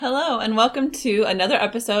Hello, and welcome to another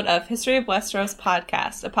episode of History of Westeros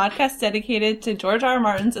podcast, a podcast dedicated to George R. R.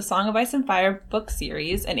 Martin's A Song of Ice and Fire book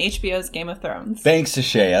series and HBO's Game of Thrones. Thanks,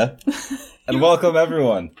 Ashaya. And welcome,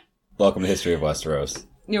 everyone. Welcome to History of Westeros.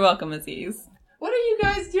 You're welcome, Aziz. What are you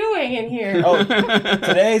guys doing in here? Oh,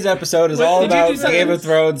 today's episode is all about Game of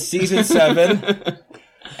Thrones Season 7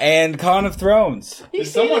 and Con of Thrones. Did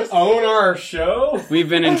someone own our show? We've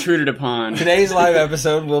been intruded upon. Today's live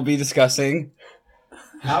episode, we'll be discussing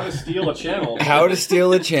How to steal a channel. How to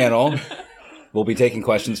steal a channel. We'll be taking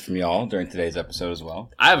questions from y'all during today's episode as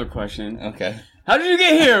well. I have a question. Okay. How did you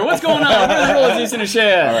get here? What's going on? What are the rules, Aziz and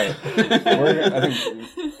Ashaya? All right.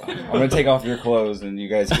 I'm going to take off your clothes and you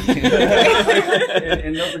guys can...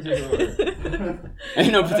 in no particular order.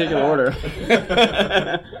 In no particular order.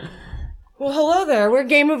 Well, hello there. We're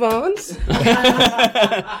Game of Owns.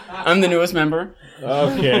 I'm the newest member.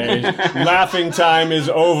 Okay. Laughing time is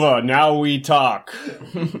over. Now we talk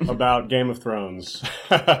about Game of Thrones.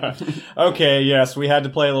 Okay, yes, we had to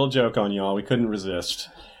play a little joke on y'all. We couldn't resist.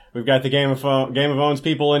 We've got the Game of Owns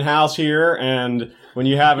people in-house here, and when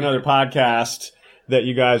you have another podcast that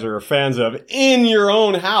you guys are fans of in your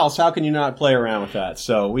own house, how can you not play around with that?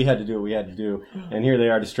 So we had to do what we had to do, and here they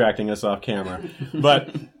are distracting us off camera.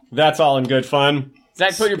 But that's all in good fun.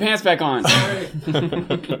 Zach, put your pants back on.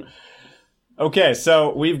 Okay,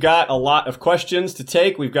 so we've got a lot of questions to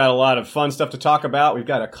take. We've got a lot of fun stuff to talk about. We've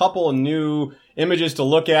got a couple of new images to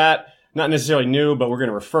look at. Not necessarily new, but we're going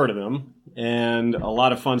to refer to them. And a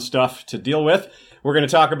lot of fun stuff to deal with. We're going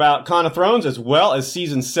to talk about Con of Thrones as well as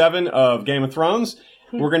Season 7 of Game of Thrones.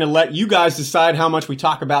 We're going to let you guys decide how much we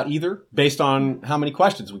talk about either based on how many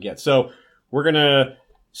questions we get. So we're going to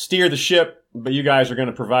steer the ship, but you guys are going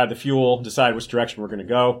to provide the fuel, decide which direction we're going to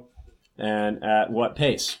go, and at what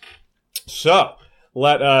pace. So,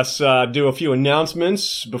 let us do a few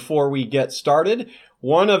announcements before we get started.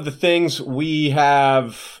 One of the things we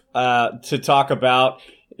have to talk about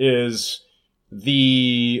is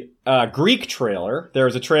the Greek trailer.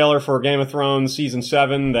 There's a trailer for Game of Thrones Season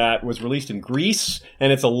 7 that was released in Greece,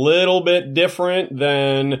 and it's a little bit different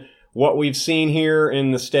than what we've seen here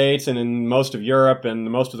in the States and in most of Europe and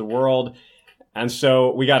most of the world. And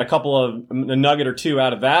so we got a nugget or two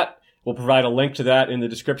out of that. We'll provide a link to that in the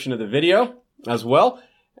description of the video as well.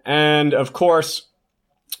 And, of course,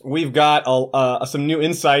 we've got some new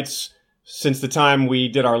insights since the time we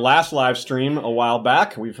did our last live stream a while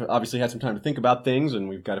back. We've obviously had some time to think about things, and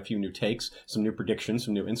we've got a few new takes, some new predictions,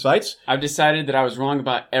 some new insights. I've decided that I was wrong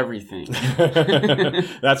about everything.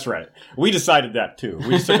 That's right. We decided that, too.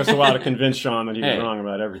 We just took us a while to convince Sean that he was wrong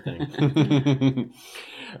about everything.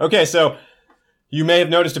 Okay, so... you may have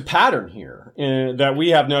noticed a pattern here that we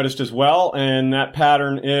have noticed as well, and that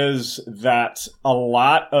pattern is that a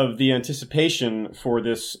lot of the anticipation for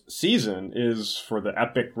this season is for the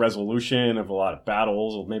epic resolution of a lot of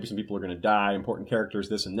battles. Maybe some people are going to die, important characters,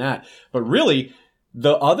 this and that. But really,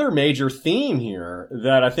 the other major theme here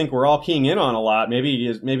that I think we're all keying in on a lot,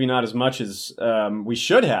 maybe not as much as we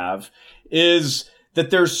should have, is that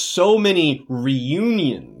there's so many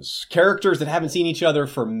reunions, characters that haven't seen each other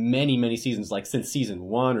for many, many seasons, like since Season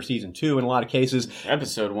 1 or Season 2 in a lot of cases.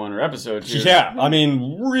 Episode 1 or Episode 2. Yeah, I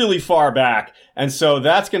mean, really far back. And so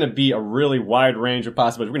that's going to be a really wide range of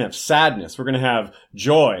possibilities. We're going to have sadness. We're going to have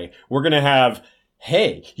joy. We're going to have,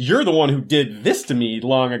 hey, you're the one who did this to me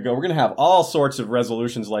long ago. We're going to have all sorts of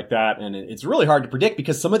resolutions like that. And it's really hard to predict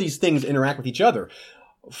because some of these things interact with each other.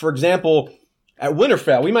 For example, at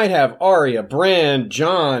Winterfell, we might have Arya, Bran,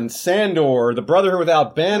 Jon, Sandor, the Brotherhood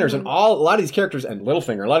Without Banners, and a lot of these characters, and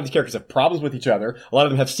Littlefinger, a lot of these characters have problems with each other. A lot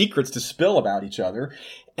of them have secrets to spill about each other.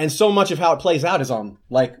 And so much of how it plays out is on,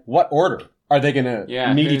 like, what order are they going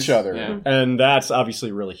to meet each other? Yeah. And that's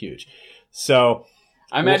obviously really huge. So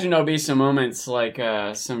I imagine there'll be some moments like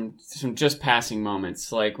some just passing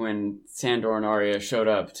moments, like when Sandor and Arya showed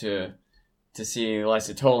up to see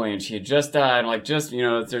Lysa Tully, and she had just died. Like, there's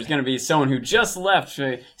going to be someone who just left.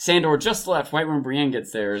 Sandor just left right when Brienne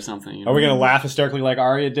gets there or something. You know? Are we going to laugh hysterically like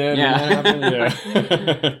Arya did? Yeah.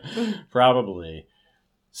 Yeah. Probably.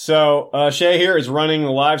 So, Shay here is running the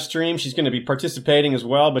live stream. She's going to be participating as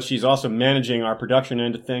well, but she's also managing our production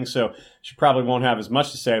end of things, so she probably won't have as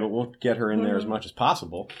much to say, but we'll get her in there as much as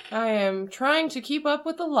possible. I am trying to keep up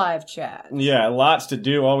with the live chat. Yeah, lots to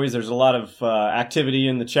do always. There's a lot of activity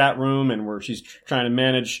in the chat room, and she's trying to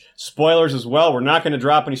manage spoilers as well. We're not going to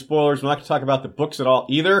drop any spoilers. We're not going to talk about the books at all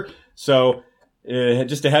either, so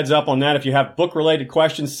just a heads up on that. If you have book-related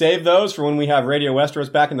questions, save those for when we have Radio Westeros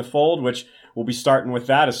back in the fold, which we'll be starting with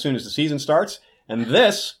that as soon as the season starts. And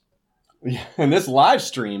this live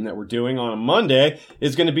stream that we're doing on a Monday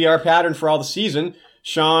is going to be our pattern for all the season.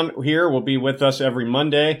 Sean here will be with us every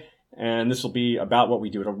Monday, and this will be about what we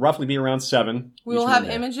do. It'll roughly be around 7. We will have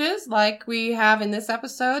images like we have in this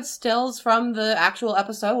episode, stills from the actual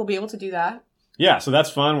episode. We'll be able to do that. Yeah, so that's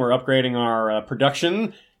fun. We're upgrading our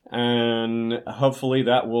production, and hopefully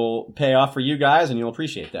that will pay off for you guys, and you'll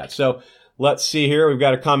appreciate that. So let's see here. We've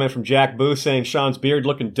got a comment from Jack Booth saying Sean's beard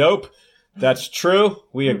looking dope. That's true.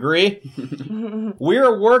 We agree.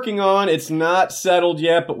 We're working on, it's not settled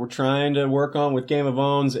yet, but we're trying to work on with Game of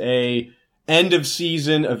Owns a end of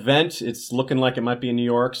season event. It's looking like it might be in New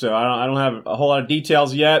York, so I don't have a whole lot of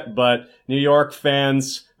details yet, but New York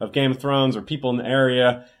fans of Game of Thrones or people in the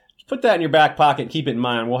area, put that in your back pocket and keep it in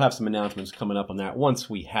mind. We'll have some announcements coming up on that once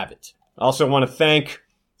we have it. I also want to thank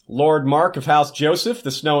Lord Mark of House Joseph,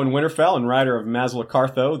 the Snow in Winterfell, and rider of Mazla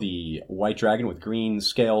Cartho, the white dragon with green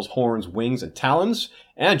scales, horns, wings, and talons,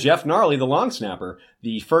 and Jeff Gnarly, the Long Snapper,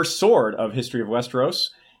 the first sword of History of Westeros.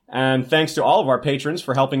 And thanks to all of our patrons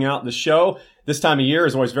for helping out the show. This time of year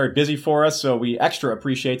is always very busy for us, so we extra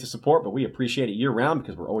appreciate the support, but we appreciate it year-round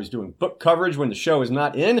because we're always doing book coverage when the show is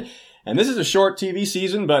not in. And this is a short TV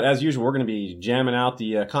season, but as usual, we're going to be jamming out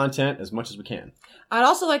the content as much as we can. I'd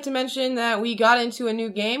also like to mention that we got into a new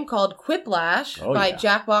game called Quiplash by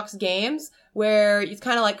Jackbox Games, where it's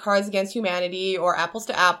kind of like Cards Against Humanity or Apples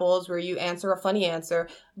to Apples, where you answer a funny answer.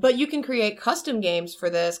 But you can create custom games for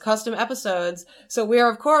this, custom episodes. So we are,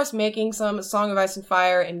 of course, making some Song of Ice and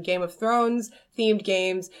Fire and Game of Thrones themed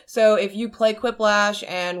games. So if you play Quiplash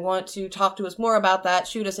and want to talk to us more about that,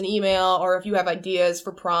 shoot us an email, or if you have ideas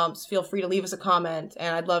for prompts, feel free to leave us a comment,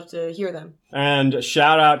 and I'd love to hear them. And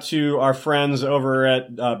shout out to our friends over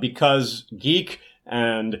at Because Geek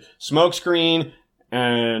and Smokescreen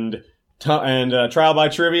and Trial by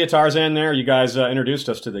Trivia, Tarzan there. You guys introduced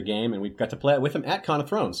us to the game, and we got to play it with them at Con of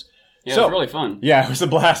Thrones. Yeah, it was really fun. Yeah, it was a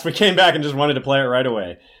blast. We came back and just wanted to play it right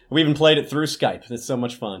away. We even played it through Skype. It's so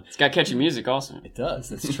much fun. It's got catchy music also. It does.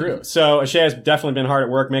 That's true. So Ashaya's definitely been hard at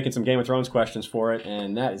work making some Game of Thrones questions for it,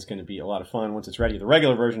 and that is going to be a lot of fun once it's ready. The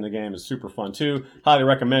regular version of the game is super fun too. Highly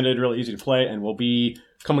recommended, really easy to play, and we'll be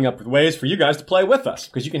coming up with ways for you guys to play with us,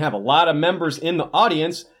 because you can have a lot of members in the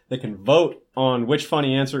audience that can vote on which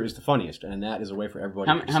funny answer is the funniest, and that is a way for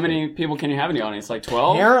everybody to How many people can you have in the audience? Like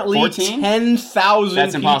 12? Apparently 14?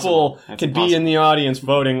 10,000 people can be in the the audience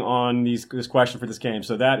voting on this question for this game,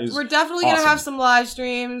 so that is We're definitely going to have some live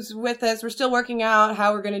streams with this. We're still working out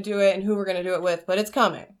how we're going to do it and who we're going to do it with, but it's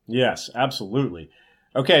coming. Yes, absolutely.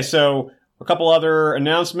 Okay, so a couple other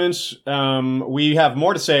announcements. We have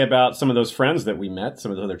more to say about some of those friends that we met,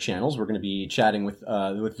 some of the other channels. We're going to be chatting with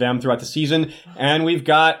them throughout the season, and we've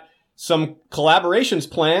got some collaborations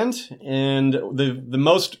planned, and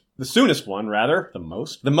the soonest one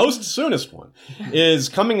is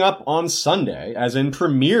coming up on Sunday, as in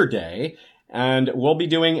premiere day, and we'll be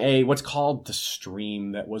doing what's called the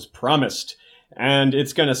stream that was promised, and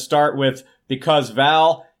it's going to start with Because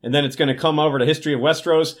Val, and then it's going to come over to History of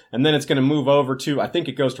Westeros, and then it's going to move over to, I think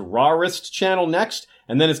it goes to Rawrist channel next,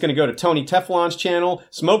 and then it's going to go to Tony Teflon's channel,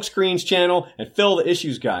 Smokescreen's channel, and Phil the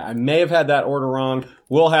Issues Guy. I may have had that order wrong.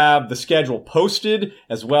 We'll have the schedule posted,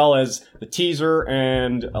 as well as the teaser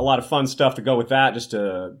and a lot of fun stuff to go with that, just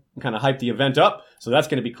to kind of hype the event up. So that's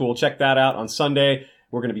going to be cool. Check that out on Sunday.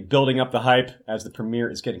 We're going to be building up the hype as the premiere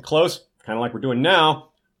is getting close, kind of like we're doing now,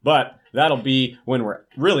 but that'll be when we're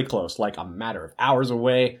really close, like a matter of hours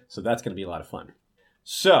away. So that's going to be a lot of fun.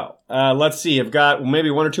 So let's see. I've got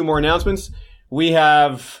maybe one or two more announcements. We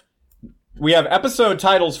have episode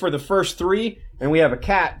titles for the first 3, and we have a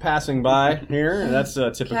cat passing by here. That's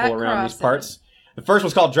typical Cat around crossing. these parts. The first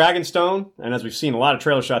one's called Dragonstone, and as we've seen a lot of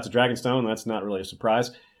trailer shots of Dragonstone, that's not really a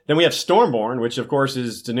surprise. Then we have Stormborn, which of course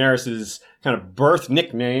is Daenerys' kind of birth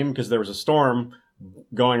nickname, because there was a storm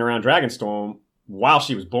going around Dragonstone while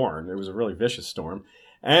she was born. It was a really vicious storm.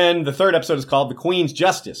 And the third episode is called The Queen's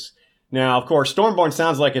Justice. Now, of course, Stormborn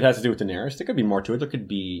sounds like it has to do with Daenerys. There could be more to it. There could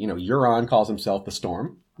be, Euron calls himself the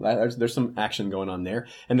Storm. There's some action going on there.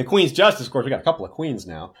 And The Queen's Justice, of course, we got a couple of queens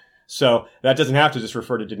now. So that doesn't have to just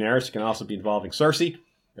refer to Daenerys. It can also be involving Cersei.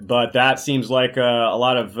 But that seems like a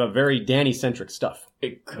lot of very Dany-centric stuff.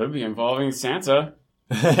 It could be involving Sansa.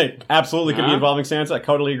 Absolutely could be involving Sansa. I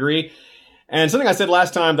totally agree. And something I said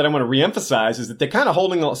last time that I want to reemphasize is that they're kind of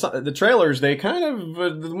holding the trailers. They kind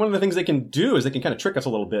of, one of the things they can do is they can kind of trick us a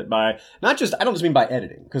little bit by, I don't just mean by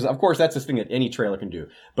editing, because of course that's the thing that any trailer can do.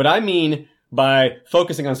 But I mean by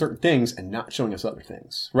focusing on certain things and not showing us other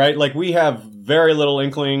things, right? Like we have very little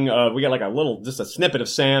inkling of, we got like just a snippet of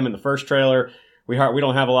Sam in the first trailer. We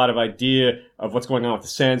don't have a lot of idea of what's going on with the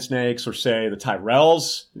Sand Snakes or say the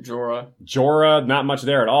Tyrells. Jorah, not much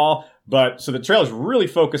there at all. But, so the trailers really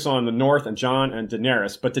focus on the North and Jon and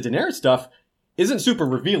Daenerys, but the Daenerys stuff isn't super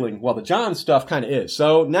revealing, while the Jon stuff kind of is.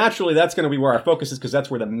 So naturally, that's going to be where our focus is, because that's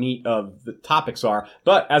where the meat of the topics are.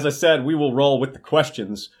 But as I said, we will roll with the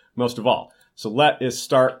questions most of all. So let us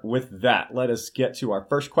start with that. Let us get to our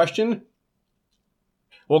first question.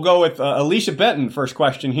 We'll go with Alicia Benton, first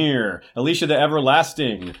question here. Alicia the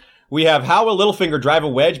Everlasting. We have, how will Littlefinger drive a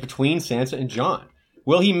wedge between Sansa and Jon?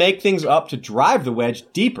 Will he make things up to drive the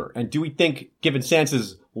wedge deeper? And do we think, given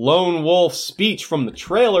Sansa's lone wolf speech from the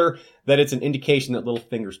trailer, that it's an indication that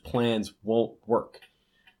Littlefinger's plans won't work?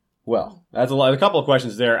 Well, that's a couple of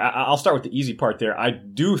questions there. I'll start with the easy part there. I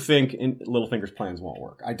do think Littlefinger's plans won't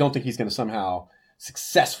work. I don't think he's going to somehow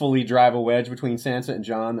successfully drive a wedge between Sansa and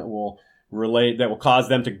Jon that will cause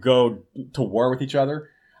them to go to war with each other.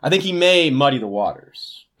 I think he may muddy the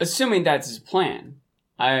waters. Assuming that's his plan.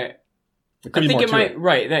 I think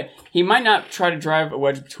that he might not try to drive a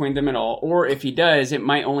wedge between them at all, or if he does, it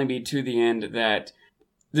might only be to the end that,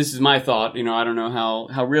 this is my thought, I don't know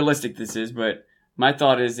how realistic this is, but my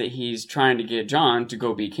thought is that he's trying to get Jon to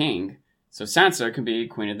go be king, so Sansa can be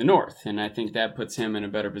Queen of the North, and I think that puts him in a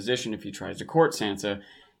better position if he tries to court Sansa,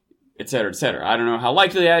 etc., etc. I don't know how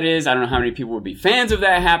likely that is, I don't know how many people would be fans of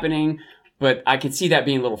that happening, but I could see that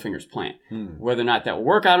being Littlefinger's plan. Whether or not that will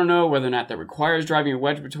work, I don't know. Whether or not that requires driving a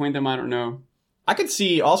wedge between them, I don't know. I could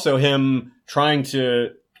see also him trying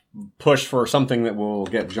to push for something that will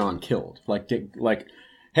get Jon killed. Like,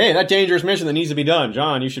 hey, that dangerous mission that needs to be done.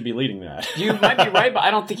 Jon, you should be leading that. You might be right, but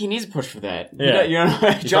I don't think he needs to push for that.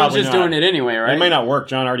 Yeah. Jon's just doing it anyway, right? It may not work.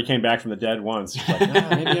 Jon already came back from the dead once. He's like,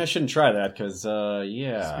 maybe I shouldn't try that, because,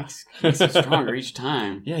 Makes him stronger each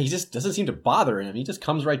time. Yeah, he just doesn't seem to bother him. He just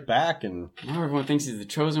comes right back, and now everyone thinks he's the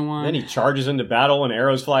chosen one. Then he charges into battle, and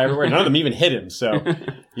arrows fly everywhere. None of them even hit him, so,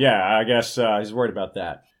 yeah, I guess he's worried about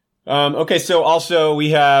that. Okay, so also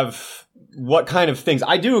we have... what kind of things?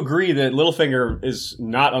 I do agree that Littlefinger is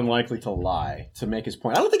not unlikely to lie to make his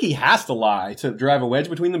point. I don't think he has to lie to drive a wedge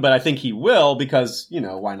between them, but I think he will because,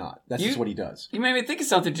 why not? That's just what he does. You made me think of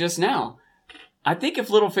something just now. I think if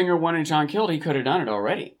Littlefinger wanted Jon killed, he could have done it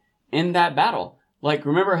already in that battle. Like,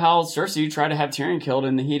 remember how Cersei tried to have Tyrion killed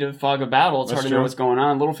in the heat of fog of battle? It's hard to know what's going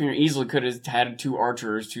on. Littlefinger easily could have had 2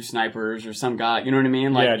 archers, 2 snipers, or some guy. You know what I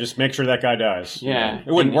mean? Like, yeah, just make sure that guy dies. Yeah.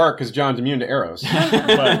 It wouldn't work because Jon's immune to arrows.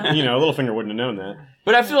 But, Littlefinger wouldn't have known that.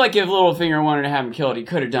 But I feel like if Littlefinger wanted to have him killed, he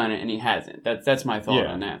could have done it, and he hasn't. That's my thought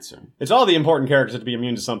on that. So it's all the important characters to be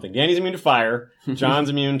immune to something. Dany's immune to fire. Jon's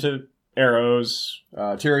immune to arrows.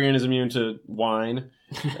 Tyrion is immune to wine.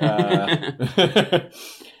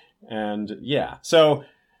 And, yeah. So...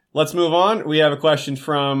 let's move on. We have a question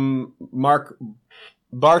from Mark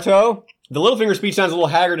Bartow. The Littlefinger speech sounds a little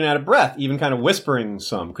haggard and out of breath, even kind of whispering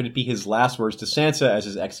some. Could it be his last words to Sansa as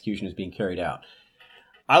his execution is being carried out?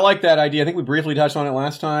 I like that idea. I think we briefly touched on it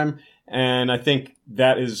last time, and I think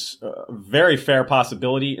that is a very fair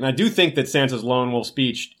possibility. And I do think that Sansa's lone wolf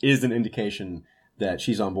speech is an indication that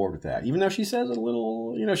she's on board with that, even though she says it a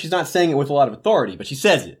little, she's not saying it with a lot of authority, but she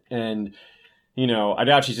says it. And... I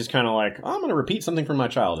doubt she's just kind of like, I'm going to repeat something from my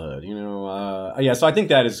childhood, so I think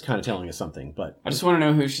that is kind of telling us something, but... I just want to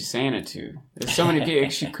know who she's saying it to. There's so many people.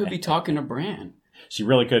 She could be talking to Bran. She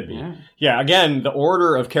really could be. Yeah, again, the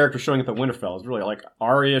order of characters showing up at Winterfell is really like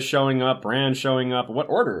Arya showing up, Bran showing up. What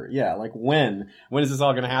order? Yeah, like when? When is this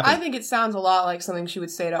all going to happen? I think it sounds a lot like something she would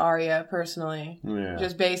say to Arya, personally. Yeah.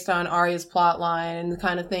 Just based on Arya's plot line and the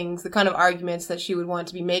kind of arguments that she would want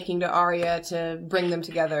to be making to Arya to bring them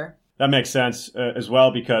together. That makes sense as well,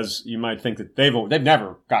 because you might think that they've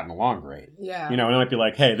never gotten along great. Yeah. It might be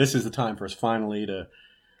like, hey, this is the time for us finally to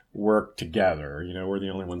work together. We're the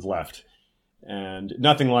only ones left. And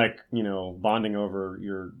nothing like, bonding over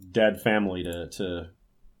your dead family to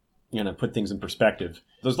put things in perspective.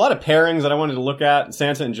 There's a lot of pairings that I wanted to look at.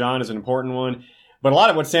 Sansa and Jon is an important one. But a lot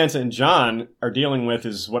of what Sansa and Jon are dealing with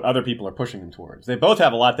is what other people are pushing them towards. They both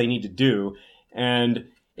have a lot they need to do. And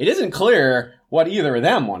it isn't clear what either of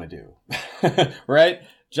them want to do, right?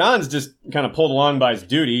 Jon's just kind of pulled along by his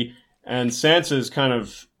duty, and Sansa's kind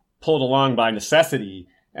of pulled along by necessity,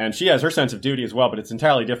 and she has her sense of duty as well, but it's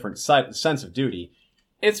entirely different sense of duty.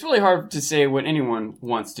 It's really hard to say what anyone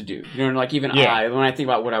wants to do. Like even when I think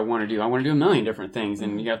about what I want to do a million different things,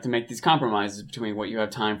 and you have to make these compromises between what you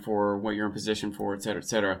have time for, what you're in position for, et cetera, et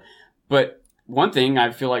cetera. But one thing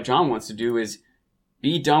I feel like Jon wants to do is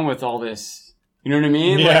be done with all this. You know what I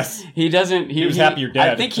mean? Yes. Like, he doesn't... He was happy you're dead.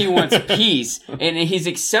 I think he wants peace, and he's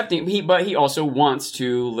accepting... But he also wants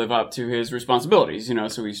to live up to his responsibilities,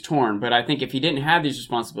 so he's torn. But I think if he didn't have these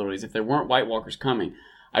responsibilities, if there weren't White Walkers coming,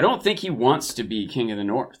 I don't think he wants to be King of the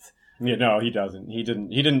North. Yeah, no, he doesn't.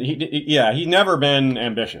 He's never been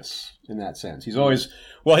ambitious in that sense. He's always,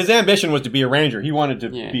 his ambition was to be a ranger. He wanted to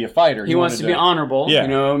be a fighter. He wants to be honorable. Yeah. You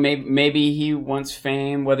know, maybe he wants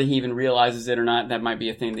fame, whether he even realizes it or not. That might be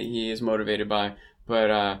a thing that he is motivated by. But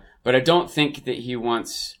I don't think that he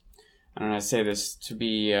wants, I don't know how to say this, to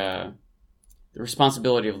be the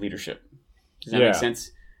responsibility of leadership. Does that make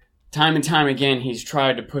sense? Time and time again, he's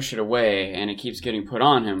tried to push it away, and it keeps getting put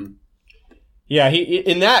on him. Yeah,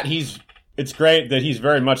 it's great that he's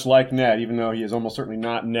very much like Ned, even though he is almost certainly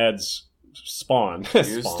not Ned's spawn. He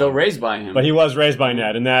was still raised by him. But he was raised by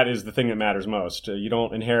Ned, and that is the thing that matters most. You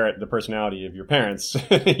don't inherit the personality of your parents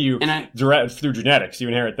through genetics. You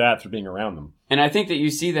inherit that through being around them. And I think that you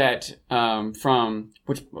see that from,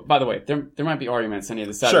 which, by the way, there might be arguments on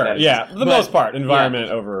either side sure, of that. Yeah, for the most part, environment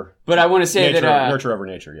over But I want to say nature, that... nurture over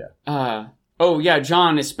nature,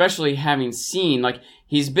 John, especially having seen, like,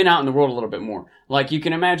 he's been out in the world a little bit more. Like, you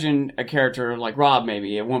can imagine a character like Rob,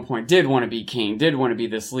 maybe, at one point did want to be king, did want to be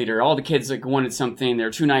this leader. All the kids, like, wanted something.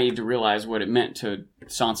 They're too naive to realize what it meant to...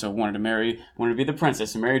 Sansa wanted to be the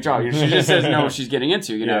princess and marry Jon. She just doesn't know what she's getting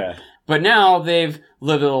into, you know? Yeah. But now they've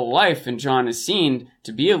lived a little life, and Jon is seen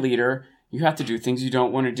to be a leader. You have to do things you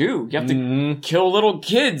don't want to do. You have to kill little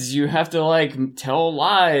kids. You have to, like, tell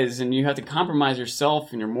lies, and you have to compromise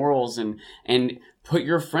yourself and your morals and put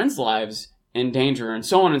your friends' lives in danger, and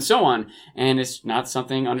so on and so on. And it's not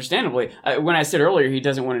something, understandably. When I said earlier he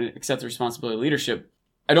doesn't want to accept the responsibility of leadership,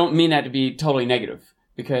 I don't mean that to be totally negative.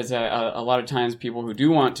 Because a lot of times people who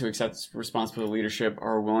do want to accept responsibility of leadership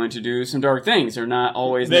are willing to do some dark things. They're not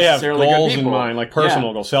always necessarily good people. They have goals in mind, like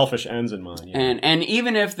personal goals, selfish ends in mind. Yeah. And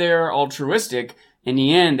even if they're altruistic, in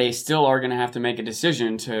the end, they still are going to have to make a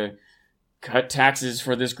decision to cut taxes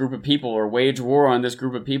for this group of people, or wage war on this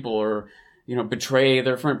group of people, or, you know, betray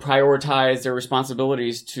their friend, prioritize their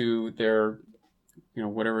responsibilities to their, you know,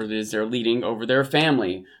 whatever it is they're leading over their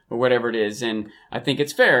family, or whatever it is. And I think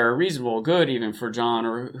it's fair, reasonable, good even for Jon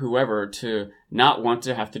or whoever to not want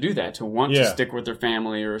to have to do that, to want to stick with their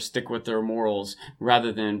family or stick with their morals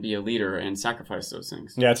rather than be a leader and sacrifice those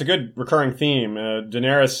things. Yeah, it's a good recurring theme.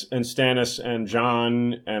 Daenerys and Stannis and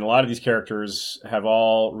Jon and a lot of these characters have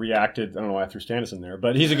all reacted. I don't know why I threw Stannis in there,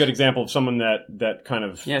 but he's a good example of someone that kind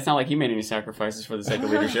of... Yeah, it's not like he made any sacrifices for the sake of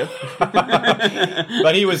leadership.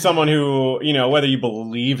 But he was someone who, you know, whether you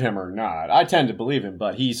believe him or not, I tend to believe him,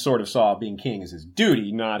 but he sort of saw being king as his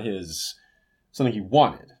duty, not his something he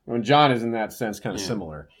wanted. When Jon is in that sense kind of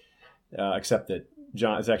similar, except that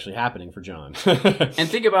Jon is actually happening for Jon. And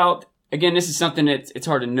think about, again, this is something that it's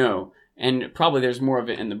hard to know, and probably there's more of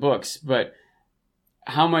it in the books, but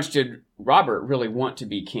how much did Robert really want to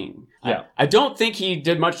be king? Yeah. I don't think he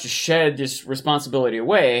did much to shed this responsibility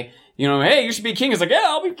away. You know, hey, you should be king. It's like, yeah,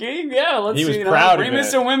 I'll be king. Yeah, let's see. He was proud bring me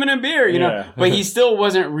some women and beer, you know. But he still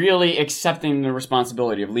wasn't really accepting the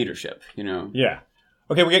responsibility of leadership, you know. Yeah.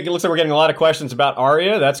 Okay, it looks like we're getting a lot of questions about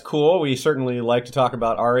Arya. That's cool. We certainly like to talk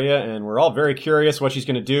about Arya, and we're all very curious what she's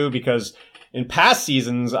going to do, because in past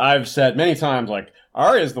seasons, I've said many times, like,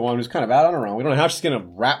 Arya's the one who's kind of out on her own. We don't know how she's going to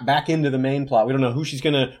wrap back into the main plot. We don't know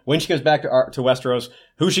when she comes back to Westeros,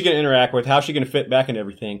 who's she going to interact with, how's she going to fit back into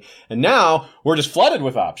everything. And now, we're just flooded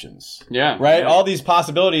with options. Yeah. Right? Yeah. All these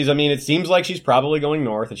possibilities. I mean, it seems like she's probably going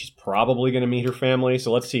north, and she's probably going to meet her family.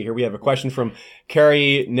 So let's see. Here we have a question from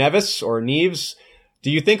Carrie Neves, or Neves. Do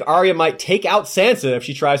you think Arya might take out Sansa if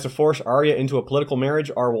she tries to force Arya into a political marriage,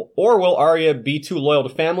 or will Arya be too loyal to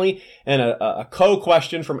family? And a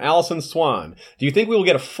co-question from Allison Swan. Do you think we will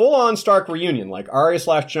get a full-on Stark reunion, like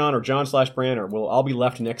Arya/Jon or Jon/Bran, or will all be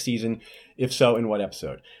left next season? If so, in what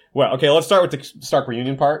episode? Well, okay, let's start with the Stark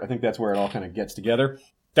reunion part. I think that's where it all kind of gets together.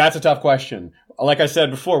 That's a tough question. Like I said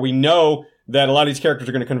before, we know that a lot of these characters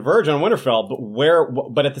are going to converge on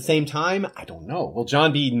Winterfell, but at the same time, I don't know. Will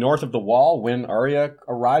Jon be north of the Wall when Arya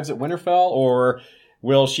arrives at Winterfell, or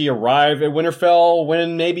will she arrive at Winterfell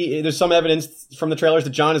when maybe there's some evidence from the trailers that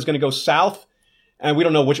Jon is going to go south, and we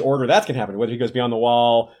don't know which order that's going to happen, whether he goes beyond the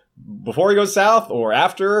Wall before he goes south or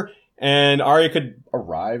after, and Arya could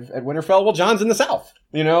arrive at Winterfell while Jon's in the south,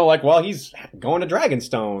 you know, like while he's going to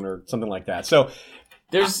Dragonstone or something like that. So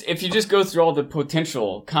if you just go through all the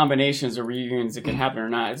potential combinations or reunions that can happen or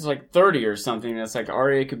not, it's like 30 or something. It's like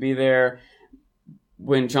Arya could be there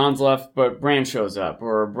when Jon's left, but Bran shows up,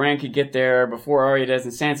 or Bran could get there before Arya does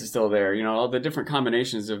and Sansa's still there. You know, all the different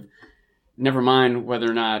combinations of, never mind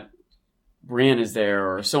whether or not Bran is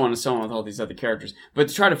there, or so on and so on with all these other characters. But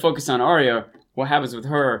to try to focus on Arya, what happens with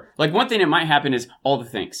her? Like, one thing that might happen is all the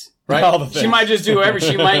things, right? All the things. She might just do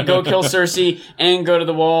she might go kill Cersei and go to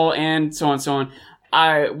the Wall and so on and so on.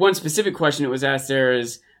 One specific question that was asked there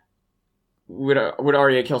is, would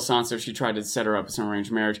Arya kill Sansa if she tried to set her up with some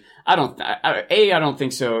arranged marriage? I don't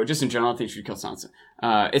think so. Just in general, I don't think she'd kill Sansa.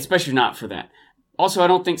 Especially not for that. Also, I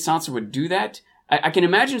don't think Sansa would do that. I can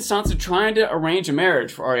imagine Sansa trying to arrange a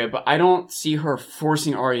marriage for Arya, but I don't see her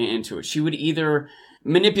forcing Arya into it. She would either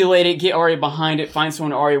manipulate it, get Arya behind it, find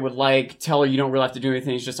someone Arya would like, tell her you don't really have to do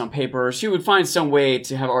anything, it's just on paper. She would find some way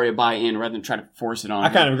to have Arya buy in rather than try to force it on her.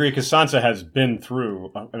 I kind of agree, because Sansa has been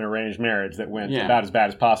through an arranged marriage that went about as bad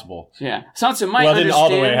as possible. Yeah. Sansa might understand... Well, it didn't all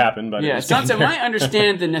the way happen, but... Yeah, Sansa might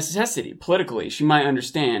understand the necessity, politically. She might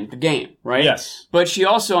understand the game, right? Yes. But she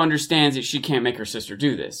also understands that she can't make her sister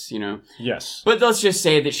do this, you know? Yes. But let's just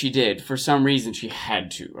say that she did. For some reason, she had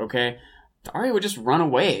to, okay? Arya would just run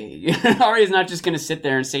away. Arya's not just going to sit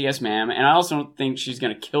there and say, yes, ma'am. And I also don't think she's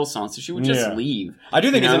going to kill Sansa. She would just leave. I do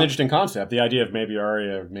think it's an interesting concept, the idea of maybe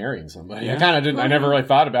Arya marrying somebody. Yeah. I never really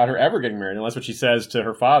thought about her ever getting married, unless what she says to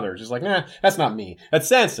her father. She's like, nah, that's not me. That's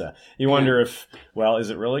Sansa. You wonder if, well, is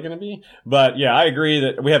it really going to be? But yeah, I agree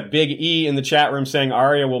that we have Big E in the chat room saying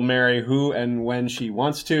Arya will marry who and when she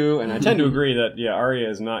wants to. And I tend to agree that, Arya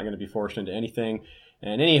is not going to be forced into anything.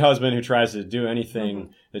 And any husband who tries to do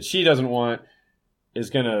anything that she doesn't want is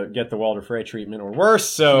going to get the Walder Frey treatment or worse.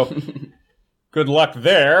 So good luck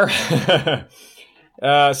there.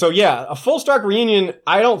 A full Stark reunion.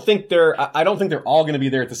 I don't think they're all going to be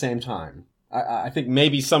there at the same time. I think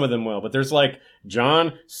maybe some of them will, but there's like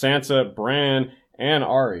Jon, Sansa, Bran, and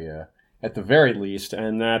Arya at the very least.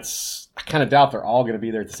 And I kind of doubt they're all going to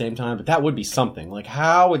be there at the same time, but that would be something. Like,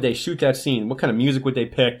 how would they shoot that scene? What kind of music would they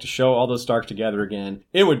pick to show all those Starks together again?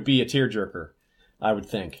 It would be a tearjerker, I would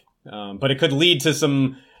think. But it could lead to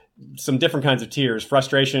some different kinds of tears,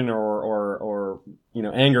 frustration or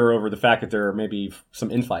anger over the fact that there may be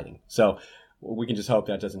some infighting. So we can just hope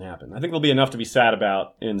that doesn't happen. I think there'll be enough to be sad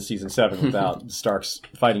about in season 7 without Starks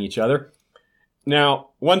fighting each other. Now,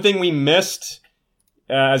 one thing we missed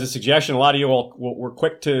as a suggestion, a lot of you were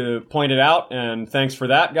quick to point it out, and thanks for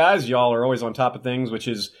that, guys. Y'all are always on top of things, which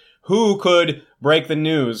is who could break the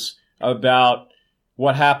news about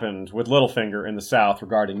what happened with Littlefinger in the South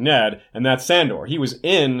regarding Ned, and that's Sandor. He was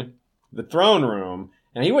in the throne room,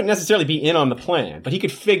 and he wouldn't necessarily be in on the plan, but he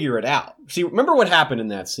could figure it out. See, remember what happened in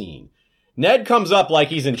that scene? Ned comes up like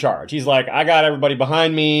he's in charge. He's like, I got everybody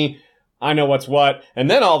behind me, I know what's what,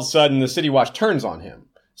 and then all of a sudden the City Watch turns on him.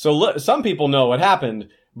 So some people know what happened,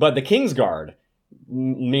 but the Kingsguard,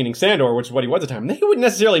 meaning Sandor, which is what he was at the time, they wouldn't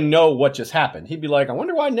necessarily know what just happened. He'd be like, I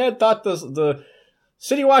wonder why Ned thought the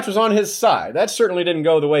City Watch was on his side. That certainly didn't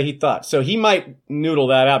go the way he thought. So he might noodle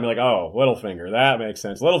that out and be like, oh, Littlefinger, that makes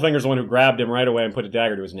sense. Littlefinger's the one who grabbed him right away and put a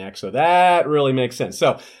dagger to his neck, so that really makes sense.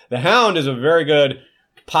 So the Hound is a very good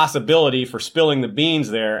possibility for spilling the beans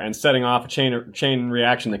there and setting off a chain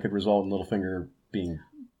reaction that could result in Littlefinger being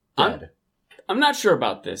dead. I'm not sure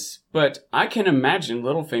about this, but I can imagine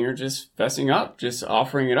Littlefinger just fessing up, just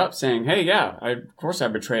offering it up, saying, hey, yeah, of course I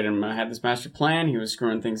betrayed him. I had this master plan. He was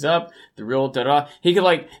screwing things up. The real da-da. He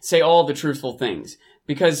could, say all the truthful things.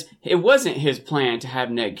 Because it wasn't his plan to have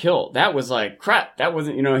Ned killed. That was like, crap. That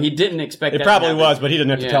wasn't, he didn't expect that. It probably was, but he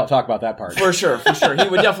didn't have to talk about that part. For sure. He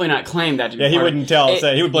would definitely not claim that to be he wouldn't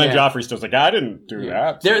he would blame Joffrey still. Like, I didn't do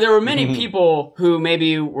that. There were many people who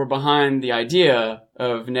maybe were behind the idea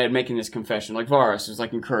of Ned making this confession. Like Varys was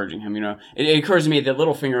encouraging him, It occurs to me that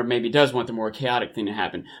Littlefinger maybe does want the more chaotic thing to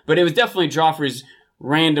happen. But it was definitely Joffrey's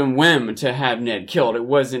random whim to have Ned killed. It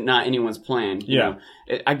wasn't not anyone's plan. You know?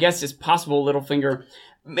 I guess it's possible Littlefinger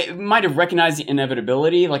might have recognized the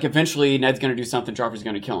inevitability. Like eventually Ned's going to do something, Joffrey's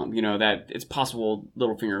going to kill him. That it's possible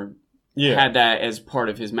Littlefinger had that as part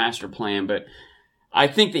of his master plan. But I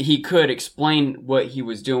think that he could explain what he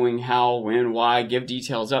was doing, how, when, why, give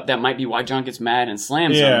details up. That might be why Jon gets mad and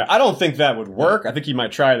slams him. Yeah, I don't think that would work. I think he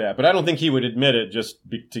might try that, but I don't think he would admit it just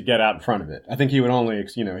to get out in front of it. I think he would only,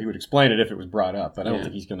 he would explain it if it was brought up, but I don't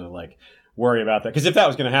think he's going to, worry about that. Because if that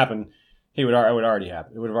was going to happen, it would already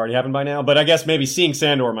happen. It would have already happened by now. But I guess maybe seeing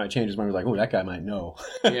Sandor might change his mind. Like, oh, that guy might know.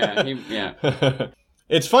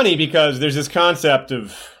 It's funny because there's this concept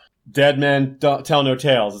of dead men don't tell no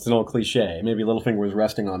tales. It's an old cliche. Maybe Littlefinger was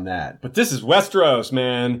resting on that. But this is Westeros,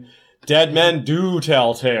 man. Dead men do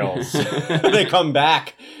tell tales. They come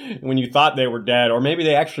back when you thought they were dead. Or maybe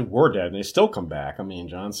they actually were dead and they still come back. I mean,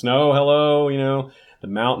 Jon Snow, hello, the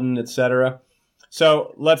mountain, etc.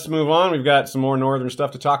 So let's move on. We've got some more northern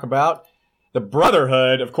stuff to talk about. The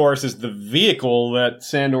Brotherhood, of course, is the vehicle that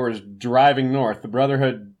Sandor is driving north. The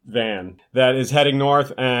Brotherhood van that is heading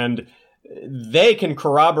north, and they can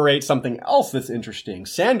corroborate something else that's interesting.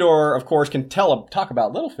 Sandor, of course, can talk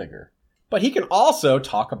about Littlefinger, but he can also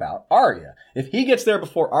talk about Arya. If he gets there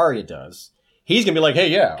before Arya does, he's going to be like, hey,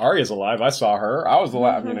 yeah, Arya's alive. I saw her. I was the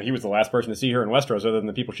last, he was the last person to see her in Westeros other than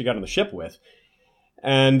the people she got on the ship with.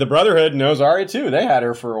 And the Brotherhood knows Arya too. They had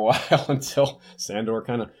her for a while until Sandor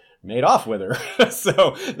kind of made off with her.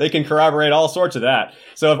 So they can corroborate all sorts of that.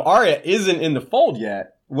 So if Arya isn't in the fold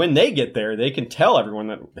yet, when they get there, they can tell everyone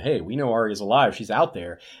that, hey, we know Arya's alive. She's out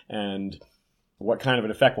there. And what kind of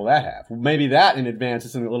an effect will that have? Maybe that in advance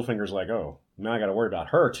is something that Littlefinger's like, oh, now I got to worry about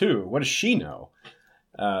her too. What does she know?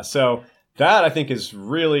 So that I think is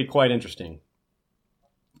really quite interesting.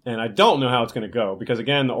 And I don't know how it's going to go because,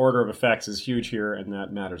 again, the order of effects is huge here and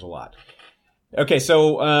that matters a lot. Okay,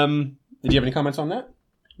 so did you have any comments on that?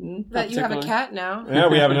 That you have a cat now. Yeah,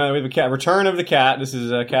 we have a cat. Return of the cat. This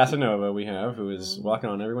is Casanova we have, who is walking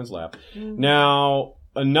on everyone's lap. Now,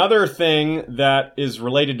 another thing that is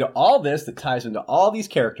related to all this, that ties into all these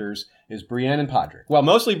characters, is Brienne and Podrick. Well,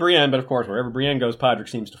 mostly Brienne, but of course, wherever Brienne goes, Podrick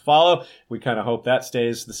seems to follow. We kind of hope that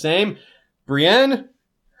stays the same. Brienne,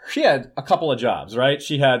 she had a couple of jobs, right?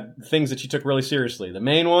 She had things that she took really seriously. The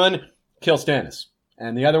main one, kill Stannis.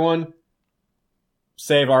 And the other one,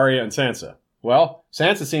 save Arya and Sansa. Well,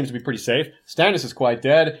 Sansa seems to be pretty safe. Stannis is quite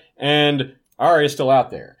dead, and Arya's still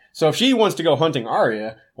out there. So if she wants to go hunting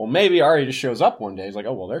Arya, well, maybe Arya just shows up one day. He's like,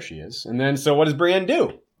 oh, well, there she is. And then, so what does Brienne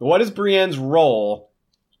do? What is Brienne's role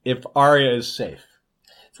if Arya is safe?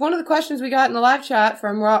 It's one of the questions we got in the live chat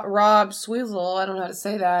from Rob Sweezel. I don't know how to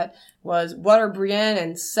say that. Was what are Brienne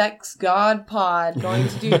and Sex God Pod going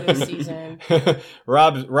to do this season?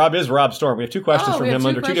 Rob is Rob Storm. We have two questions from him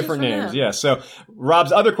under two different names. Yeah. So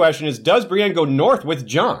Rob's other question is, does Brienne go north with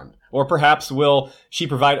Jon? Or perhaps will she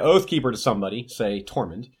provide Oathkeeper to somebody, say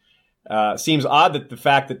Tormund? Seems odd that the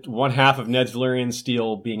fact that one half of Ned's Valyrian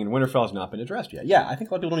steel being in Winterfell has not been addressed yet. Yeah, I think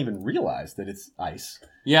a lot of people don't even realize that it's ice.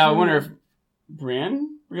 Yeah, I wonder if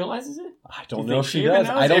Brienne realizes it? I don't know if she does.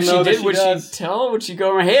 I don't know if she would does. She tell? Would she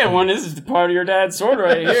go, hey, this is the part of your dad's sword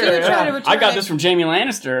right here. I got this from Jaime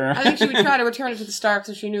Lannister. I think she would try to return it to the Starks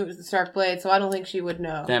if she knew it was the Stark blade, so I don't think she would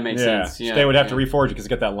know. That makes sense. Yeah. They would have to reforge it because it's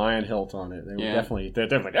got that lion hilt on it. They would definitely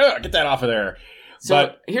like, oh, get that off of there.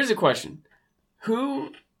 So here's a question.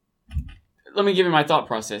 Let me give you my thought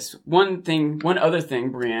process. One other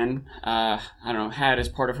thing Brienne, had as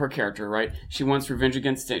part of her character, right? She wants revenge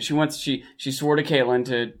against it. She swore to Catelyn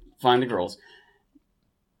to find the girls.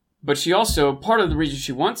 But she also, part of the reason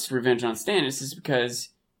she wants revenge on Stannis is because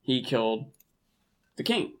he killed the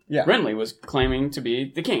king. Yeah. Renly was claiming to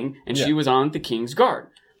be the king, and she was on the king's guard.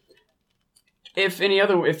 If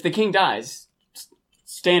the king dies,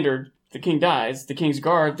 the king dies, the king's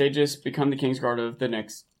guard, they just become the king's guard of the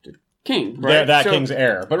next king, right? That king's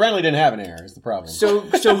heir. But Renly didn't have an heir, is the problem. So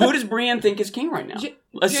who does Brienne think is king right now?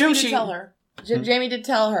 Jaime did tell her. Jaime did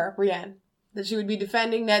tell her, Brienne, that she would be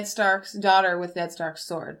defending Ned Stark's daughter with Ned Stark's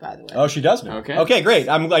sword, by the way. Oh, she does know. Okay, great.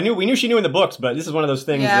 We knew she knew in the books, but this is one of those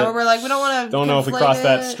things that where we're like, we don't want to don't know if we crossed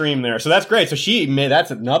that stream there. So that's great. So that's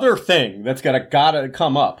another thing that's gotta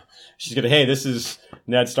come up. She's gonna, hey, this is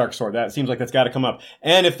Ned Stark's sword. That seems like that's gotta come up.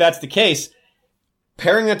 And if that's the case,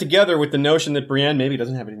 pairing that together with the notion that Brienne maybe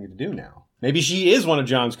doesn't have anything to do now. Maybe she is one of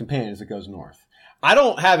Jon's companions that goes north. I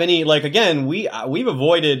don't have any, again, we've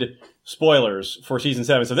avoided spoilers for season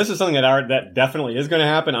 7, so this is something that definitely is going to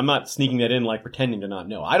happen. I'm not sneaking that in, pretending to not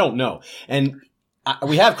know. I don't know. And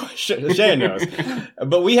we have, Shaya knows,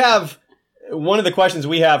 but we have, one of the questions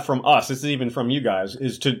we have from us, this is even from you guys,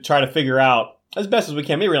 is to try to figure out, as best as we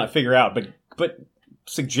can, maybe we're not figure out, but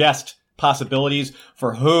suggest possibilities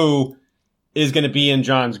for who is going to be in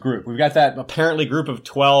Jon's group. We've got that apparently group of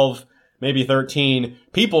 12, maybe 13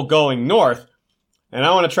 people going north, and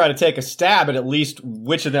I want to try to take a stab at least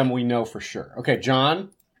which of them we know for sure. Okay, Jon,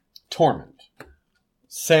 Tormund,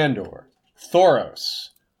 Sandor, Thoros,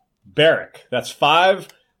 Beric. That's 5.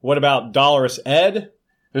 What about Dolorous Ed?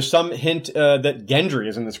 There's some hint that Gendry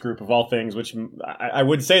is in this group of all things, which I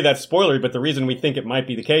would say that's spoilery, but the reason we think it might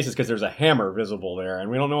be the case is because there's a hammer visible there, and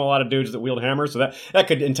we don't know a lot of dudes that wield hammers, so that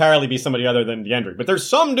could entirely be somebody other than Gendry. But there's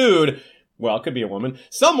some dude, well, it could be a woman,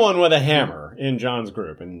 someone with a hammer in Jon's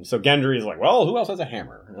group, and so Gendry is like, well, who else has a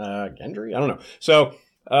hammer? Gendry? I don't know. So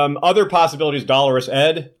other possibilities, Dolorous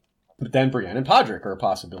Ed, but then Brienne and Podrick are a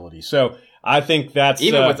possibility. So I think that's...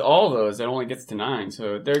 Even with all those, it only gets to 9,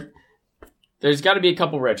 so there's got to be a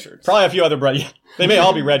couple red shirts. Probably a few other brothers. Yeah. They may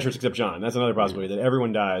all be red shirts except Jon. That's another possibility, that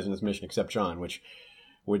everyone dies in this mission except Jon, which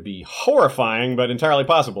would be horrifying, but entirely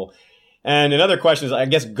possible. And another question is, I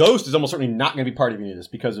guess Ghost is almost certainly not going to be part of any of this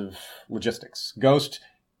because of logistics. Ghost,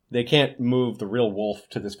 they can't move the real wolf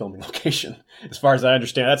to this filming location, as far as I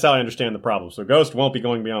understand. That's how I understand the problem. So Ghost won't be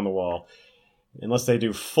going beyond the wall unless they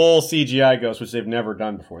do full CGI Ghost, which they've never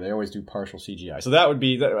done before. They always do partial CGI. So that would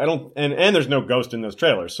be, and there's no Ghost in those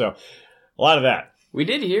trailers, so... a lot of that. We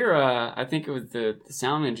did hear, I think it was the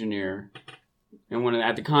sound engineer, and when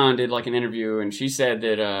at the con did like an interview, and she said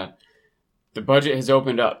that the budget has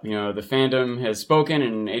opened up. You know, the fandom has spoken,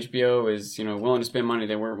 and HBO is willing to spend money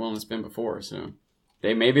they weren't willing to spend before. So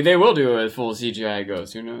maybe they will do a full CGI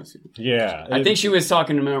Ghost. Who knows? Yeah, I think she was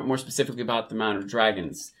talking more specifically about the amount of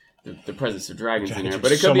dragons, the presence of dragons in there,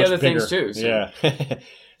 but it could so be much other bigger. things too. So. Yeah.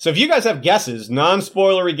 So if you guys have guesses,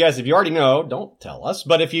 non-spoilery guesses, if you already know, don't tell us.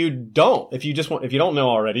 But if you don't, if you don't know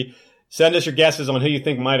already, send us your guesses on who you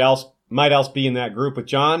think might else be in that group with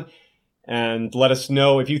John. And let us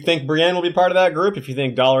know if you think Brienne will be part of that group. If you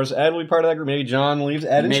think Dollars Ed will be part of that group. Maybe John leaves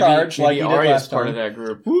Ed in charge like he did last time. Part of that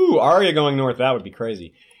group. Ooh, Arya going north. That would be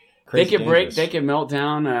crazy. They could melt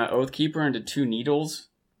down Oathkeeper into 2 needles.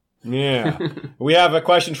 Yeah. We have a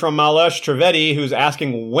question from Malesh Trivedi who's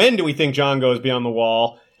asking, when do we think John goes beyond the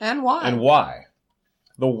wall? And why? And why?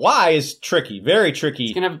 The why is tricky. Very tricky.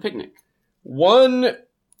 He's going to have a picnic.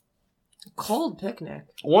 Cold picnic.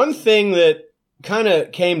 One thing that kind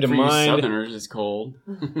of came to For mind. you Southerners, it's cold.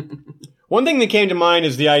 One thing that came to mind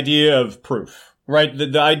is the idea of proof, right?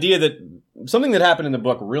 The idea that something that happened in the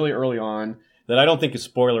book really early on that I don't think is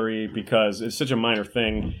spoilery because it's such a minor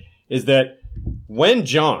thing is that when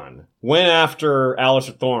John went after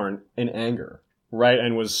Alistair Thorne in anger, right,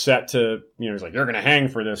 and was set to, he's like, you're going to hang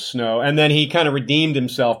for this, Snow. And then he kind of redeemed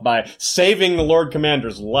himself by saving the Lord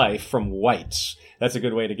Commander's life from whites. That's a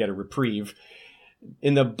good way to get a reprieve.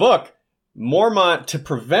 In the book, Mormont, to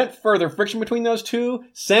prevent further friction between those two,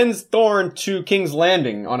 sends Thorne to King's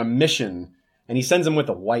Landing on a mission, and he sends him with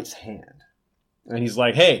a white's hand. And he's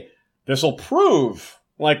like, hey, this'll prove,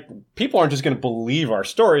 people aren't just going to believe our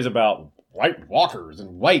stories about White Walkers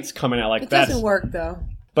and whites coming out like that. It doesn't work, though.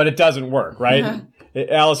 But it doesn't work, right?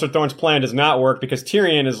 Alistair Thorne's plan does not work because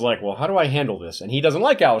Tyrion is like, well, how do I handle this? And he doesn't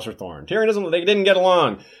like Alistair Thorne. They didn't get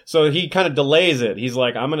along. So he kind of delays it. He's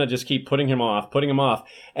like, I'm going to just keep putting him off.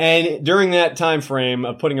 And during that time frame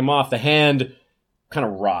of putting him off, the hand kind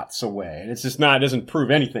of rots away. And it doesn't prove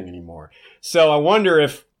anything anymore. So I wonder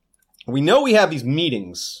if we know we have these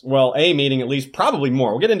meetings. Well, a meeting at least, probably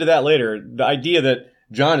more. We'll get into that later. The idea that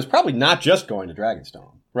John is probably not just going to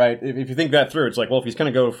Dragonstone. Right? If you think that through, it's like, well, if he's going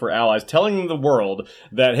to go for allies, telling the world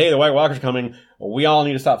that, hey, the White Walkers are coming, well, we all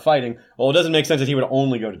need to stop fighting. Well, it doesn't make sense that he would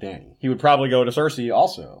only go to Dany. He would probably go to Cersei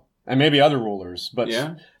also. And maybe other rulers. But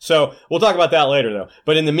yeah. So we'll talk about that later, though.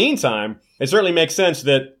 But in the meantime, it certainly makes sense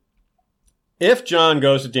that if John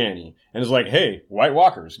goes to Dany and is like, hey, White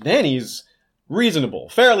Walkers, Dany's reasonable,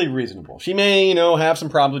 fairly reasonable. She may, have some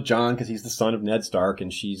problems with John because he's the son of Ned Stark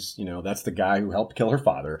and she's, that's the guy who helped kill her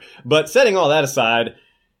father. But setting all that aside,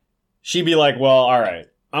 she'd be like, well, all right,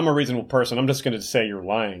 I'm a reasonable person. I'm just going to say you're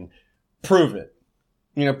lying. Prove it.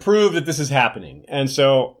 Prove that this is happening. And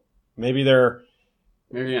so maybe they're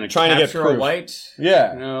trying to get proof. A white?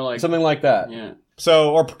 Yeah. Something like that. Yeah.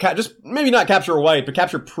 So, or just maybe not capture a white, but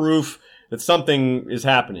capture proof that something is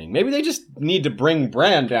happening. Maybe they just need to bring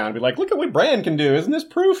Bran down and be like, look at what Bran can do. Isn't this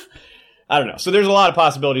proof? I don't know. So there's a lot of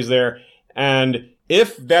possibilities there. And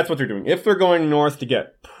if that's what they're doing, if they're going north to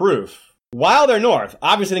get proof, while they're north,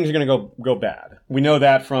 obviously things are going to go bad. We know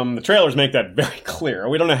that from the trailers make that very clear.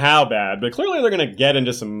 We don't know how bad, but clearly they're going to get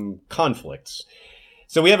into some conflicts.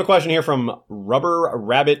 So we have a question here from Rubber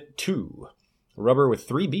Rabbit 2. Rubber with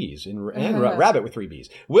 3 B's and Rabbit with 3 B's.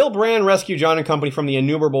 Will Bran rescue Jon and company from the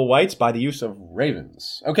innumerable whites by the use of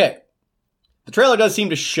ravens? Okay. The trailer does seem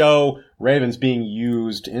to show ravens being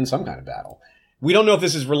used in some kind of battle. We don't know if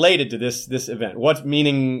this is related to this event. What's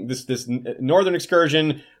meaning this northern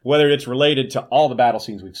excursion, whether it's related to all the battle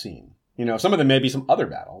scenes we've seen. Some of them may be some other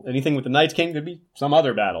battle. Anything with the Night's King could be some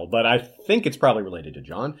other battle, but I think it's probably related to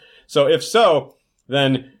Jon. So if so,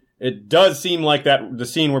 then it does seem like that the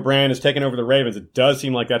scene where Bran is taking over the ravens, it does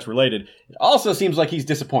seem like that's related. It also seems like he's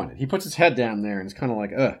disappointed. He puts his head down there and it's kind of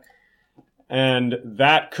like, ugh. And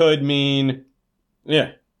that could mean,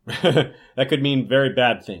 that could mean very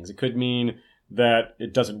bad things. It could mean that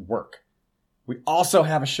it doesn't work. We also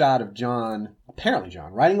have a shot of apparently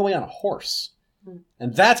Jon, riding away on a horse.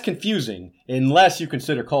 And that's confusing unless you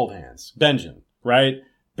consider Cold Hands. Benjen, right?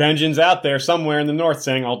 Benjen's out there somewhere in the north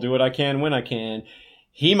saying, I'll do what I can when I can.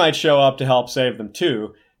 He might show up to help save them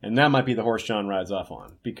too, and that might be the horse Jon rides off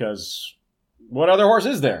on. Because what other horse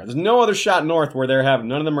is there? There's no other shot north where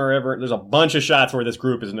none of them are ever, there's a bunch of shots where this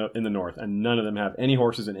group is in the north, and none of them have any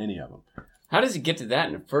horses in any of them. How does it get to that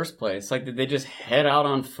in the first place? Did they just head out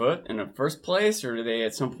on foot in the first place, or do they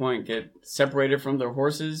at some point get separated from their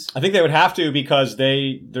horses? I think they would have to because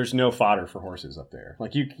there's no fodder for horses up there.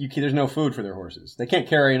 There's no food for their horses. They can't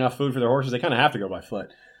carry enough food for their horses. They kind of have to go by foot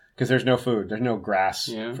because there's no food. There's no grass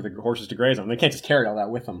for the horses to graze on. They can't just carry all that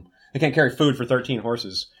with them. They can't carry food for 13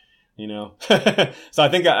 horses, you know. So I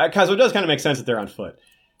think, so it does kind of make sense that they're on foot.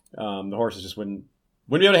 The horses just wouldn't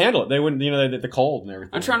be able to handle it. They wouldn't, you know, the cold and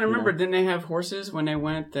everything. I'm trying to remember, didn't they have horses when they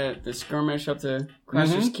went the skirmish up to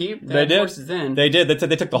Craster's Keep? They did. Horses then. They did. They said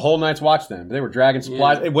they took the whole night's watch then. They were dragging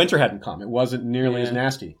supplies. Yeah. Winter hadn't come. It wasn't nearly as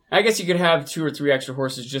nasty. I guess you could have 2 or 3 extra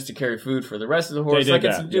horses just to carry food for the rest of the horse. Like,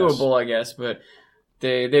 it's doable, I guess, but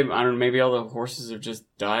they I don't know, maybe all the horses have just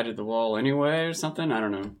died at the wall anyway or something. I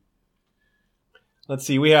don't know. Let's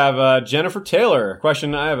see. We have Jennifer Taylor.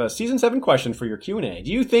 Question. I have a season 7 question for your Q&A.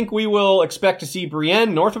 Do you think we will expect to see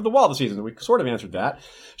Brienne north of the wall this season? We sort of answered that.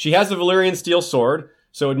 She has the Valyrian steel sword,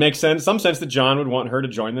 so it makes some sense that Jon would want her to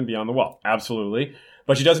join them beyond the wall. Absolutely.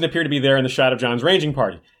 But she doesn't appear to be there in the shot of Jon's ranging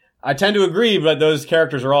party. I tend to agree, but those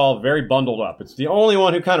characters are all very bundled up. It's the only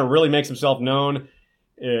one who kind of really makes himself known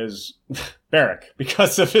is Beric,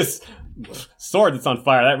 because of his sword that's on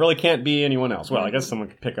fire. That really can't be anyone else. Well, I guess someone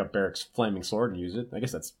could pick up Beric's flaming sword and use it. I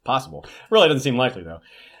guess that's possible. Really doesn't seem likely, though.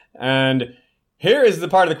 And here is the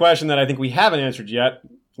part of the question that I think we haven't answered yet,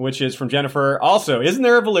 which is from Jennifer. Also, isn't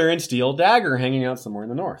there a Valyrian steel dagger hanging out somewhere in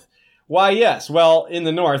the north? Why, yes. Well, in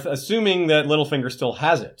the north, assuming that Littlefinger still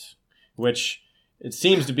has it, which it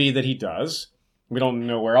seems to be that he does. We don't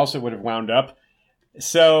know where else it would have wound up.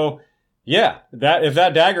 So, yeah, if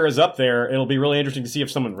that dagger is up there, it'll be really interesting to see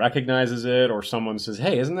if someone recognizes it or someone says,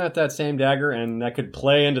 hey, isn't that same dagger? And that could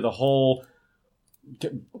play into the whole,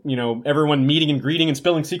 you know, everyone meeting and greeting and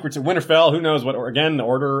spilling secrets at Winterfell. Who knows what, or again, the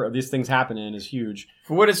order of these things happen in is huge.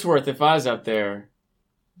 For what it's worth, if I was up there,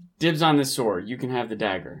 dibs on this sword, you can have the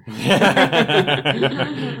dagger.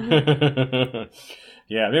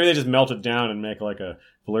 Yeah, maybe they just melt it down and make like a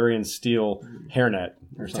Valyrian steel hairnet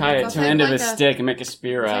or something. Tie it to the end of a stick and make a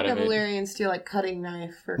spear out of it. It's like a Valyrian steel like cutting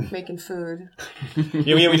knife for making food.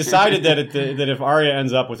 Yeah, we decided that if Arya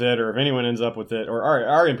ends up with it, or if anyone ends up with it, or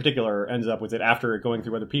Arya in particular ends up with it after going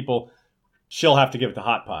through other people, she'll have to give it to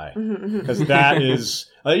Hot Pie. Because that is...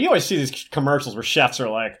 you always see these commercials where chefs are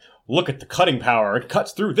like, look at the cutting power. It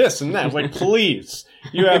cuts through this and that. Like, please.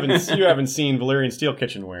 You haven't seen Valyrian steel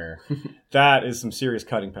kitchenware. That is some serious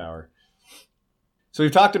cutting power. So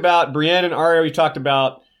we've talked about Brienne and Arya. We've talked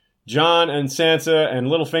about Jon and Sansa and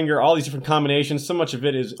Littlefinger, all these different combinations. So much of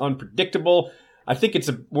it is unpredictable. I think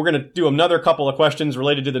we're going to do another couple of questions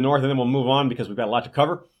related to the North, and then we'll move on because we've got a lot to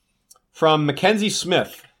cover. From Mackenzie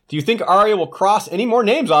Smith. Do you think Arya will cross any more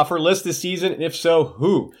names off her list this season? And if so,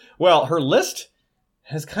 who? Well, her list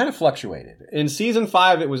has kind of fluctuated. In season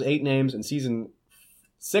 5, it was 8 names. In season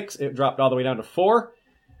 6, it dropped all the way down to 4.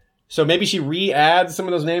 So maybe she re-adds some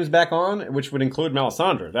of those names back on, which would include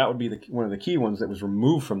Melisandre. That would be one of the key ones that was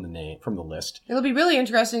removed from the list. It'll be really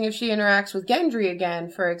interesting if she interacts with Gendry again,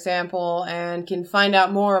 for example, and can find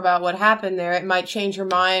out more about what happened there. It might change her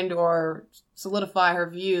mind or solidify her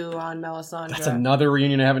view on Melisandre. That's another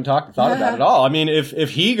reunion I haven't thought about at all. I mean, if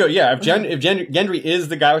Gendry is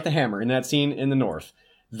the guy with the hammer in that scene in the North,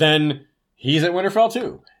 then he's at Winterfell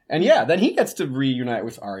too. And yeah, then he gets to reunite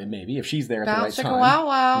with Arya, maybe, if she's there at the right time. Wow,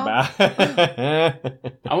 wow.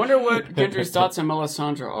 I wonder what Gendry's thoughts on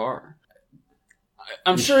Melisandre are.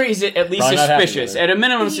 I'm sure he's at least suspicious. At a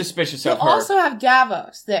minimum, suspicious of her. You also have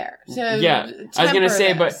Davos there. So yeah, I was going to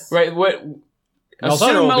say, but right, what...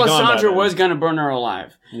 Assume Melisandre was going to burn her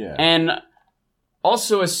alive. Yeah. And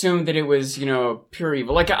also assume that it was, pure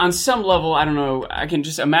evil. Like, on some level, I don't know, I can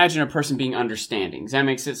just imagine a person being understanding. Does that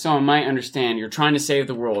make sense? Someone might understand, you're trying to save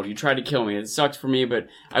the world, you tried to kill me, it sucks for me, but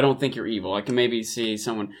I don't think you're evil. I can maybe see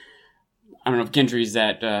someone, I don't know if Gendry's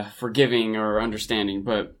that forgiving or understanding,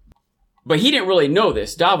 but he didn't really know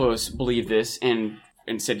this. Davos believed this and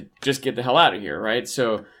said, just get the hell out of here, right?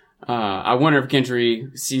 So... I wonder if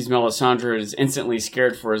Gendry sees Melisandre as instantly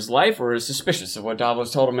scared for his life or is suspicious of what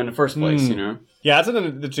Davos told him in the first place, Yeah, that's an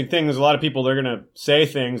interesting thing. There's a lot of people that are going to say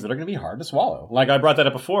things that are going to be hard to swallow. Like I brought that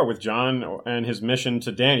up before with Jon and his mission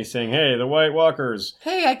to Dany saying, hey, the White Walkers.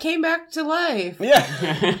 Hey, I came back to life. Yeah.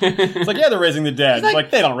 It's like, yeah, they're raising the dead. It's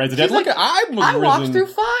like they don't raise the dead. Look, I walked through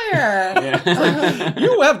fire.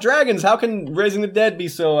 You have dragons. How can raising the dead be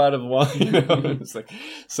so out of line? It's like,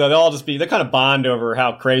 so they'll all they kind of bond over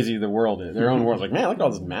how crazy the world is. Their own world's like, man, look at all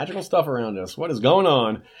this magical stuff around us. What is going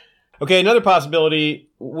on? Okay, another possibility.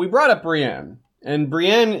 We brought up Brienne. And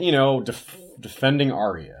Brienne, defending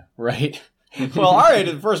Arya, right? Well,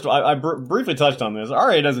 Arya, first of all, I briefly touched on this.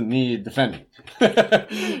 Arya doesn't need defending.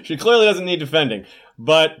 She clearly doesn't need defending.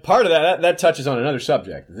 But part of that touches on another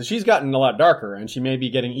subject. She's gotten a lot darker, and she may be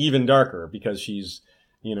getting even darker because she's,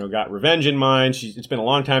 got revenge in mind. It's been a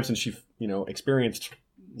long time since she, experienced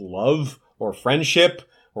love or friendship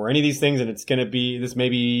or any of these things, and this may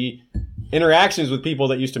be interactions with people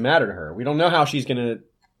that used to matter to her. We don't know how she's going to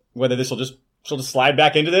whether she'll just slide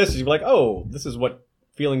back into this. She'll be like, oh, this is what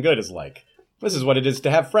feeling good is like. This is what it is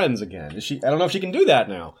to have friends again. I don't know if she can do that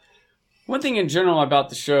now. One thing in general about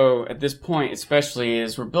the show at this point, especially,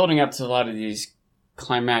 is we're building up to a lot of these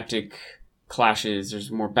climactic clashes.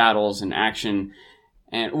 There's more battles and action,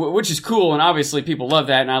 and which is cool. And obviously, people love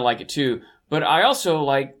that, and I like it too. But I also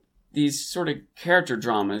like these sort of character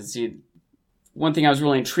dramas. One thing I was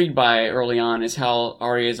really intrigued by early on is how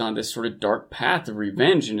Arya is on this sort of dark path of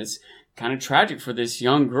revenge, and it's kind of tragic for this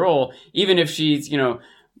young girl, even if she's,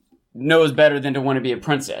 knows better than to want to be a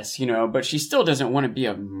princess, but she still doesn't want to be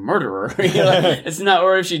a murderer. It's not,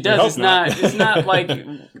 or if she does, it's not like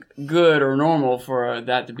good or normal for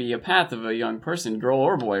that to be a path of a young person, girl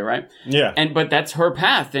or boy, right? Yeah. But that's her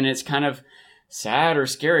path, and it's kind of sad or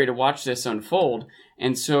scary to watch this unfold.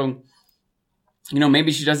 And so,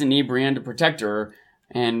 maybe she doesn't need Brienne to protect her,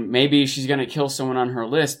 and maybe she's going to kill someone on her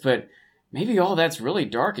list, but maybe all that's really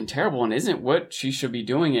dark and terrible and isn't what she should be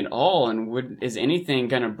doing at all. And is anything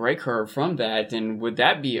going to break her from that? And would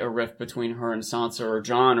that be a rift between her and Sansa or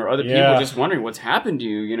Jon or other people just wondering what's happened to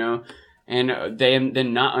you, And they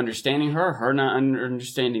then not understanding her not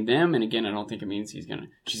understanding them. And again, I don't think it means she's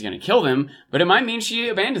gonna kill them, but it might mean she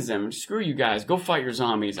abandons them. Screw you guys, go fight your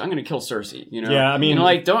zombies. I'm gonna kill Cersei. Yeah, I mean,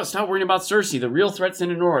 don't stop worrying about Cersei. The real threat's in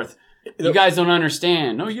the north. You guys don't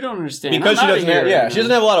understand. No, you don't understand. Because she doesn't have, she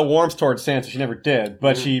doesn't have a lot of warmth towards Sansa. She never did,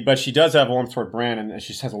 but she does have warmth toward Bran, and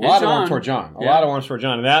she has a lot of warmth toward Jon. A lot of warmth toward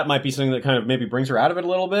Jon, and that might be something that kind of maybe brings her out of it a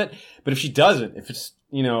little bit. But if she doesn't, if it's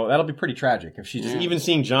that'll be pretty tragic. If she's even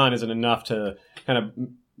seeing Jon isn't enough to kind of.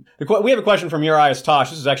 We have a question from Urias Tosh.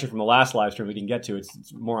 This is actually from the last live stream we can get to.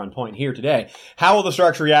 It's more on point here today. How will the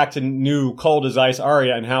Starks react to new cold as ice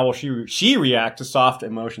Arya, and how will she react to soft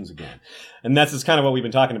emotions again? And that's kind of what we've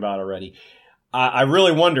been talking about already. I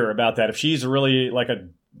really wonder about that. If she's really like a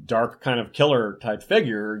dark kind of killer type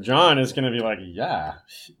figure, Jon is going to be like, yeah,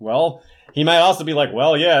 well, he might also be like,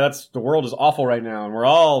 well, yeah, the world is awful right now, and we're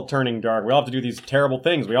all turning dark. We all have to do these terrible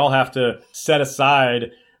things. We all have to set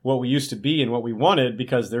aside what we used to be and what we wanted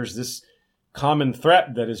because there's this common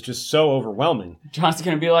threat that is just so overwhelming. Jon's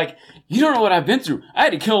going to be like, you don't know what I've been through. I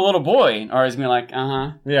had to kill a little boy. And Arya's going to be like,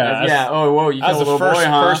 yeah. Oh, whoa, you killed a little boy, huh? The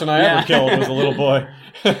first person I ever killed was a little boy.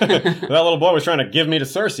 That little boy was trying to give me to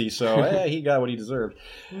Cersei, so he got what he deserved.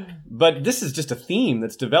 But this is just a theme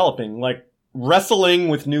that's developing, like wrestling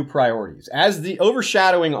with new priorities. As the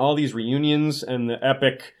overshadowing all these reunions and the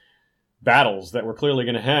epic battles that we're clearly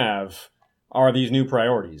going to have are these new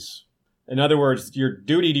priorities. In other words, your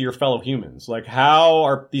duty to your fellow humans. Like, how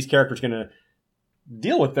are these characters going to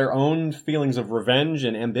deal with their own feelings of revenge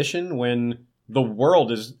and ambition when the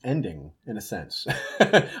world is ending, in a sense?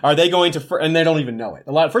 Are they going to, and they don't even know it.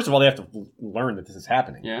 First of all, they have to learn that this is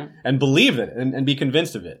happening. Yeah. And believe it and be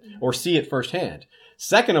convinced of it or see it firsthand.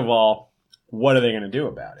 Second of all, what are they going to do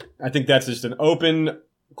about it? I think that's just an open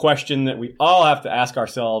question that we all have to ask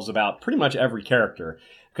ourselves about pretty much every character,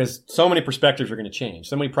 because so many perspectives are going to change.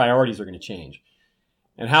 So many priorities are going to change.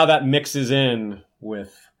 And how that mixes in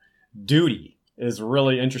with duty is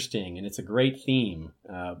really interesting. And it's a great theme,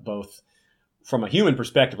 both from a human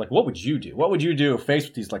perspective, like what would you do? What would you do if faced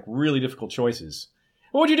with these like really difficult choices?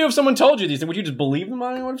 What would you do if someone told you these? Would you just believe them?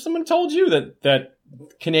 What if someone told you that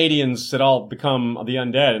Canadians had all become the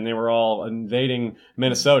undead and they were all invading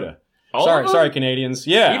Minnesota? Sorry, Canadians.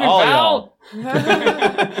 Yeah, even all y'all.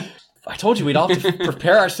 I told you we'd all have to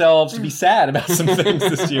prepare ourselves to be sad about some things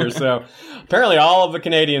this year. So apparently all of the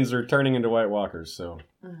Canadians are turning into White Walkers. So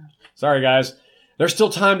sorry, guys. There's still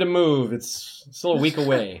time to move. It's still a week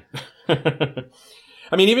away. I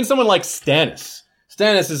mean, even someone like Stannis.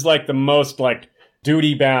 Stannis is like the most like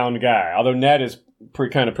duty-bound guy. Although Ned is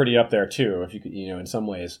pretty up there too, if you could, in some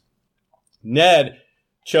ways. Ned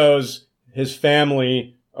chose his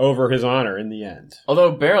family over his honor in the end.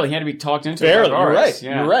 Although barely, he had to be talked into it. Barely, you're right.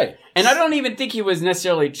 Yeah. You're right. And I don't even think he was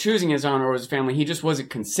necessarily choosing his honor or his family. He just wasn't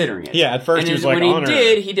considering it. Yeah, at first he was like, when honor.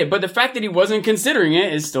 He did. But the fact that he wasn't considering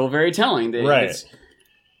it is still very telling. Right.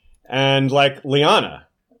 And like Lyanna,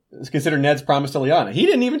 it's considered Ned's promise to Lyanna. He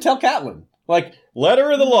didn't even tell Catelyn. Like, letter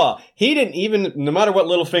of the law. He didn't even, no matter what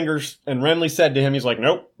Littlefinger and Renly said to him, he's like,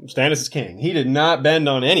 nope, Stannis is king. He did not bend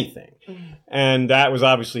on anything. And that was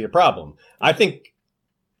obviously a problem. I think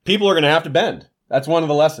people are going to have to bend. That's one of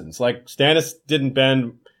the lessons. Like, Stannis didn't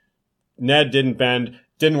bend, Ned didn't bend,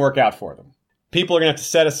 didn't work out for them. People are going to have to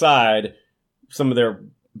set aside some of their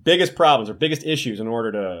biggest problems or biggest issues in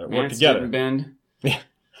order to work together. Didn't bend. Yeah.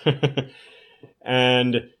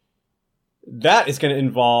 And that is going to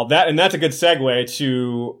involve that, and that's a good segue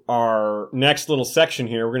to our next little section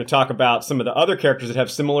here. We're going to talk about some of the other characters that have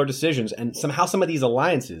similar decisions, and somehow some of these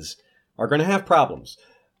alliances are going to have problems.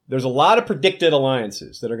 there's a lot of predicted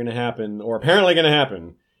alliances that are going to happen, or apparently going to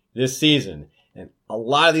happen, this season. And a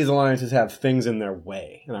lot of these alliances have things in their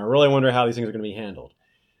way. And I really wonder how these things are going to be handled.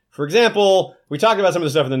 For example, we talked about some of the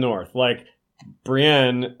stuff in the north, like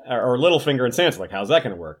Brienne or Littlefinger and Sansa. Like, how's that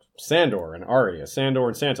going to work? Sandor and Arya, Sandor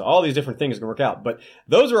and Sansa, all these different things are going to work out. But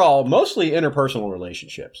those are all mostly interpersonal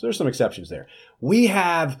relationships. There's some exceptions there. We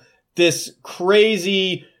have this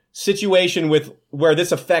crazy situation with where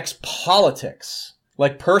this affects politics,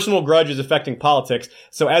 like personal grudges affecting politics.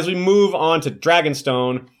 So as we move on to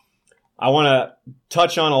Dragonstone, I want to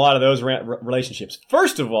touch on a lot of those relationships.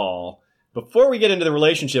 First of all, before we get into the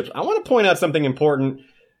relationships, I want to point out something important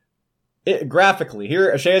graphically.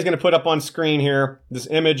 Here, Ashaya is going to put up on screen here this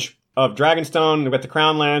image of Dragonstone. We've got the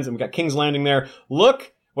Crown Lands and we've got King's Landing there.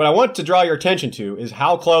 Look, what I want to draw your attention to is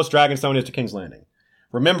how close Dragonstone is to King's Landing.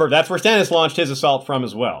 Remember, that's where Stannis launched his assault from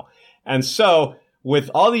as well. And so,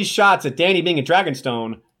 with all these shots at Dany being at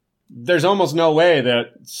Dragonstone, there's almost no way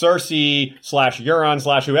that Cersei /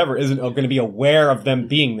 Euron / whoever isn't going to be aware of them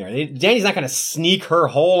being there. Dany's not going to sneak her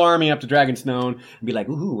whole army up to Dragonstone and be like,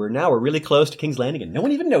 ooh, we're really close to King's Landing and no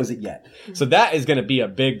one even knows it yet. So that is going to be a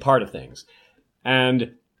big part of things.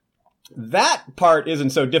 And that part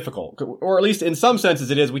isn't so difficult, or at least in some senses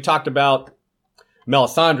it is. We talked about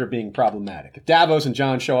Melisandre being problematic. If Davos and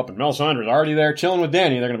Jon show up and Melisandre's already there chilling with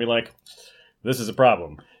Dany, they're going to be like, this is a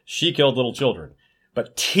problem. She killed little children.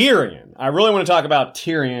 But Tyrion, I really want to talk about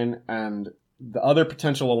Tyrion and the other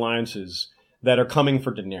potential alliances that are coming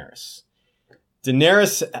for Daenerys.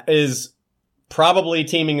 Daenerys is probably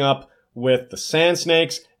teaming up with the Sand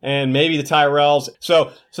Snakes and maybe the Tyrells.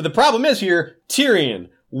 So the problem is here, Tyrion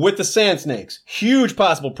with the Sand Snakes. Huge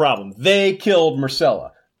possible problem. They killed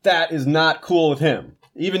Myrcella. That is not cool with him.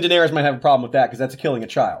 Even Daenerys might have a problem with that because that's killing a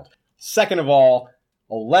child. Second of all,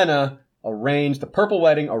 Olenna the Purple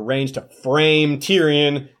Wedding arranged to frame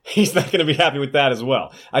Tyrion. He's not going to be happy with that as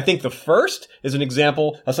well. I think the first is an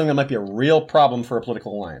example of something that might be a real problem for a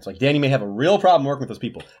political alliance. Like, Dany may have a real problem working with those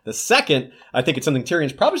people. The second, I think it's something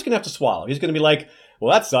Tyrion's probably just going to have to swallow. He's going to be like,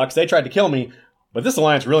 well, that sucks. They tried to kill me, but this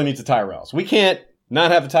alliance really needs the Tyrells. We can't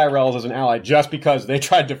not have the Tyrells as an ally just because they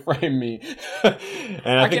tried to frame me.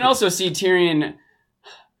 And I can also see Tyrion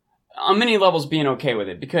on many levels being okay with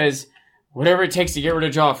it, because whatever it takes to get rid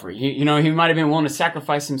of Joffrey. He might have been willing to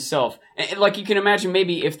sacrifice himself. And, like, you can imagine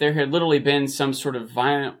maybe if there had literally been some sort of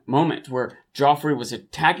violent moment where Joffrey was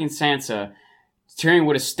attacking Sansa, Tyrion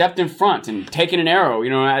would have stepped in front and taken an arrow.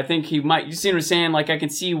 I think he might, you see what I'm saying? Like, I can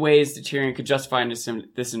see ways that Tyrion could justify this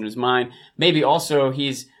in his mind. Maybe also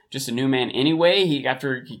he's just a new man anyway.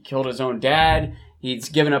 After he killed his own dad, he's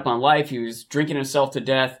given up on life. He was drinking himself to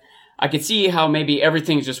death. I could see how maybe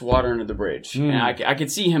everything's just water under the bridge. And I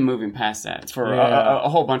could see him moving past that for a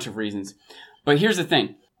whole bunch of reasons. But here's the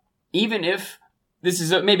thing. Even if this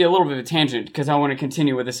is maybe a little bit of a tangent, because I want to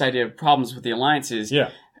continue with this idea of problems with the alliances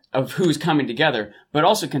of who's coming together, but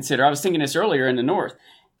also consider, I was thinking this earlier in the North,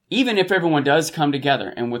 even if everyone does come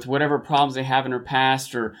together and with whatever problems they have in their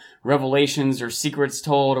past or revelations or secrets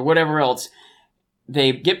told or whatever else,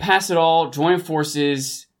 they get past it all, join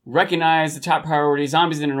forces, recognize the top priority,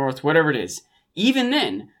 zombies in the North, whatever it is. Even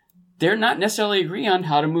then, they're not necessarily agree on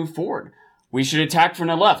how to move forward. We should attack from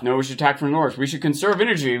the left. No, we should attack from the north. We should conserve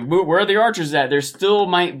energy. Where are the archers at? There still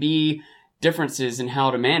might be differences in how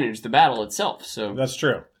to manage the battle itself. So that's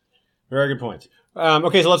true. Very good point.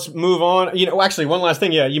 Okay, so let's move on. Actually, one last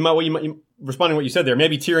thing. Yeah, you might responding to what you said there.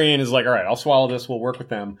 Maybe Tyrion is like, all right, I'll swallow this. We'll work with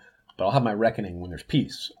them. But I'll have my reckoning when there's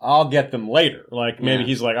peace. I'll get them later. Like, maybe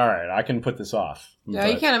he's like, all right, I can put this off. Yeah,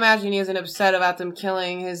 you can't imagine he isn't upset about them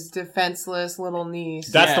killing his defenseless little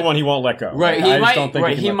niece. That's the one he won't let go. Right,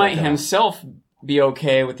 he might himself be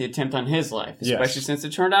okay with the attempt on his life, especially since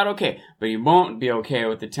it turned out okay. But he won't be okay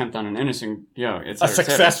with the attempt on an innocent, it's a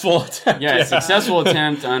successful attempt. Yeah, a successful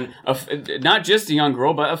attempt on not just a young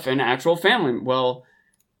girl, but an actual family.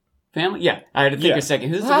 Family? Yeah. I had to think a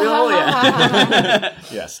second. Who's the real? Yeah.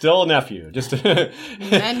 Yeah, still a nephew. Just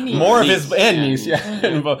more of his niece.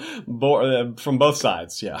 From both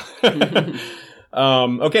sides. Yeah.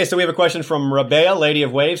 Okay, so we have a question from Rabea, Lady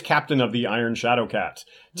of Waves, captain of the Iron Shadow Cat.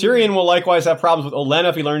 Tyrion will likewise have problems with Olenna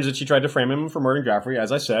if he learns that she tried to frame him for murdering Joffrey.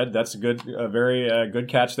 As I said, that's a very good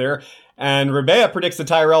catch there. And Rabea predicts the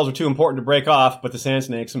Tyrells are too important to break off, but the Sand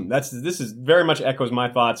Snakes, this is very much echoes my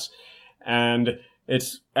thoughts. And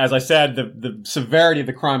it's, as I said, the severity of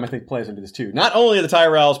the crime, I think, plays into this too. Not only are the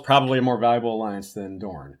Tyrells probably a more valuable alliance than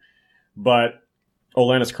Dorne, but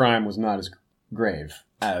Olenna's crime was not as grave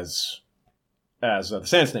as the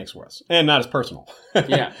Sand Snakes was, and not as personal.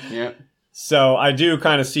 Yeah. So I do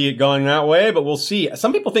kind of see it going that way, but we'll see.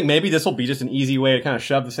 Some people think maybe this will be just an easy way to kind of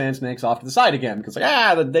shove the Sand Snakes off to the side again, because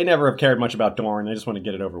they never have cared much about Dorne. They just want to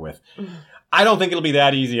get it over with. I don't think it'll be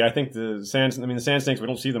that easy. I think the Sand Snakes, we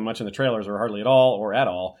don't see them much in the trailers or hardly at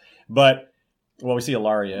all. But, well, we see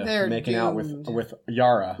Ilaria making out with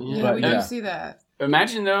Yara. Yeah, but, we do see that.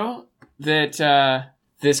 Imagine, though, that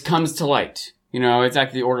this comes to light.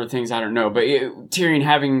 Exactly the order of things, I don't know. But Tyrion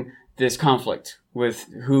having this conflict with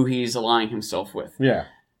who he's aligning himself with. Yeah.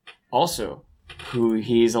 Also, who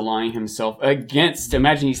he's aligning himself against.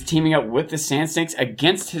 Imagine he's teaming up with the Sand Snakes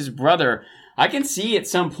against his brother. I can see at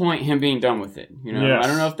some point him being done with it. Yes. I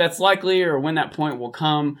don't know if that's likely or when that point will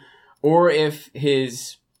come, or if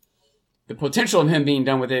the potential of him being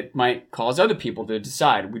done with it might cause other people to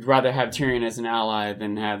decide. We'd rather have Tyrion as an ally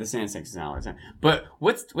than have the Sand Snakes as an ally. But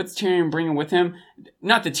what's Tyrion bringing with him?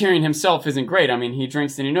 Not that Tyrion himself isn't great. I mean, he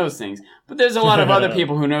drinks and he knows things. But there's a lot of other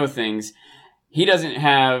people who know things. He doesn't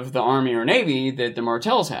have the army or navy that the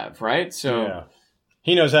Martells have, right? So. Yeah.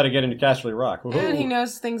 He knows how to get into Casterly Rock. Ooh. And he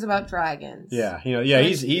knows things about dragons. Yeah, his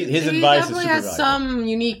advice is super definitely has valuable. some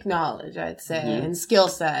unique knowledge, I'd say, and skill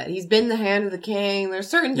set. He's been the hand of the king. There's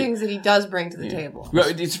certain things that he does bring to the table. Well,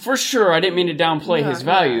 it's for sure. I didn't mean to downplay his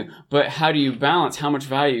value, but how do you balance how much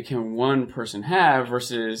value can one person have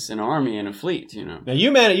versus an army and a fleet? Now,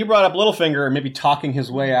 you brought up Littlefinger, maybe talking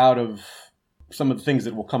his way out of some of the things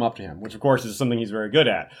that will come up to him, which of course is something he's very good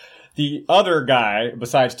at. The other guy,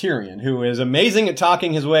 besides Tyrion, who is amazing at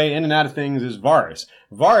talking his way in and out of things, is Varys.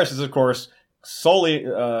 Varys is, of course,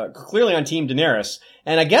 clearly on Team Daenerys,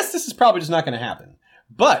 and I guess this is probably just not going to happen.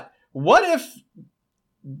 But what if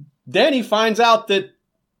Dany finds out that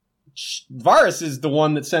Varys is the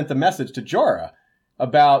one that sent the message to Jorah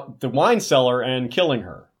about the wine cellar and killing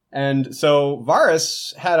her? And so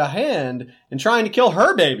Varys had a hand in trying to kill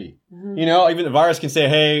her baby. Mm-hmm. Even Varys can say,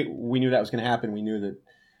 hey, we knew that was going to happen. We knew that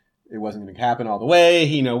it wasn't going to happen all the way.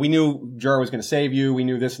 We knew Jorah was going to save you. We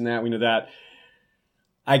knew this and that. We knew that.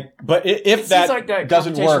 But if that, like that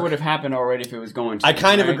doesn't work, would have happened already if it was going to. I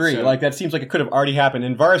kind of agree. So, that seems like it could have already happened.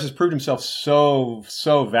 And Varys has proved himself so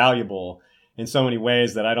valuable in so many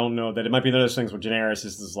ways that I don't know that it might be one of those things where Daenerys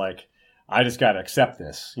is like, I just got to accept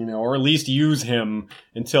this, or at least use him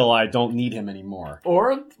until I don't need him anymore.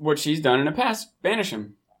 Or what she's done in the past, banish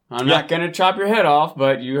him. I'm not going to chop your head off,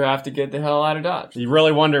 but you have to get the hell out of Dodge. You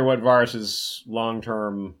really wonder what Varys'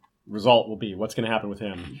 long-term result will be. What's going to happen with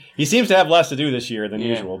him? He seems to have less to do this year than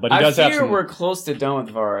usual, but he does have some... we're close to done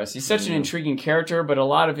with Varys. He's such an intriguing character, but a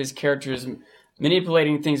lot of his characters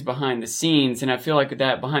manipulating things behind the scenes, and I feel like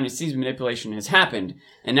that behind the scenes manipulation has happened,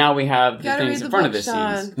 and now we have the things in front of the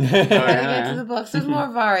scenes. Gotta get to the books. There's more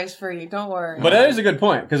Varys for you. Don't worry. But that is a good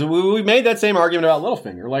point, because we made that same argument about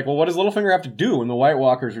Littlefinger. Like, well, what does Littlefinger have to do when the White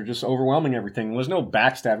Walkers are just overwhelming everything? There's no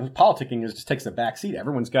backstab. Politicking just takes the back seat.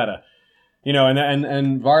 Everyone's got to,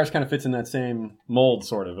 and Varys kind of fits in that same mold,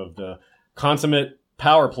 sort of the consummate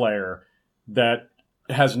power player that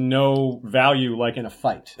has no value like in a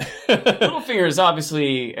fight. Littlefinger is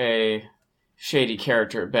obviously a shady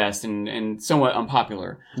character at best and somewhat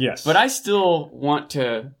unpopular. Yes. But I still want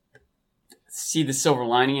to see the silver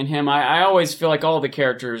lining in him. I always feel like all the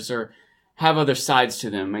characters have other sides to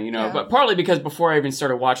them, but partly because before I even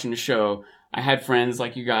started watching the show, I had friends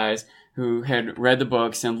like you guys who had read the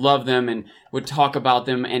books and loved them and would talk about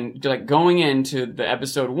them. And like going into the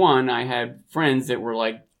episode 1, I had friends that were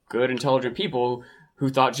like good, intelligent people who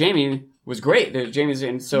thought Jaime was great.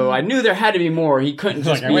 And so I knew there had to be more. He couldn't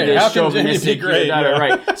just be this chauvinistic.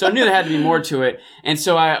 Right. So I knew there had to be more to it. And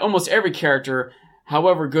so almost every character,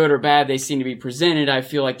 however good or bad they seem to be presented, I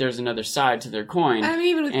feel like there's another side to their coin. I mean,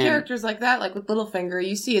 even with characters like that, like with Littlefinger,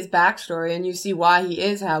 you see his backstory and you see why he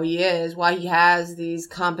is how he is, why he has these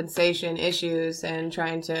compensation issues and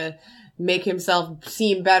trying to make himself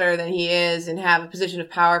seem better than he is and have a position of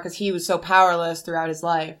power because he was so powerless throughout his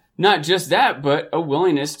life. Not just that, but a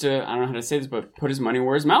willingness to, I don't know how to say this, but put his money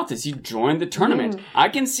where his mouth is. He joined the tournament. I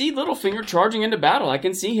can see Littlefinger charging into battle. I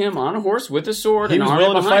can see him on a horse with a sword. He was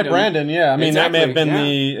willing to fight Brandon, yeah. I mean, exactly, that may have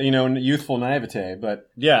been the, youthful naivete, but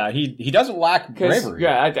yeah, he doesn't lack bravery.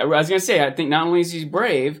 Yeah, I was going to say, I think not only is he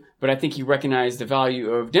brave, but I think he recognized the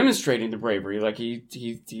value of demonstrating the bravery. Like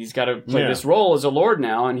he's got to play this role as a lord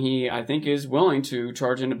now, and he, I think, is willing to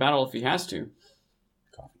charge into battle if he has to.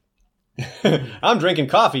 I'm drinking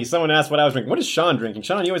coffee. Someone asked what I was drinking. What is Sean drinking?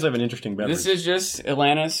 Sean, you always have an interesting beverage. This is just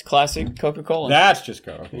Atlanta's classic Coca-Cola. That's just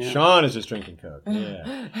Coke. Okay. Yeah. Sean is just drinking Coke.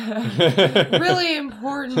 Yeah. Really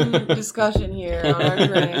important discussion here on our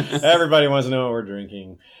drinks. Everybody wants to know what we're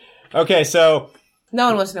drinking. Okay, so No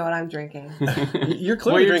one wants to know what I'm drinking. You're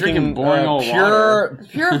clearly drinking boring old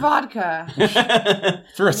Pure vodka.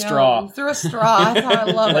 through a straw. Through a straw. That's how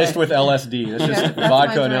I love Laced it. with LSD. That's just that's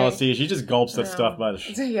vodka and my drink. LSD. She just gulps that stuff by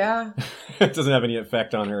the Yeah. It doesn't have any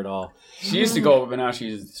effect on her at all. She used to go, but now she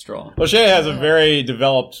uses the straw. Well, Shea has a very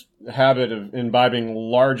developed habit of imbibing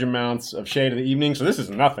large amounts of shade in the evening, so this is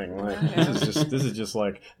nothing. Like, this is just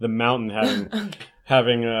like the mountain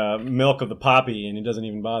having milk of the poppy, and it doesn't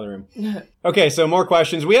even bother him. Okay, so more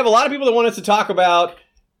questions. We have a lot of people that want us to talk about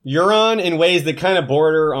Euron in ways that kind of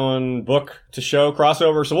border on book to show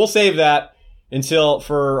crossover, so we'll save that until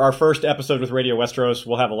for our first episode with Radio Westeros.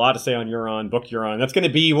 We'll have a lot to say on Euron, book Euron. That's going to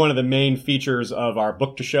be one of the main features of our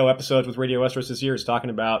book to show episodes with Radio Westeros this year, is talking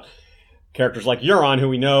about characters like Euron, who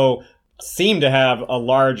we know seem to have a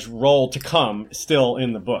large role to come still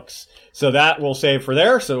in the books. So that we'll save for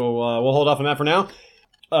there, so we'll hold off on that for now.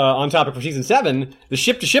 On topic for Season 7, the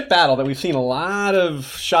ship-to-ship battle that we've seen a lot of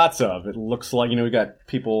shots of. It looks like, we got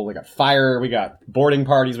people, we got fire, we got boarding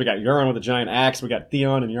parties, we got Euron with a giant axe, we got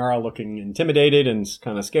Theon and Yara looking intimidated and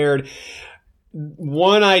kind of scared.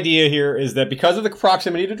 One idea here is that because of the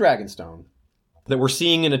proximity to Dragonstone, that we're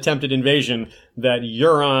seeing an attempted invasion that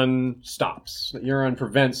Euron stops, that Euron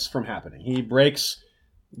prevents from happening. He breaks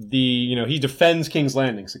he defends King's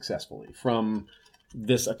Landing successfully from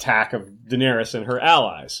this attack of Daenerys and her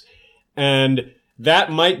allies. And that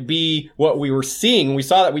might be what we were seeing. We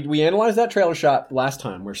saw that, we analyzed that trailer shot last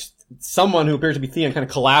time, where someone who appears to be Theon kind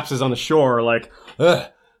of collapses on the shore like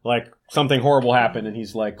something horrible happened, and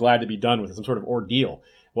he's like glad to be done with it, some sort of ordeal.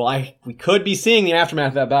 Well, we could be seeing the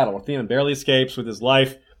aftermath of that battle, where Theon barely escapes with his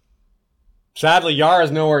life. Sadly, Yara's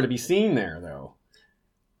nowhere to be seen there, though.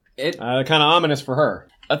 Kind of ominous for her.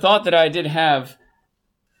 A thought that I did have,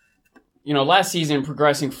 last season,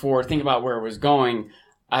 progressing forward, think about where it was going,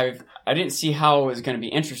 I didn't see how it was going to be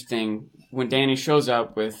interesting when Dany shows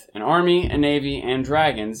up with an army, a navy, and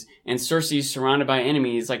dragons, and Cersei's surrounded by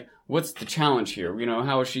enemies. Like, what's the challenge here?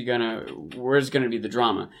 How is she where's going to be the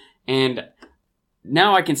drama? And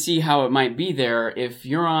now I can see how it might be there if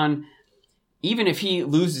Euron, even if he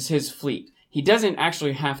loses his fleet, he doesn't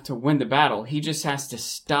actually have to win the battle. He just has to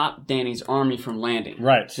stop Dany's army from landing.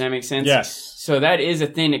 Right. Does that make sense? Yes. So that is a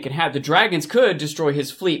thing that could happen. The dragons could destroy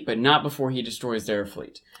his fleet, but not before he destroys their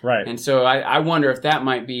fleet. Right. And so I wonder if that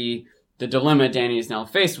might be the dilemma Dany is now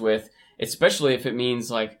faced with, especially if it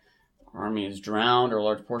means like army is drowned or a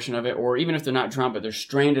large portion of it, or even if they're not drowned, but they're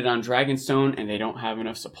stranded on Dragonstone and they don't have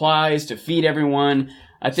enough supplies to feed everyone.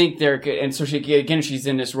 I think and so she's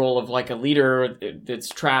in this role of like a leader that's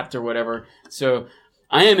trapped or whatever. So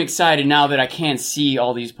I am excited now that I can see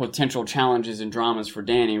all these potential challenges and dramas for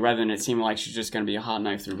Dany, rather than it seeming like she's just going to be a hot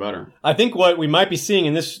knife through butter. I think what we might be seeing,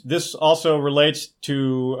 and this also relates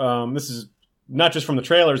to, this is not just from the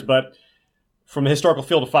trailers, but from the historical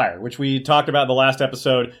Field of Fire, which we talked about in the last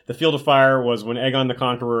episode. The Field of Fire was when Aegon the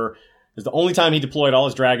Conqueror is the only time he deployed all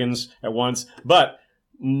his dragons at once. But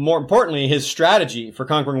more importantly, his strategy for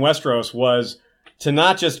conquering Westeros was to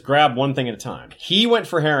not just grab one thing at a time. He went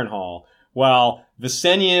for Harrenhal, while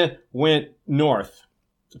Visenya went north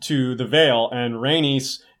to the Vale, and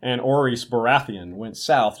Rhaenys and Orys Baratheon went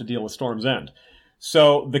south to deal with Storm's End.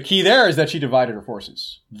 So the key there is that she divided her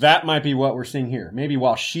forces. That might be what we're seeing here. Maybe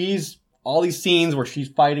while all these scenes where she's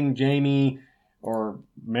fighting Jaime, or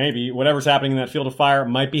maybe whatever's happening in that Field of Fire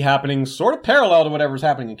might be happening sort of parallel to whatever's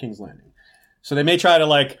happening in King's Landing. So they may try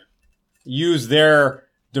to use their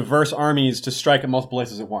diverse armies to strike at multiple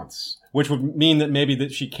places at once, which would mean that maybe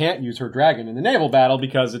that she can't use her dragon in the naval battle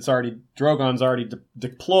because Drogon's already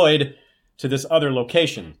deployed to this other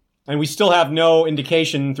location. And we still have no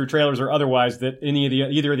indication through trailers or otherwise that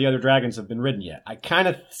either of the other dragons have been ridden yet. I kind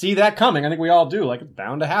of see that coming. I think we all do. It's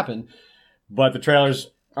bound to happen. But the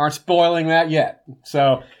trailers aren't spoiling that yet.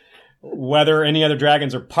 So whether any other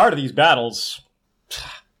dragons are part of these battles,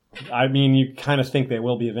 I mean, you kind of think they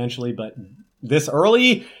will be eventually, but this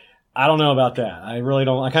early, I don't know about that. I really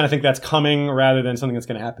don't. I kind of think that's coming rather than something that's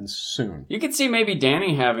going to happen soon. You could see maybe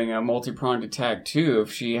Dany having a multi-pronged attack too,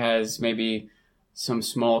 if she has maybe some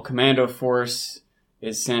small commando force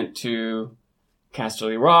is sent to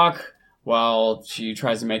Casterly Rock while she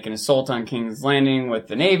tries to make an assault on King's Landing with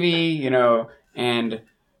the Navy, and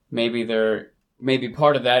maybe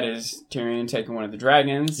part of that is Tyrion taking one of the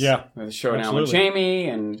dragons. Yeah. With a showdown with Jaime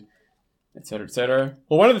and et cetera, et cetera.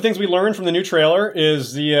 Well, one of the things we learned from the new trailer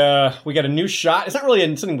is we got a new shot. It's not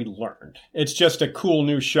really something we learned. It's just a cool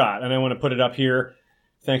new shot, and I want to put it up here.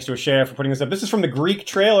 Thanks to Ashaya for putting this up. This is from the Greek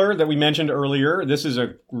trailer that we mentioned earlier. This is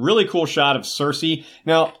a really cool shot of Cersei.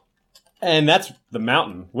 Now, And that's the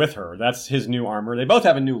Mountain with her. That's his new armor. They both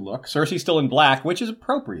have a new look. Cersei's still in black, which is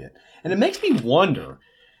appropriate. And it makes me wonder,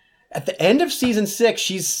 at the end of season 6,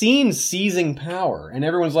 she's seen seizing power. And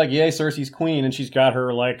everyone's like, yay, Cersei's queen. And she's got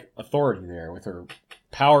her, like, authority there with her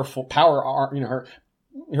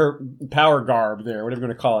her power garb there, whatever you're going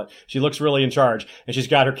to call it. She looks really in charge. And she's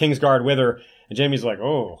got her Kingsguard with her. And Jaime's like,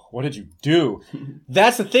 oh, what did you do?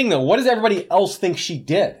 That's the thing, though. What does everybody else think she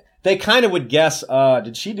did? They kind of would guess,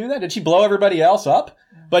 did she do that? Did she blow everybody else up?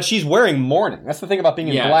 But she's wearing mourning. That's the thing about being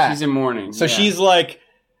in black. Yeah, she's in mourning. So she's like,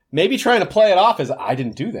 maybe trying to play it off as, I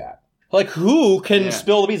didn't do that. Like, who can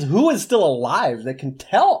spill the beans? Who is still alive that can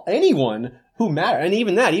tell anyone who mattered? And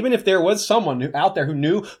even that, even if there was someone out there who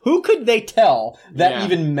knew, who could they tell that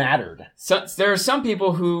even mattered? So there are some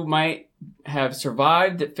people who might have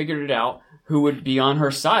survived, that figured it out, who would be on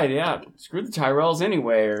her side. Yeah, screw the Tyrells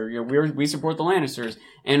anyway, or we support the Lannisters.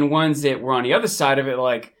 And ones that were on the other side of it,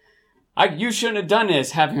 like, you shouldn't have done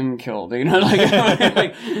this, have him killed. You know, like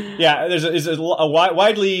yeah. There's a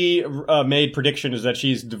widely made prediction is that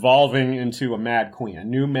she's devolving into a Mad Queen, a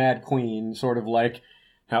new Mad Queen, sort of like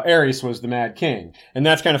how Aerys was the Mad King. And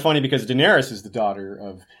that's kind of funny because Daenerys is the daughter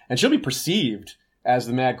of, and she'll be perceived as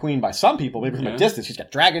the Mad Queen by some people, maybe from a distance. She's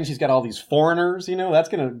got dragons, she's got all these foreigners, you know, that's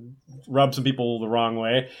going to rub some people the wrong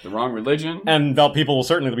way. The wrong religion. And people will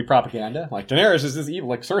certainly be propaganda. Like, Daenerys is this evil,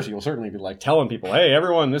 like Cersei will certainly be like telling people, hey,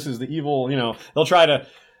 everyone, this is the evil, you know, they'll try to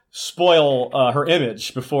spoil her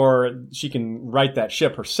image before she can right that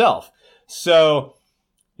ship herself. So,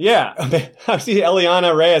 yeah, I see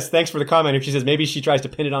Eliana Reyes, thanks for the comment here. She says maybe she tries to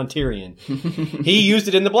pin it on Tyrion. He used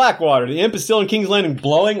it in the Blackwater. The imp is still in King's Landing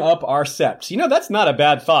blowing up our septs. You know, that's not a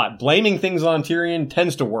bad thought. Blaming things on Tyrion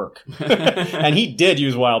tends to work. And he did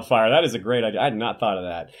use wildfire. That is a great idea. I had not thought of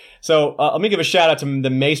that. So let me give a shout out to the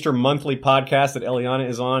Maester Monthly podcast that Eliana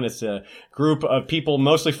is on. It's a group of people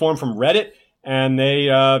mostly formed from Reddit. And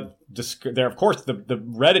they're, of course, the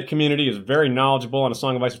Reddit community is very knowledgeable on A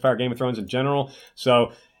Song of Ice and Fire, Game of Thrones in general.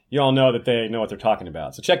 So you all know that they know what they're talking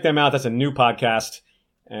about. So check them out. That's a new podcast.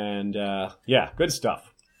 And, yeah, good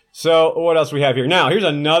stuff. So what else we have here? Now, here's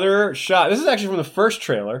another shot. This is actually from the first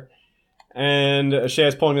trailer. And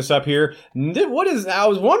Shaya's pulling this up here. I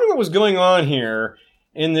was wondering what was going on here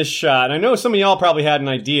in this shot. And I know some of y'all probably had an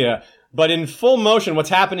idea. But in full motion, what's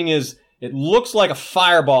happening is it looks like a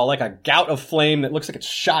fireball, like a gout of flame that looks like it's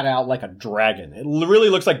shot out like a dragon. It really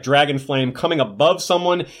looks like dragon flame coming above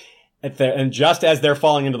someone and just as they're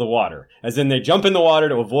falling into the water. As in they jump in the water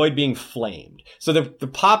to avoid being flamed. So the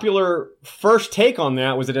popular first take on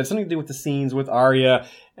that was that it had something to do with the scenes with Arya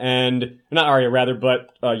and, not Arya rather, but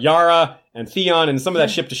Yara and Theon and some of that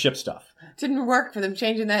ship-to-ship stuff. Didn't work for them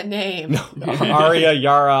changing that name. No, Arya,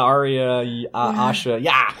 Asha,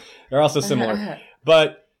 yeah. They're also similar.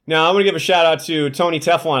 But now I'm going to give a shout out to Tony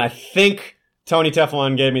Teflon. I think Tony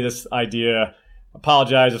Teflon gave me this idea.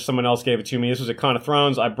 Apologize if someone else gave it to me. This was at Con of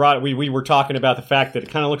Thrones. We were talking about the fact that it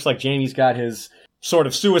kind of looks like Jaime's got his sort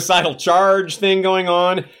of suicidal charge thing going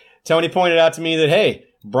on. Tony pointed out to me that, hey,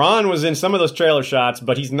 Bronn was in some of those trailer shots,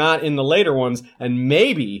 but he's not in the later ones. And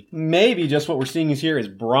maybe just what we're seeing here is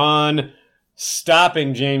Bronn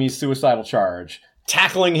stopping Jaime's suicidal charge,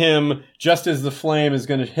 tackling him just as the flame is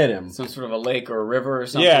going to hit him. Some sort of a lake or a river or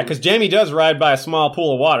something. Yeah, because Jaime does ride by a small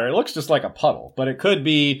pool of water. It looks just like a puddle, but it could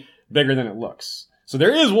be bigger than it looks. So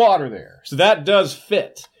there is water there. So that does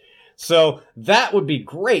fit. So that would be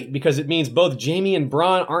great because it means both Jaime and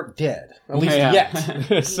Bronn aren't dead. At least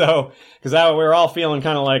yet. So, because we're all feeling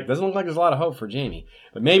kind of like, doesn't look like there's a lot of hope for Jaime.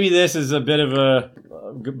 But maybe this is a bit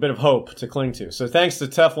of hope to cling to. So thanks to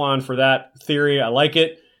Teflon for that theory. I like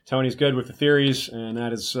it. Tony's good with the theories, and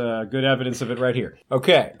that is good evidence of it right here.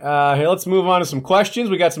 Okay, hey, let's move on to some questions.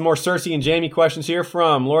 We got some more Cersei and Jaime questions here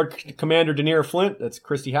from Lord Commander Daenerys Flint. That's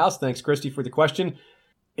Christy House. Thanks, Christy, for the question.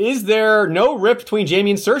 Is there no rift between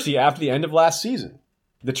Jaime and Cersei after the end of last season?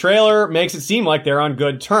 The trailer makes it seem like they're on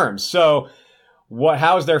good terms. So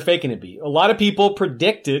how is there faking it be? A lot of people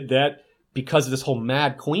predicted that because of this whole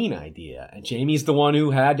Mad Queen idea. And Jaime's the one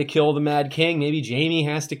who had to kill the Mad King. Maybe Jaime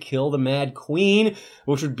has to kill the Mad Queen,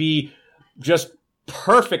 which would be just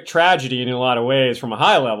perfect tragedy in a lot of ways from a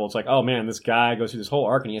high level. It's like, oh man, this guy goes through this whole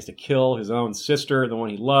arc and he has to kill his own sister, the one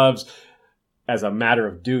he loves, as a matter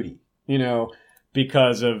of duty, you know,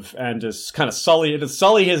 because of, and just kind of sully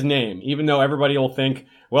his name, even though everybody will think,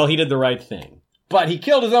 well, he did the right thing. But he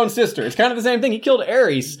killed his own sister. It's kind of the same thing. He killed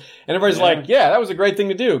Aerys. And everybody's like, yeah, that was a great thing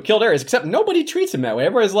to do. Killed Aerys. Except nobody treats him that way.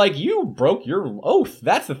 Everybody's like, you broke your oath.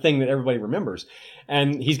 That's the thing that everybody remembers.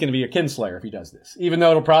 And he's going to be a kinslayer if he does this. Even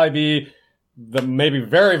though it'll probably be maybe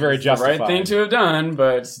very, very justified. The right thing to have done,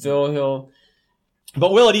 but still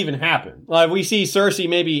But will it even happen? We see Cersei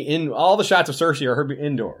maybe all the shots of Cersei are her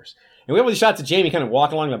indoors. And we have all these shots of Jaime kind of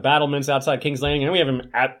walking along the battlements outside King's Landing, and we have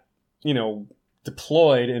him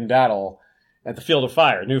deployed in battle at the Field of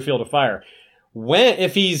Fire, new Field of Fire.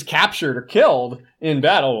 If he's captured or killed in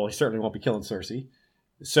battle, well, he certainly won't be killing Cersei.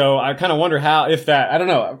 So I kind of wonder I don't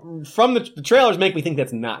know. From the trailers make me think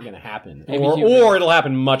that's not going to happen. Or it'll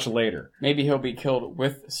happen much later. Maybe he'll be killed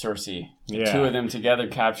with Cersei. The two of them together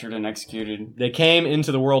captured and executed. They came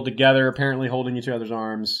into the world together, apparently holding each other's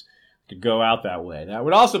arms. Could go out that way. That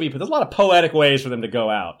would also there's a lot of poetic ways for them to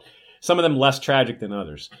go out. Some of them less tragic than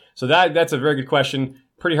others. So that's a very good question.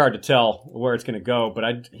 Pretty hard to tell where it's going to go. But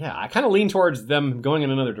I kind of lean towards them going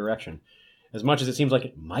in another direction. As much as it seems like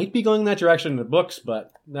it might be going in that direction in the books,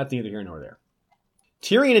 but that's neither here nor there.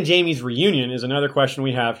 Tyrion and Jaime's reunion is another question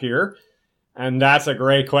we have here, and that's a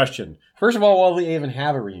great question. First of all, will they even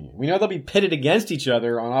have a reunion? We know they'll be pitted against each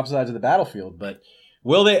other on opposite sides of the battlefield, but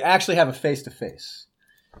will they actually have a face-to-face?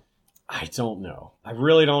 I don't know. I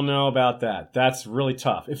really don't know about that. That's really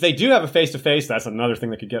tough. If they do have a face-to-face, that's another thing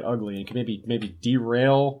that could get ugly and could maybe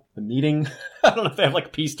derail the meeting. I don't know if they have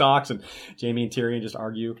like peace talks and Jaime and Tyrion just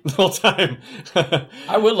argue the whole time.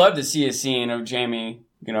 I would love to see a scene of Jaime,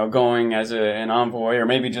 going as an envoy or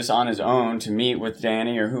maybe just on his own to meet with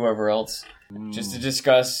Dany or whoever else, just to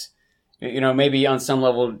discuss, maybe on some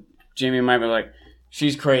level, Jaime might be like,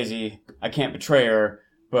 she's crazy. I can't betray her,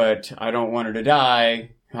 but I don't want her to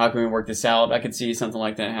die. How can we work this out? I could see something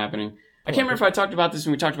like that happening. I can't remember if I talked about this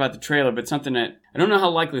when we talked about the trailer, but something that, I don't know how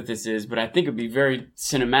likely this is, but I think it would be very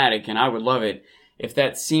cinematic, and I would love it if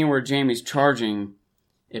that scene where Jaime's charging,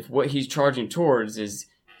 if what he's charging towards is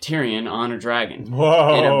Tyrion on a dragon.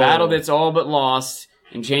 Whoa. In a battle that's all but lost,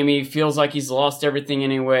 and Jaime feels like he's lost everything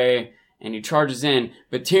anyway, and he charges in,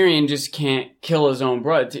 but Tyrion just can't kill his own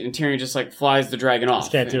brother, and Tyrion just flies the dragon off.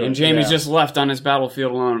 Just can't do it. And Jaime's just left on his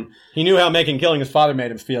battlefield alone. He knew how killing his father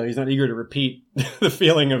made him feel. He's not eager to repeat the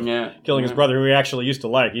feeling of killing his brother, who he actually used to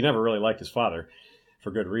like. He never really liked his father,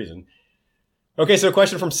 for good reason. Okay, so a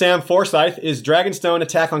question from Sam Forsyth. Is Dragonstone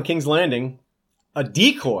attack on King's Landing a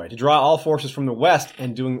decoy to draw all forces from the west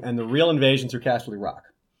and the real invasion through Casterly Rock?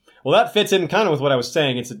 Well, that fits in kind of with what I was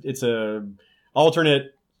saying. It's a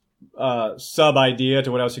alternate sub idea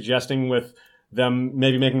to what I was suggesting with them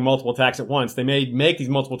maybe making multiple attacks at once. They may make these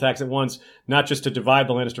multiple attacks at once, not just to divide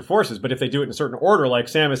the Lannister forces, but if they do it in a certain order, like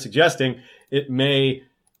Sam is suggesting, it may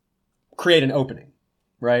create an opening,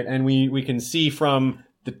 right? And we can see from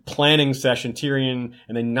the planning session, Tyrion,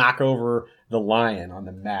 and they knock over the lion on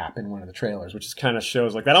the map in one of the trailers, which just kind of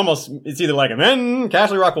shows like that almost, it's either like, and then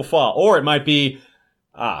Casterly Rock will fall, or it might be,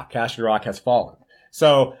 Casterly Rock has fallen.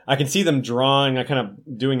 So I can see them drawing, kind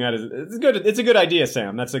of doing that. It's a good idea,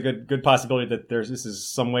 Sam. That's a good possibility that this is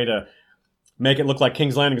some way to make it look like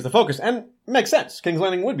King's Landing is the focus, and it makes sense. King's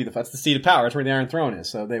Landing would be that's the seat of power. That's where the Iron Throne is.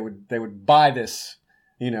 So they would buy this.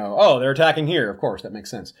 They're attacking here. Of course, that makes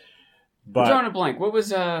sense. But drawing a blank. What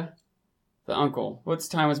was the uncle? What's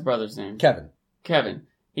Tywin's brother's name? Kevin.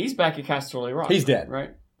 He's back at Casterly Rock. He's dead,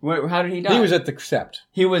 right? How did he die? He was at the Sept.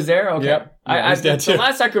 He was there? Okay. Yep. He's dead too. The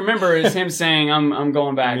last I can remember is him saying, I'm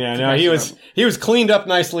going back. Yeah, no, he was cleaned up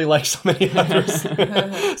nicely like so many others.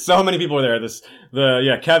 So many people were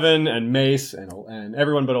there. Kevin and Mace and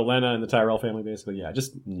everyone but Olenna and the Tyrell family, basically. Yeah,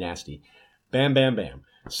 just nasty. Bam, bam, bam.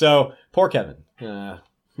 So, poor Kevin.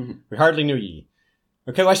 We hardly knew ye.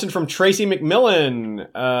 Okay, question from Tracy McMillan.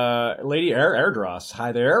 Lady Airdross.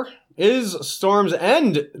 Hi there. Is it Storm's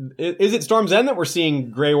End that we're seeing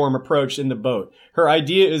Grey Worm approach in the boat? Her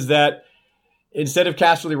idea is that instead of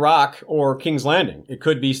Casterly Rock or King's Landing, it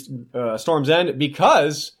could be Storm's End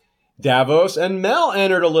because Davos and Mel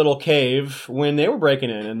entered a little cave when they were breaking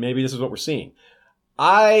in, and maybe this is what we're seeing.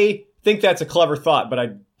 I think that's a clever thought, but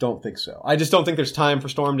I don't think so. I just don't think there's time for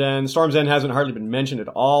Storm's End. Storm's End hasn't hardly been mentioned at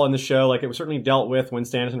all in the show. Like, it was certainly dealt with when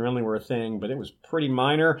Stannis and Renly were a thing, but it was pretty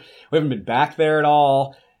minor. We haven't been back there at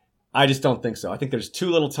all. I just don't think so. I think there's too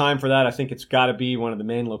little time for that. I think it's got to be one of the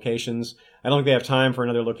main locations. I don't think they have time for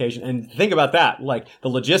another location. And think about that, like the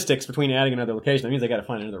logistics between adding another location. That means they got to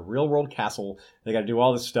find another real-world castle. They got to do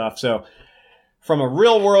all this stuff. So from a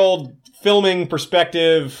real-world filming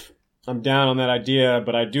perspective, I'm down on that idea.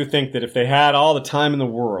 But I do think that if they had all the time in the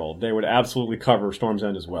world, they would absolutely cover Storm's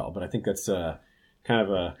End as well. But I think that's kind of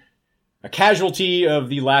a casualty of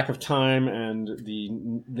the lack of time and the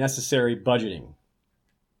necessary budgeting.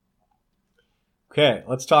 Okay,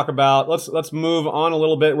 let's move on a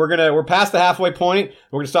little bit. We're past the halfway point.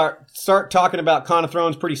 We're gonna start talking about Con of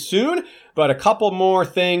Thrones pretty soon, but a couple more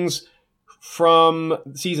things from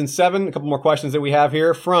season 7, a couple more questions that we have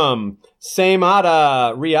here from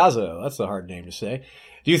Samada Riazo. That's a hard name to say.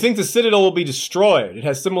 Do you think the Citadel will be destroyed? It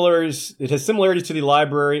has similarities to the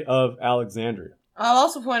Library of Alexandria. I'll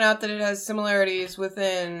also point out that it has similarities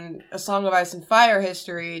within A Song of Ice and Fire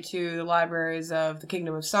history to the libraries of the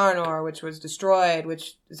Kingdom of Sarnor, which was destroyed,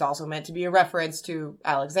 which is also meant to be a reference to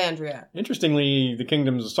Alexandria. Interestingly, the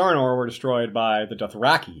Kingdoms of Sarnor were destroyed by the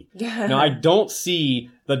Dothraki. Now, I don't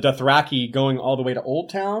see the Dothraki going all the way to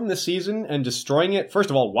Old Town this season and destroying it.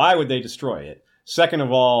 First of all, why would they destroy it? Second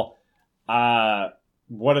of all,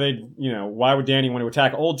 what are they, why would Dany want to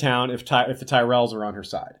attack Old Town if the Tyrells are on her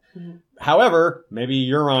side? Mm-hmm. However, maybe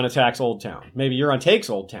Euron attacks Old Town. Maybe Euron takes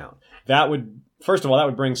Old Town. That would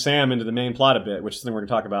bring Sam into the main plot a bit, which is something we're going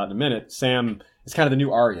to talk about in a minute. Sam is kind of the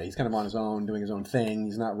new Arya. He's kind of on his own, doing his own thing.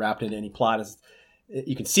 He's not wrapped into any plot.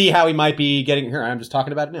 You can see how he might be getting, here, I'm just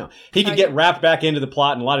talking about it now. He could get wrapped back into the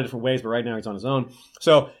plot in a lot of different ways, but right now he's on his own.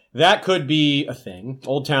 So that could be a thing.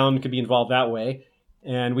 Old Town could be involved that way.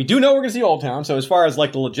 And we do know we're going to see Old Town. So as far as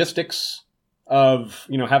like the logistics of,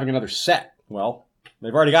 having another set, well,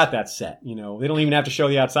 they've already got that set. They don't even have to show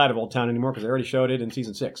the outside of Old Town anymore because they already showed it in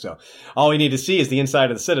season 6. So all we need to see is the inside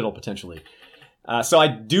of the Citadel potentially. So I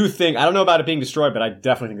do think, I don't know about it being destroyed, but I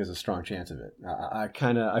definitely think there's a strong chance of it.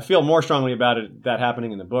 I feel more strongly about that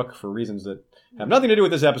happening in the book for reasons that have nothing to do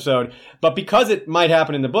with this episode. But because it might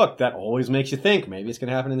happen in the book, that always makes you think maybe it's going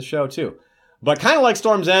to happen in the show too. But kind of like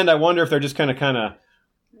Storm's End, I wonder if they're just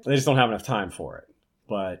they just don't have enough time for it.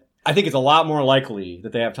 But I think it's a lot more likely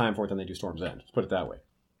that they have time for it than they do Storm's End. Let's put it that way.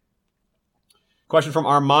 Question from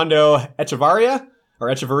Armando Echevarria.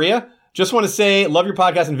 Just want to say, love your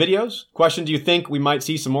podcast and videos. Question, do you think we might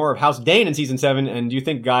see some more of House Dane in season 7? And do you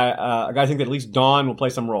think, guys think that at least Dawn will play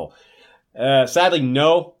some role? Sadly,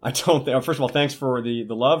 no. I don't think, first of all, thanks for the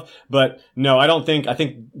love. But no, I don't think, I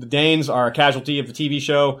think the Danes are a casualty of the TV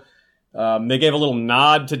show. They gave a little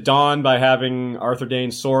nod to Dawn by having Arthur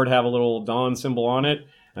Dane's sword have a little Dawn symbol on it.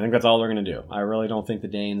 I think that's all they're going to do. I really don't think the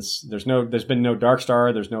Danes, there's been no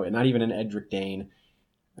Darkstar, there's not even an Edric Dane.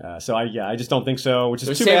 So I just don't think so, which is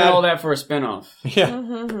they're too saving bad. all that for a spinoff.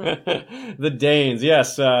 Yeah. The Danes,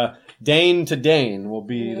 yes. Dane to Dane will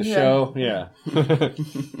be the show. Yeah.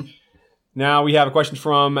 Now we have a question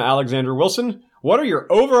from Alexandra Wilson. What are your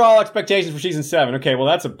overall expectations for season 7? Okay, well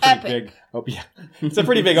that's a pretty big. Oh yeah, it's a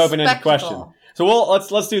pretty big open-ended question. So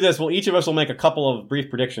let's do this. Each of us will make a couple of brief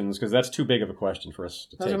predictions because that's too big of a question for us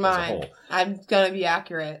to take as a whole. I'm gonna be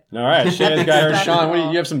accurate. All right, Shaya's got her.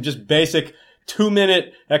 Sean, you have some just basic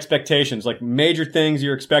 2-minute expectations, like major things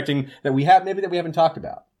you're expecting that we haven't talked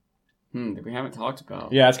about. That we haven't talked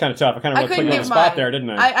about. Yeah, it's kind of tough. I kind of put you on the spot there, didn't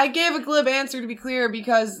I? I gave a glib answer to be clear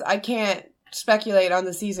because I can't speculate on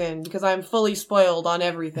the season because I'm fully spoiled on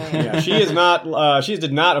everything. Yeah, she is not. She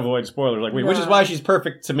did not avoid spoilers like we, which is why she's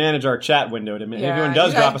perfect to manage our chat window. If anyone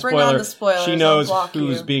does drop a spoiler, she knows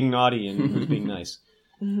who's being naughty and who's being nice.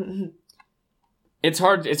 It's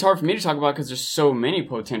hard for me to talk about because there's so many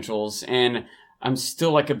potentials, and I'm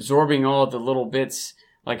still like absorbing all the little bits.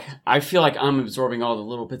 Like I feel like I'm absorbing all the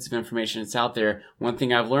little bits of information that's out there. One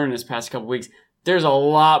thing I've learned this past couple weeks. There's a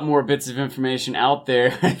lot more bits of information out there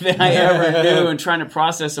than I ever knew, and trying to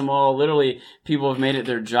process them all. Literally, people have made it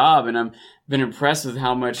their job, and I've been impressed with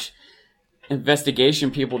how much investigation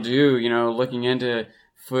people do, looking into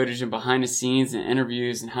footage and behind the scenes and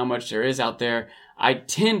interviews and how much there is out there. I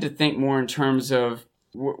tend to think more in terms of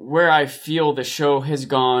where I feel the show has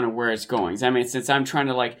gone and where it's going. Since I'm trying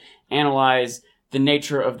to analyze the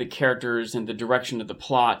nature of the characters and the direction of the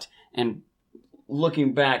plot and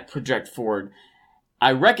looking back, project forward,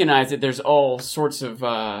 I recognize that there's all sorts of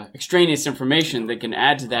extraneous information that can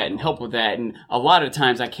add to that and help with that. And a lot of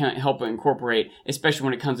times I can't help but incorporate, especially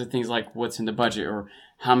when it comes to things like what's in the budget or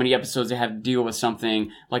how many episodes they have to deal with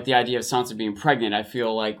something, like the idea of Sansa being pregnant. I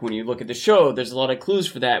feel like when you look at the show, there's a lot of clues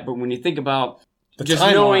for that. But when you think about just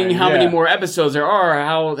knowing how many more episodes there are,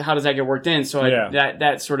 how does that get worked in? So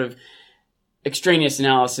that sort of extraneous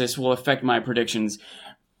analysis will affect my predictions.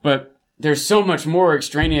 But there's so much more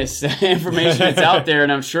extraneous information that's out there,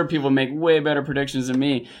 and I'm sure people make way better predictions than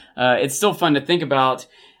me. It's still fun to think about,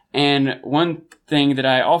 and one thing that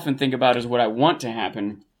I often think about is what I want to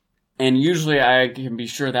happen, and usually I can be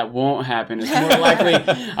sure that won't happen. It's more likely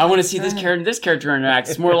I want to see this character and this character interact.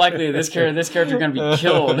 It's more likely this character are going to be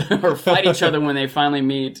killed or fight each other when they finally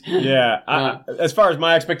meet. Yeah. As far as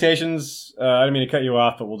my expectations, I didn't mean to cut you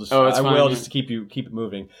off, but we'll just just to keep it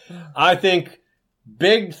moving. I think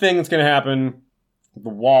big thing that's going to happen, the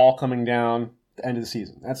wall coming down at the end of the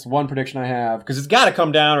season. That's one prediction I have, because it's got to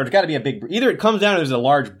come down, or it's got to be a big, either it comes down or there's a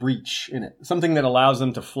large breach in it, something that allows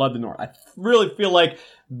them to flood the north. I really feel like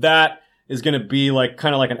that is going to be like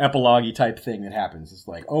kind of like an epilogue-y type thing that happens. It's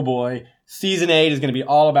like, oh boy, season 8 is going to be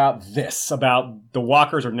all about this, about the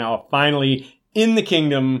walkers are now finally in the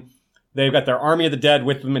kingdom. They've got their army of the dead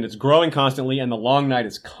with them, and it's growing constantly, and the long night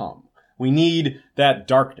has come. We need that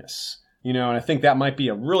darkness, and I think that might be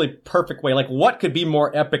a really perfect way. Like, what could be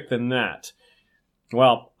more epic than that?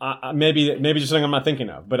 Well, maybe just something I'm not thinking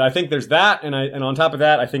of. But I think there's that, and on top of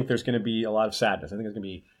that, I think there's going to be a lot of sadness. I think there's going to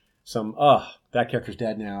be some, that character's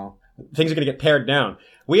dead now. Things are going to get pared down.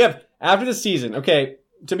 We have, after the season, okay,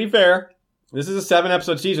 to be fair, this is a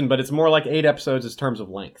 7-episode season, but it's more like 8 episodes in terms of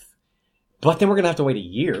length. But then we're going to have to wait a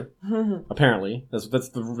year, apparently. That's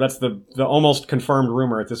the almost confirmed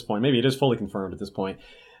rumor at this point. Maybe it is fully confirmed at this point.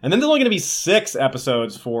 And then there's only going to be 6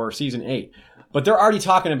 episodes for season 8. But they're already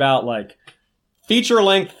talking about, like,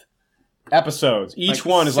 feature-length episodes. Each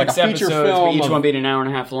one is like a feature film. Each one being an hour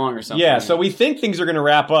and a half long or something. Yeah, so we think things are going to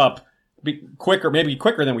wrap up maybe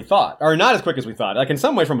quicker than we thought. Or not as quick as we thought. Like, in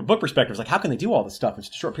some way, from a book perspective, it's like, how can they do all this stuff in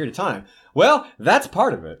such a short period of time? Well, that's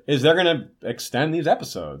part of it, is they're going to extend these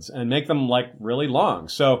episodes and make them, like, really long.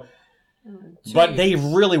 So, but they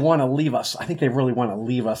really want to leave us. I think they really want to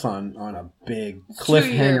leave us on a big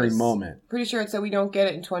cliffhanger moment. Pretty sure it said we don't get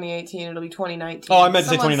it in 2018. It'll be 2019. Oh, I meant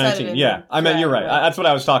to say 2019. Yeah, I meant, you're right. That's what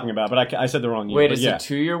I was talking about, but I said the wrong year. Wait, it's a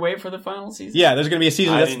 2-year wait for the final season? Yeah, there's going to be a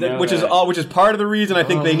season which is part of the reason I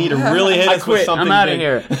think they need to really hit us with something. I'm out of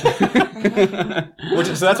here.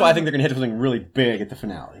 So that's why I think they're going to hit something really big at the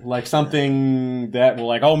finale, like something that will,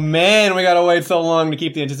 like, oh man, we got to wait so long to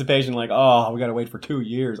keep the anticipation. Like, oh, we got to wait for 2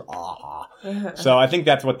 years. So I think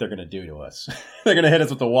that's what they're going to do to us. They're going to hit us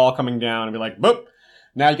with the wall coming down and be like, boop,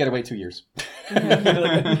 now you got to wait 2 years.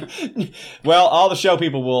 Well, all the show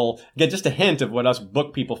people will get just a hint of what us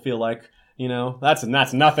book people feel like. That's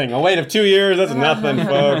nothing. A wait of 2 years, that's nothing,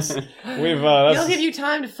 folks. It'll give you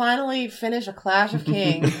time to finally finish A Clash of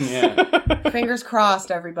Kings. Yeah. Fingers crossed,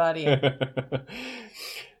 everybody.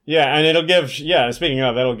 Yeah, and it'll give, speaking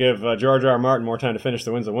of, that'll give George R. R. Martin more time to finish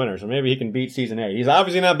The Winds of Winter, so maybe he can beat season 8. He's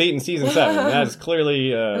obviously not beating season 7. That is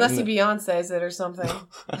clearly... Unless he Beyonce's it or something.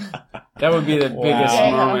 That would be the biggest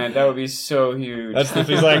moment. That would be so huge. That's if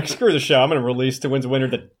he's like, screw the show, I'm going to release The Winds of Winter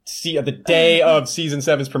the day of season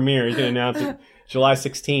 7's premiere. He's going to announce it July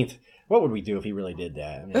 16th. What would we do if he really did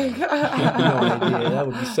that? I mean, no idea. That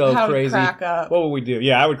would be so crazy. Crack up. What would we do?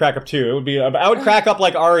 Yeah, I would crack up too. It would be. I would crack up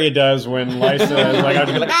like Arya does when Lysa is like. I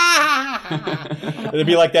would be like, ah! It'd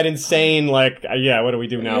be like that insane, like, what do we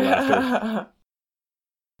do now? Laughter.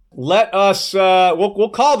 Let us. We'll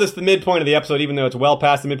call this the midpoint of the episode, even though it's well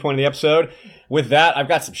past the midpoint of the episode. With that, I've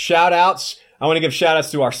got some shout outs. I want to give shout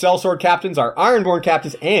outs to our Sellsword captains, our Ironborn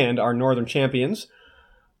captains, and our Northern champions.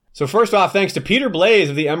 So first off, thanks to Peter Blaze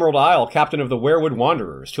of the Emerald Isle, captain of the Werewood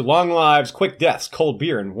Wanderers, to Long Lives, Quick Deaths, Cold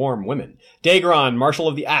Beer, and Warm Women. Dagron, Marshal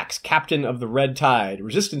of the Axe, captain of the Red Tide.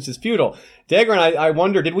 Resistance is futile. Dagron, I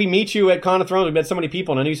wonder, did we meet you at Con of Thrones? We met so many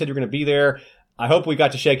people, and I knew you said you were going to be there. I hope we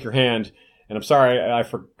got to shake your hand, and I'm sorry I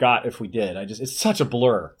forgot if we did. It's such a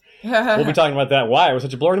blur. We'll be talking about that, why it was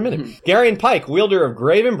such a blur in a minute. Garion Pike, wielder of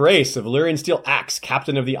Grave Embrace, of Valyrian Steel Axe,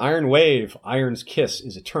 captain of the Iron Wave. Iron's kiss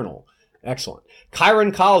is eternal. Excellent.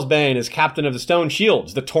 Chiron Carlsbane is captain of the Stone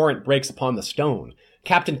Shields. The torrent breaks upon the stone.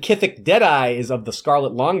 Captain Kithik Deadeye is of the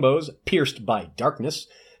Scarlet Longbows, pierced by darkness.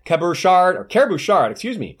 Caribou Shard,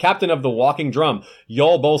 captain of the Walking Drum.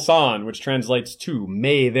 Yol Bolsan, which translates to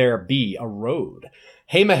May There Be a Road.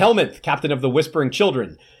 Hema Helminth, captain of the Whispering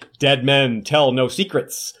Children. Dead men tell no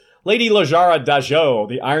secrets. Lady Lajara Dajo,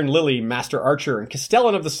 the Iron Lily, Master Archer, and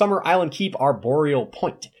Castellan of the Summer Island Keep, Arboreal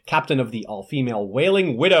Point, captain of the all-female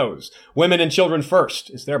Wailing Widows. Women and children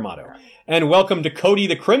first is their motto. And welcome to Cody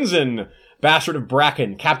the Crimson, Bastard of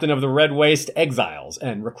Bracken, captain of the Red Waste Exiles,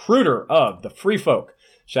 and recruiter of the Free Folk.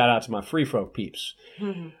 Shout out to my Free Folk peeps.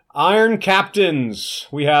 Iron Captains.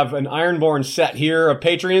 We have an Ironborn set here of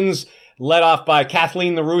Patreons, led off by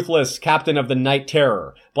Kathleen the Ruthless, captain of the Night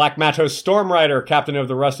Terror. Black Matos Stormrider, captain of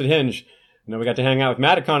the Rusted Hinge. And then we got to hang out with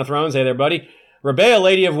Matt at Con of Thrones. Hey there, buddy. Rebea,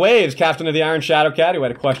 Lady of Waves, captain of the Iron Shadowcat, who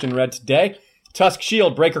had a question read today. Tusk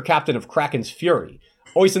Shield, breaker captain of Kraken's Fury.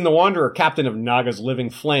 Oisin the Wanderer, captain of Naga's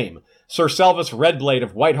Living Flame. Sir Selvus Redblade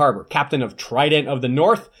of White Harbor, captain of Trident of the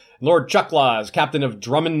North. Lord Chucklaws, captain of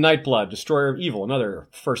Drummond Nightblood, destroyer of evil. Another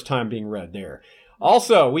first time being read there.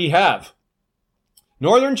 Also, we have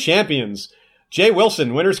Northern Champions. Jay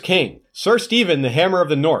Wilson, Winter's King. Sir Stephen, the Hammer of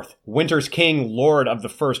the North. Winter's King, Lord of the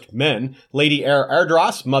First Men. Lady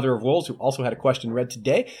Ardros, Mother of Wolves, who also had a question read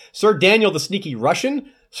today. Sir Daniel, the Sneaky Russian.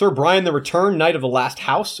 Sir Brian the Return, Knight of the Last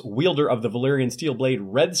House. Wielder of the Valyrian Steelblade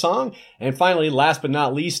Red Song. And finally, last but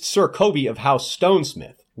not least, Sir Kobe of House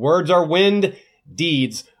Stonesmith. Words are wind.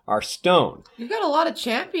 Deeds are stone. You've got a lot of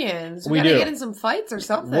champions. We gotta do. get in some fights or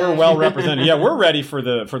something. We're well represented. Yeah, we're ready for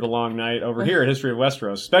the long night over here at History of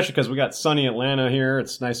Westeros, especially because we got sunny Atlanta here.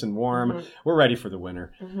 It's nice and warm. We're ready for the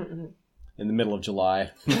winter. In the middle of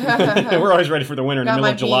July. We're always ready for the winter in the middle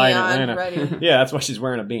of July in Atlanta. Ready. Yeah, that's why she's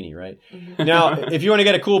wearing a beanie, right? Now, if you want to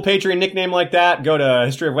get a cool Patreon nickname like that, go to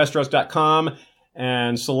historyofwesteros.com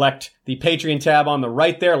and select the Patreon tab on the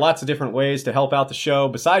right there. Lots of different ways to help out the show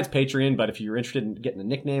besides Patreon, but if you're interested in getting a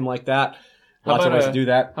nickname like that, lots of ways to do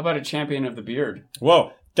that. How about a champion of the beard?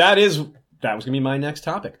 Whoa, that was going to be my next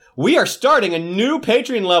topic. We are starting a new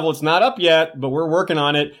Patreon level. It's not up yet, but we're working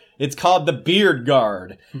on it. It's called the Beard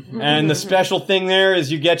Guard. And the special thing there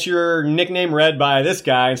is you get your nickname read by this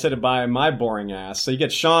guy instead of by my boring ass. So you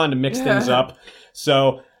get Sean to mix things up.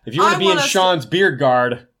 So if you want to be in Sean's Beard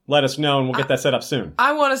Guard, let us know and we'll get that set up soon.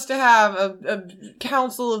 I want us to have a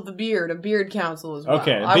council of the beard, a beard council as well.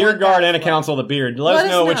 Okay, a Beard Guard and a council of the beard. Let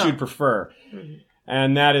us know which you'd prefer.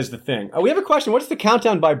 And that is the thing. Oh, we have a question. What's the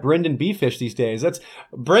countdown by Brendan Beefish these days? That's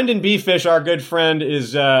Brendan Beefish, our good friend,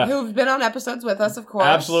 is who've been on episodes with us, of course.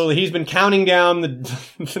 Absolutely. He's been counting down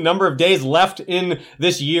the number of days left in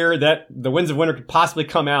this year that the Winds of Winter could possibly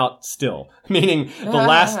come out still. Meaning the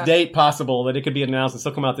last date possible that it could be announced and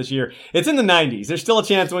still come out this year. It's in the 90s. There's still a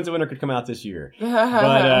chance the Winds of Winter could come out this year.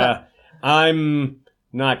 But I'm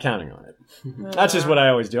not counting on it. That's just what I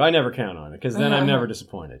always do. I never count on it because then I'm never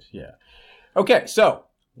disappointed. Yeah. Okay, so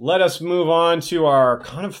let us move on to our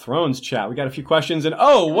Con of Thrones chat. We got a few questions, and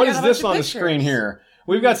what is this on the screen here?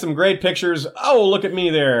 We've got some great pictures. Oh, look at me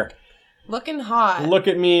there. Looking hot. Look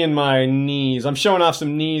at me and my knees. I'm showing off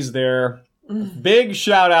some knees there. Big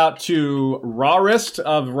shout out to Rawrist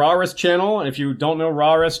of Rawrist channel. And if you don't know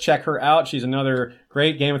Rawrist, check her out. She's another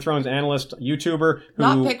great Game of Thrones analyst, YouTuber.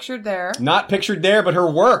 Not pictured there. Not pictured there, but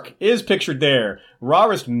her work is pictured there.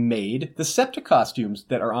 Rawrist made the Septa costumes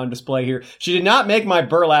that are on display here. She did not make my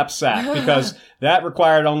burlap sack because that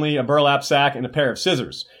required only a burlap sack and a pair of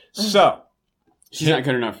scissors. So... She's not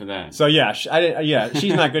good enough for that. So yeah,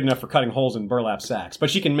 she's not good enough for cutting holes in burlap sacks, but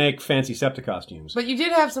she can make fancy Septa costumes. But you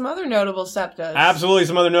did have some other notable Septas. Absolutely,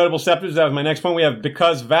 some other notable Septas. That was my next point. We have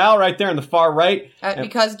Because Val right there in the far right. At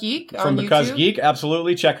Because Geek on From YouTube. Because Geek,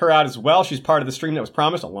 absolutely. Check her out as well. She's part of the stream that was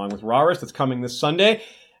promised, along with Rawrist, that's coming this Sunday.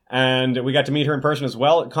 And we got to meet her in person as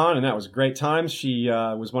well at Con, and that was a great time. She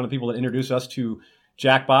was one of the people that introduced us to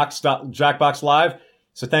Jackbox Live.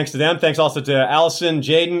 So thanks to them. Thanks also to Allison,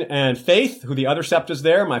 Jaden, and Faith, who the other Septas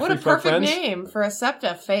there, my Free Folk friends. What a perfect name for a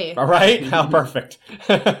Septa, Faith. All right? How perfect.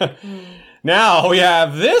 Now we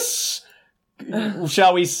have this,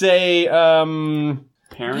 shall we say,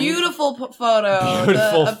 beautiful photo.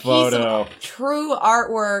 Beautiful a photo. Piece of true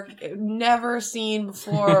artwork never seen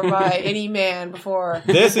before by any man before.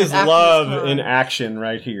 This is love in action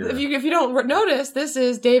right here. If you don't notice, this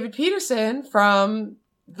is David Peterson from...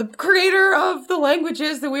 the creator of the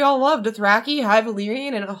languages that we all love, Dothraki, High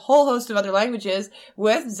Valyrian, and a whole host of other languages,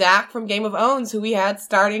 with Zach from Game of Owns, who we had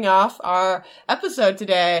starting off our episode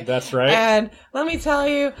today. That's right. And let me tell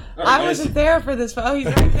you, I wasn't there for this. Oh, he's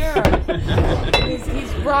right there.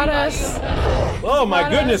 he's brought us. Oh my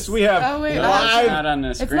goodness, we have live. It's not on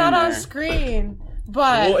the screen. It's not on screen.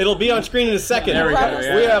 But well, it'll be on screen in a second. There we go.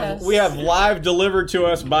 Yeah. We have live delivered to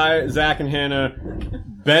us by Zach and Hannah.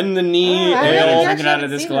 Bend the Knee Ale. Drinking out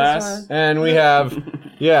of this glass. And we have,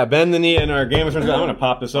 Bend the Knee in our Game of Thrones. I'm going to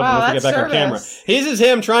pop this open once we get back on camera. This is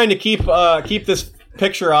him trying to keep this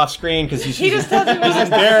picture off screen because he's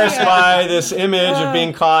embarrassed by this image of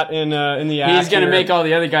being caught in the act. He's going to make all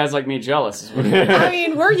the other guys like me jealous. I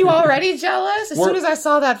mean, were you already jealous? As soon as I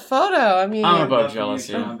saw that photo, I'm above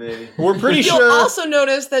jealousy. We're pretty You'll sure. also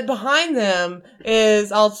notice that behind them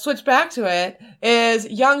is, I'll switch back to it, is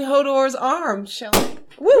young Hodor's arm showing.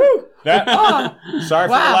 Woo! Sorry for the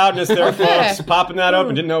loudness there, folks. Popping that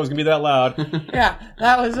open. Didn't know it was going to be that loud. Yeah,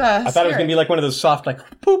 that was I thought it was going to be like one of those soft,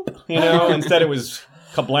 like, poop, Instead it was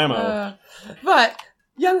kablamo. But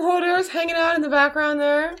young Hodor's hanging out in the background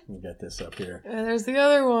there. Let me get this up here. And there's the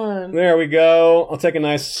other one. There we go. I'll take a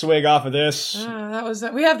nice swig off of this.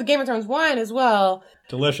 We have the Game of Thrones wine as well.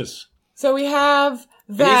 Delicious. So we have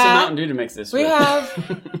that. I need some Mountain Dew to mix this with. We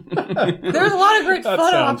have... There's a lot of great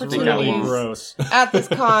photo opportunities gross. at this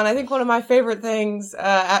con. I think one of my favorite things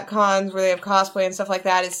at cons where they have cosplay and stuff like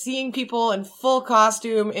that is seeing people in full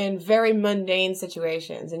costume in very mundane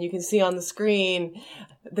situations. And you can see on the screen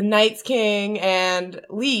the Night's King and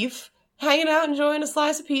Leaf hanging out enjoying a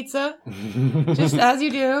slice of pizza. Just as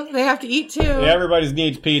you do. They have to eat too. Yeah, everybody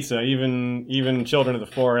needs pizza, even children of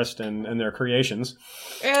the forest and their creations.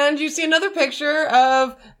 And you see another picture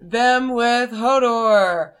of them with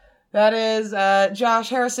Hodor. That is Josh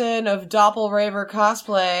Harrison of Doppelraver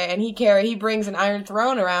Cosplay, and he brings an Iron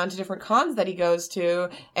Throne around to different cons that he goes to,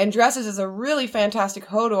 and dresses as a really fantastic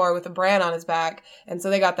Hodor with a brand on his back, and so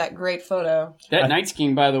they got that great photo. That Night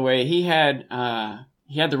King, by the way, he had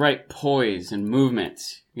the right poise and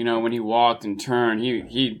movement. You know, when he walked and turned,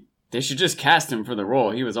 they should just cast him for the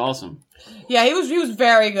role. He was awesome. Yeah, he was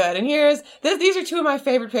very good. And these are two of my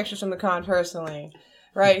favorite pictures from the con personally.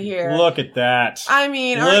 Right here. Look at that. I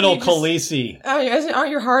mean, little Khaleesi.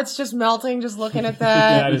 Aren't your hearts just melting just looking at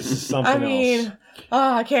that? That is something else.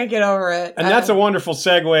 I can't get over it. And that's a wonderful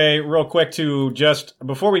segue, real quick, to just,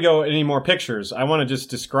 before we go any more pictures, I want to just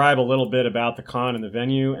describe a little bit about the con and the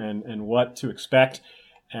venue and what to expect,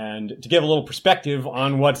 and to give a little perspective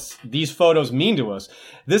on what these photos mean to us.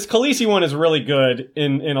 This Khaleesi one is really good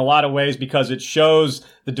in a lot of ways because it shows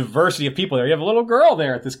the diversity of people there. You have a little girl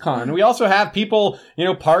there at this con. We also have people,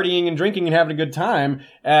 partying and drinking and having a good time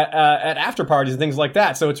at after parties and things like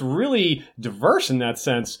that. So it's really diverse in that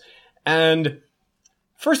sense. And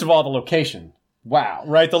first of all, the location. Wow,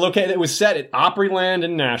 right? The location, it was set at Opryland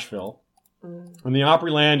in Nashville. And the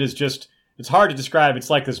Opryland is just, it's hard to describe. It's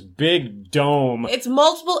like this big dome. It's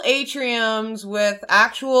multiple atriums with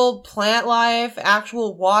actual plant life,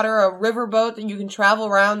 actual water, a riverboat that you can travel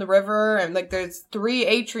around the river. And there's 3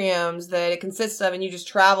 atriums that it consists of, and you just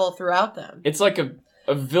travel throughout them. It's like a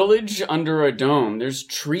village under a dome. There's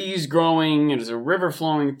trees growing, and there's a river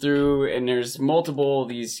flowing through, and there's multiple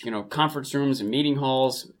these, conference rooms and meeting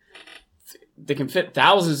halls. They can fit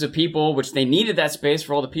thousands of people, which they needed that space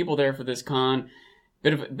for all the people there for this con.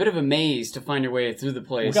 Bit of a maze to find your way through the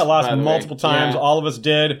place. We got lost multiple times. Yeah. All of us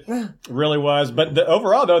did. Really was. But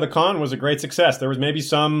overall, though, the con was a great success. There was maybe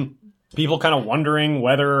some people kind of wondering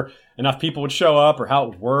whether enough people would show up or how it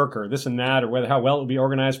would work or this and that or how well it would be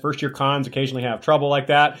organized. First-year cons occasionally have trouble like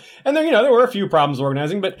that. And then, there were a few problems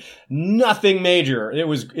organizing, but nothing major. It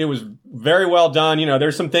was very well done.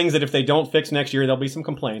 There's some things that if they don't fix next year, there'll be some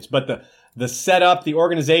complaints. But the setup, the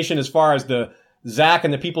organization as far as Zach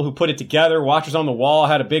and the people who put it together, Watchers on the Wall,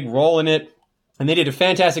 had a big role in it. And they did a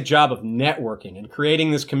fantastic job of networking and creating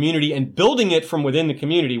this community and building it from within the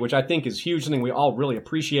community, which I think is huge, something we all really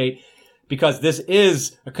appreciate, because this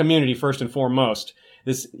is a community first and foremost.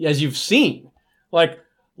 This, as you've seen,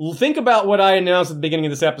 think about what I announced at the beginning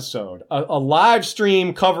of this episode. A live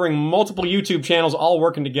stream covering multiple YouTube channels all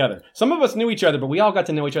working together. Some of us knew each other, but we all got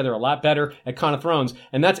to know each other a lot better at Con of Thrones,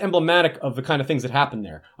 and that's emblematic of the kind of things that happen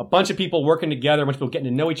there. A bunch of people working together, a bunch of people getting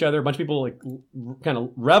to know each other, a bunch of people kind of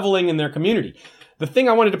reveling in their community. The thing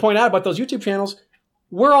I wanted to point out about those YouTube channels,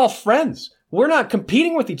 we're all friends. We're not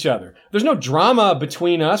competing with each other. There's no drama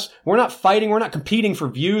between us. We're not fighting. We're not competing for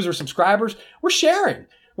views or subscribers. We're sharing.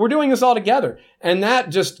 We're doing this all together. And that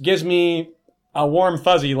just gives me a warm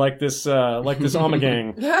fuzzy like this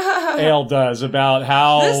Omegang ale does about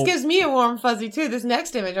how... This gives me a warm fuzzy too, this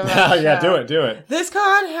next image I'm about to show. Yeah, do it. This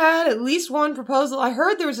con had at least one proposal. I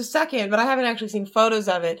heard there was a second, but I haven't actually seen photos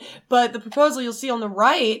of it. But the proposal you'll see on the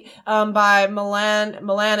right by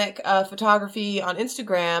Melanic Photography on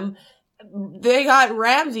Instagram, they got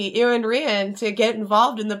Ramsay, Ewan Rian, to get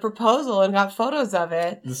involved in the proposal and got photos of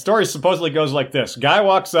it. The story supposedly goes like this. Guy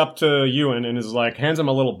walks up to Ewan and is hands him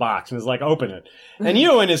a little box and is open it. And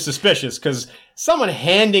Ewan is suspicious because someone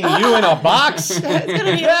handing Ewan a box?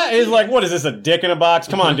 He's what is this, a dick in a box?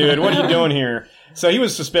 Come on, dude, what are you doing here? So he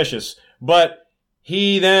was suspicious. But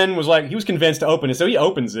he then was he was convinced to open it. So he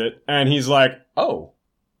opens it and he's oh.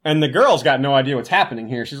 And the girl's got no idea what's happening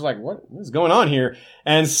here. She's what is going on here?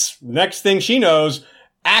 And next thing she knows,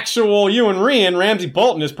 actual Ewan Rian, Ramsay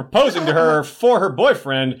Bolton, is proposing to her for her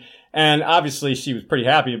boyfriend. And obviously she was pretty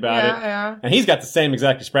happy about it. Yeah. And he's got the same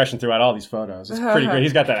exact expression throughout all these photos. It's pretty great.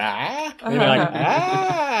 He's got that,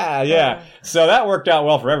 yeah. So that worked out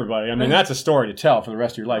well for everybody. I mean, that's a story to tell for the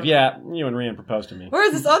rest of your life. Yeah, Ewan Rian proposed to me.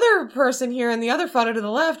 Whereas this other person here in the other photo to the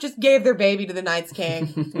left just gave their baby to the Night's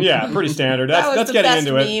King. Yeah, pretty standard. That's getting into it. That was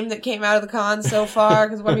the best meme that came out of the con so far.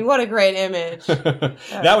 Because, what a great image.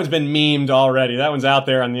 That one's been memed already. That one's out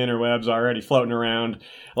there on the interwebs already, floating around.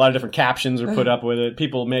 A lot of different captions are put up with it.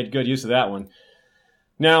 People made good use of that one.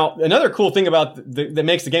 Now, another cool thing about that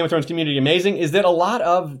makes the Game of Thrones community amazing is that a lot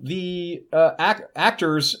of the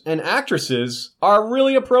actors and actresses are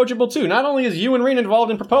really approachable too. Not only is Ewan Rian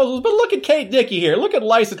involved in proposals, but look at Kate Dickey here. Look at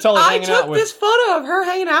Lysa Tully hanging out with. I took this photo of her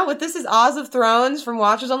hanging out with. This is Oz of Thrones from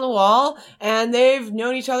Watchers on the Wall, and they've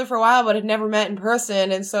known each other for a while, but had never met in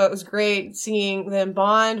person. And so it was great seeing them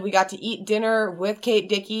bond. We got to eat dinner with Kate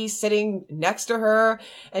Dickey, sitting next to her,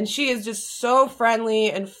 and she is just so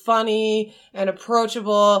friendly and funny and approachable.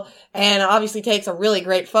 approachable, and obviously takes a really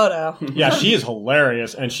great photo. Yeah, she is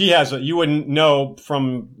hilarious, and she has, you wouldn't know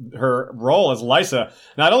from her role as Lysa,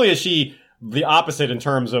 not only is she the opposite in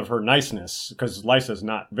terms of her niceness, because Lysa's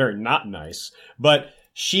not nice, but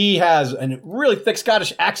she has a really thick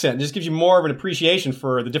Scottish accent. It just gives you more of an appreciation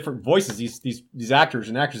for the different voices these actors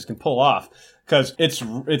and actresses can pull off. Because it's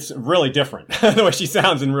really different the way she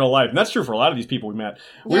sounds in real life. And that's true for a lot of these people we met.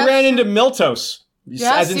 We ran into Miltos,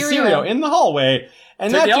 as in Sirio, in the hallway.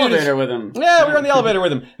 And took the elevator with him. Yeah, we were on the elevator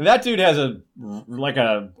with him. And that dude has a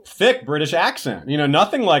thick British accent.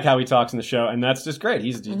 Nothing like how he talks in the show. And that's just great.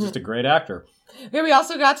 He's just a great actor. Yeah, we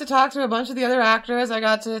also got to talk to a bunch of the other actors. I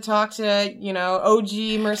got to talk to,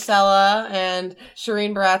 OG Marcella and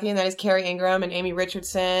Shireen Baratheon, that is Carrie Ingram, and Amy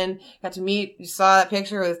Richardson. Got to meet, you saw that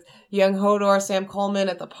picture with young Hodor, Sam Coleman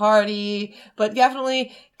at the party. But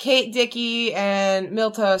definitely Kate Dickie and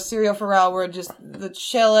Milta Sirio Farrell were just the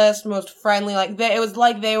chillest, most friendly. It was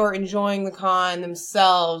like they were enjoying the con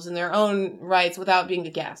themselves in their own rights without being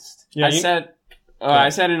a guest. Yeah, I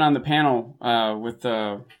sat in on the panel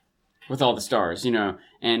with all the stars, and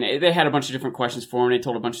they had a bunch of different questions for him. They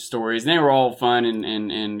told a bunch of stories, and they were all fun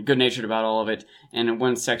and good-natured about all of it. And in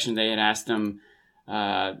one section, they had asked them,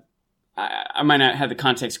 I might not have the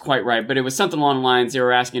context quite right, but it was something along the lines, they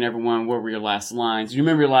were asking everyone, what were your last lines? Do you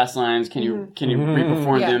remember your last lines? Can you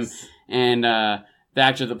re-perform them? And the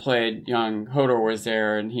actor that played young Hodor was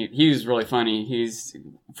there, and he was really funny.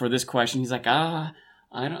 For this question, he's like, I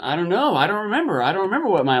don't know. I don't remember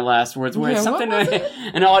what my last words were. It's something,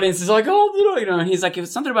 and the audience is like, and he's like, it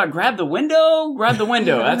was something about grab the window. That's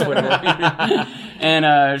what it was. And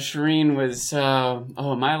Shireen was,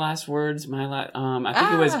 my last words, I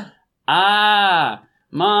think it was,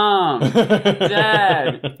 Mom,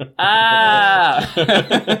 Dad,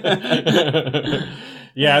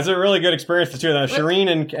 Yeah, it's a really good experience for two of them. Shireen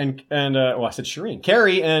and I said Shireen.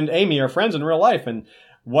 Carrie and Amy are friends in real life, and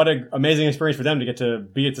what an amazing experience for them to get to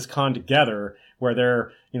be at this con together, where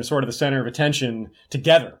they're, sort of the center of attention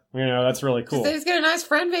together. That's really cool. They just get a nice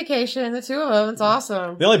friend vacation, the two of them. It's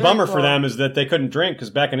awesome. The only bummer for them is that they couldn't drink, because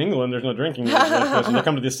back in England, there's no drinking. And they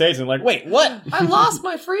come to the States and like, wait, what? I lost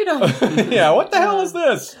my freedom. Yeah, what the hell is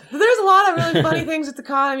this? But there's a lot of really funny things at the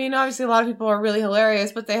con. I mean, obviously a lot of people are really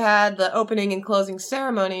hilarious, but they had the opening and closing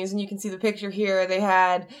ceremonies, and you can see the picture here. They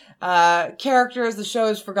had characters the show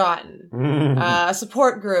has forgotten. A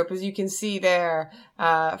support group, as you can see there,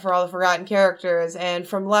 for all the forgotten characters. And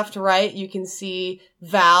from left to right, you can see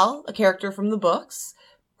Val, a character from the books.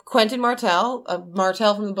 Quentin Martell, a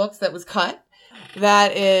Martell from the books that was cut.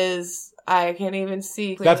 That is, I can't even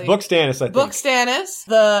see clearly. That's Book Stannis, I think. Book Stannis,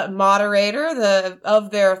 the moderator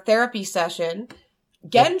of their therapy session.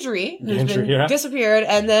 Gendry, who's been disappeared,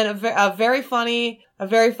 and then a very funny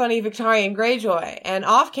Victorian Greyjoy. And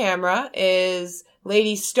off camera is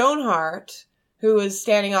Lady Stoneheart, who is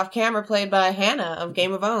standing off camera, played by Hannah of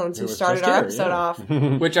Game of Thrones, who started our episode off.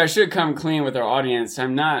 Which I should come clean with our audience.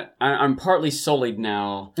 I'm partly sullied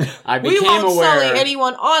now. I became we won't aware. sully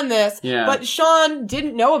anyone on this, but Sean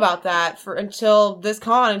didn't know about that until these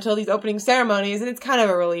opening ceremonies, and it's kind of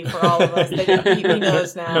a relief for all of us that he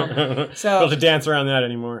knows now. So don't have to dance around that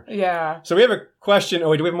anymore. Yeah. So we have a question.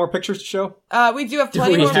 Oh, do we have more pictures to show? We do have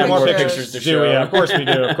plenty more pictures to show. Yeah, of course we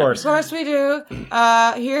do. Of course. Of course we do.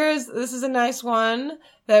 This is a nice one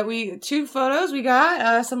that two photos we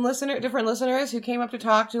got, different listeners who came up to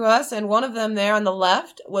talk to us, and one of them there on the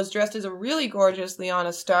left was dressed as a really gorgeous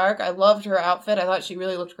Lyanna Stark. I loved her outfit. I thought she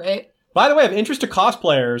really looked great. By the way, of interest to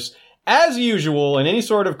cosplayers, as usual in any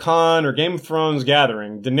sort of con or Game of Thrones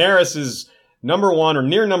gathering, Daenerys is number one or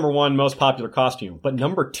near number one most popular costume. But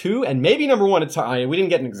number two, and maybe number one, we didn't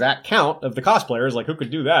get an exact count of the cosplayers, like who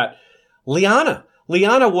could do that? Lyanna.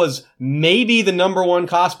 Lyanna was maybe the number one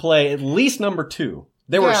cosplay, at least number two.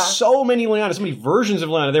 There were so many Lyanna, so many versions of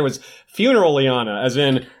Lyanna. There was funeral Lyanna, as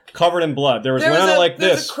in covered in blood. There was Lyanna like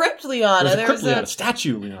this. There's a crypt Lyanna. There was a crypt Lyanna,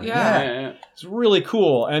 statue Lyanna. Yeah. It's really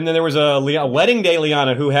cool. And then there was a wedding day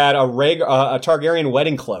Lyanna who had a Targaryen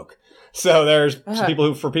wedding cloak. So there's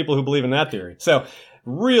people who believe in that theory. So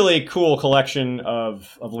really cool collection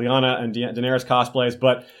of Lyanna and Daenerys cosplays.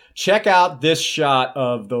 But check out this shot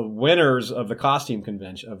of the winners of the costume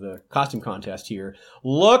convention, of the costume contest here.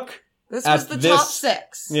 This was the top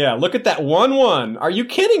 6. Yeah, look at that 1-1. Are you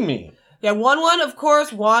kidding me? Yeah, 1-1, of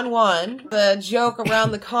course, 1-1. The joke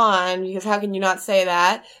around the con, because how can you not say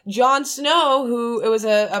that? Jon Snow, it was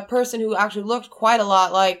a person who actually looked quite a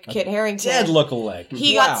lot like Kit Harington. Dead look-alike.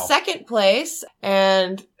 He got second place,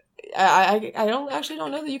 and I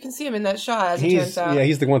don't know that you can see him in that shot, as it turns out. Yeah,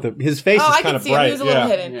 he's the one with his face is kind of bright. Him. He was a little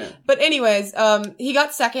hidden. Yeah. But anyways, he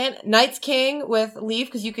got second. Knight's King with Leaf,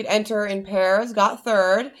 because you could enter in pairs, got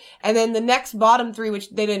third. And then the next bottom three,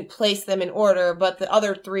 which they didn't place them in order, but the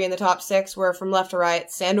other three in the top six were from left to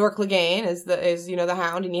right. Sandor Clegane is the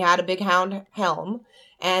hound, and he had a big hound helm.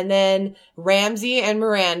 And then Ramsey and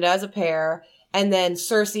Miranda as a pair. And then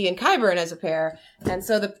Cersei and Qyburn as a pair. And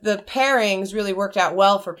so the pairings really worked out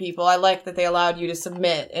well for people. I like that they allowed you to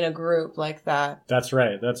submit in a group like that. That's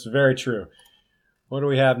right. That's very true. What do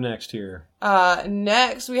we have next here?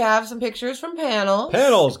 Next, we have some pictures from panels.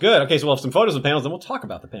 Panels, good. Okay, so we'll have some photos of panels, then we'll talk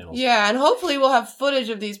about the panels. Yeah, and hopefully we'll have footage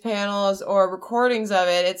of these panels or recordings of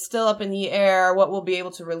it. It's still up in the air what we'll be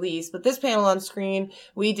able to release. But this panel on screen,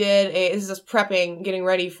 this is us prepping, getting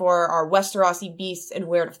ready for our Westerosi Beasts and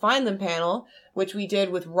Where to Find Them panel, which we did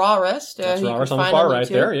with Rawrist. That's Rawrist on the far right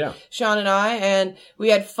there, yeah. Sean and I, and we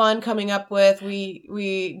had fun coming up with,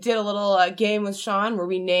 we did a little game with Sean where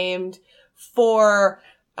we named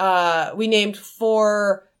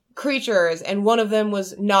four creatures, and one of them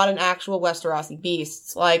was not an actual Westerosi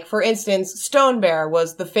beast. Like, for instance, Stone Bear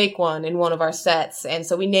was the fake one in one of our sets, and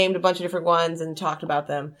so we named a bunch of different ones and talked about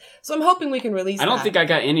them. So I'm hoping we can release I don't think I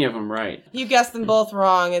got any of them right. You guessed them both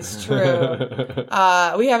wrong, it's true.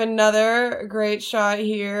 We have another great shot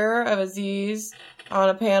here of Aziz on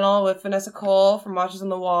a panel with Vanessa Cole from Watches on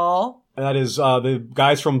the Wall. That is the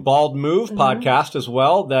guys from Bald Move podcast as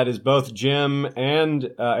well. That is both Jim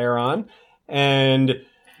and Aaron. And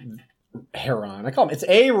Aaron, I call him. It's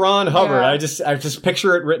Aaron Hubbard. Yeah. I just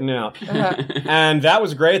picture it written out. And that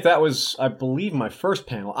was great. That was, I believe, my first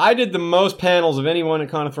panel. I did the most panels of anyone at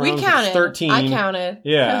Con of Thrones. We counted. 13. I counted.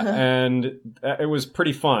 Yeah, and it was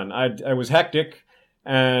pretty fun. It was hectic.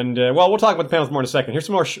 And we'll talk about the panels more in a second. Here's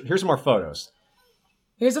some more photos.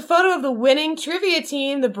 Here's a photo of the winning trivia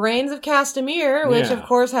team, the Brains of Castamere, which of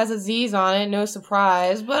course has Aziz on it, no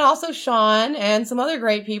surprise, but also Sean and some other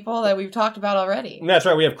great people that we've talked about already. That's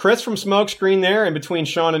right. We have Chris from Smokescreen there, in between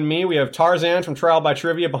Sean and me. We have Tarzan from Trial by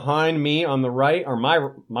Trivia behind me on the right, or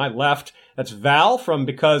my left. That's Val from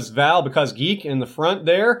Because Geek in the front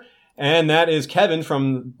there. And that is Kevin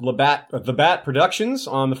from The Bat Productions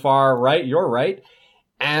on the far right, your right.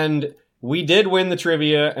 And we did win the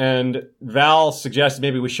trivia, and Val suggested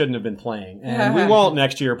maybe we shouldn't have been playing. And we won't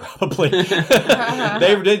next year, probably.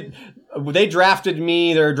 They drafted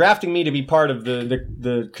me. They're drafting me to be part of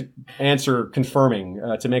the answer confirming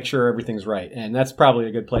to make sure everything's right. And that's probably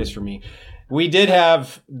a good place for me. We did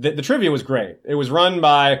have... The trivia was great. It was run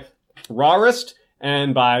by Rawrist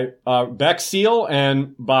and by Beck Seal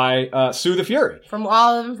and by Sue the Fury. From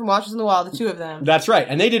all of them, from Watchers on the Wall, the two of them. That's right.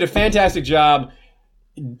 And they did a fantastic job,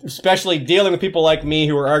 especially dealing with people like me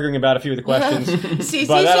who were arguing about a few of the questions. See,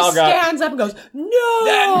 just stands up and goes, no!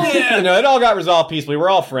 It all got resolved peacefully. We're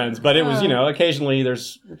all friends, but it was,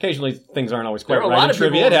 occasionally things aren't always quite right. There were a lot of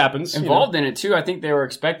trivia. It happens. Involved in it, too. I think they were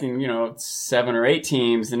expecting, 7 or 8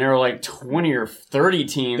 teams, and there were like 20 or 30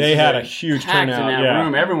 teams. They had a huge turnout in that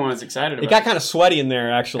room. Everyone was excited about it. It got kind of sweaty in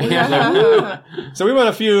there, actually. So we won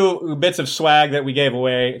a few bits of swag that we gave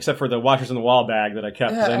away, except for the Watchers on the Wall bag that I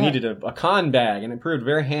kept, because I needed a con bag, and it proved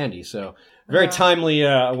very handy. So very timely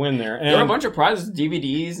win there. And there were a bunch of prizes,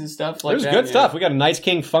 DVDs and stuff like that. It was good stuff. We got a Night's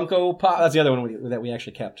King Funko Pop. That's the other one that we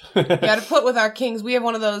actually kept. Yeah, to put with our Kings, we have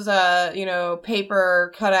one of those,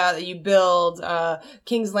 paper cutout that you build,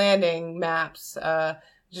 King's Landing maps,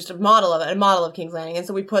 just a model of King's Landing. And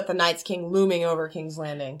so we put the Night's King looming over King's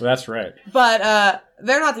Landing. That's right. But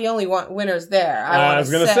they're not the only winners there. I was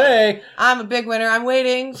going to say. I'm a big winner. I'm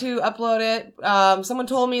waiting to upload it. Someone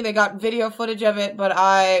told me they got video footage of it, but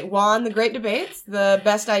I won the Great Debates, the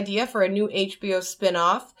best idea for a new HBO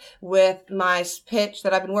spinoff with my pitch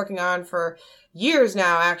that I've been working on for years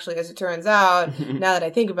now, actually, as it turns out. Now that I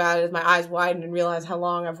think about it, as my eyes widen and realize how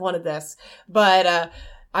long I've wanted this. But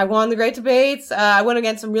I won the Great Debates. I went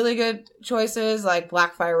against some really good choices like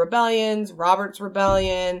Blackfire Rebellions, Robert's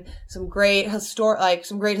Rebellion, some great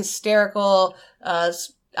hysterical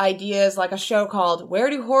ideas, like a show called Where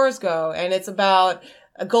Do Whores Go? And it's about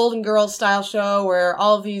a Golden Girls style show where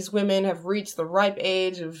all of these women have reached the ripe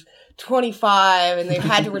age of 25 and they've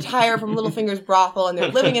had to retire from Littlefinger's brothel and they're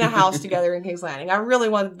living in a house together in King's Landing. I really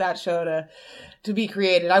wanted that show to be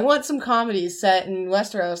created. I want some comedies set in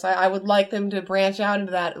Westeros. I would like them to branch out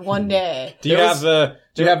into that one day. Do you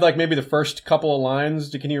have like maybe the first couple of lines?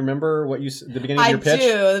 Can you remember the beginning of your pitch? I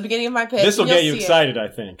do. The beginning of my pitch. This will get you excited, I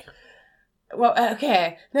think. Well,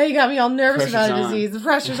 okay. Now you got me all nervous about it, Aziz. The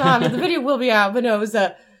pressure's on, but the video will be out. But no, it was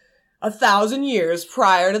 1,000 years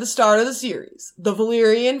prior to the start of the series, the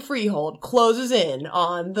Valyrian freehold closes in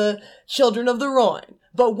on the children of the Rhoyne,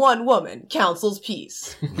 but one woman counsels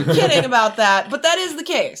peace. Kidding about that, but that is the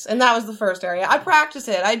case. And that was the first area. I practiced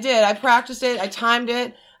it. I did. I practiced it. I timed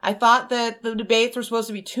it. I thought that the debates were supposed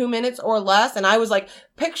to be 2 minutes or less, and I was like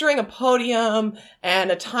picturing a podium and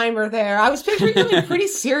a timer there. I was picturing something pretty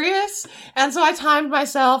serious, and so I timed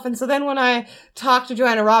myself. And so then when I talked to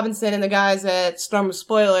Joanna Robinson and the guys at Storm of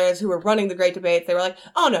Spoilers who were running the great debates, they were like,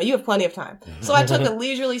 "Oh no, you have plenty of time." So I took a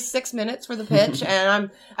leisurely 6 minutes for the pitch, and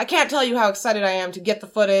I can't tell you how excited I am to get the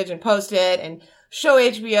footage and post it and show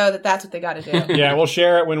HBO that that's what they got to do. Yeah, we'll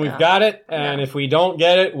share it when we've got it, and if we don't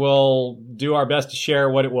get it, we'll do our best to share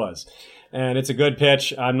what it was. And it's a good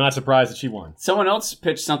pitch. I'm not surprised that she won. Someone else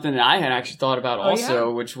pitched something that I had actually thought about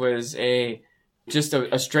which was just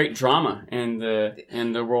a straight drama in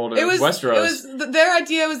the world of Westeros. Their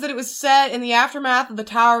idea was that it was set in the aftermath of the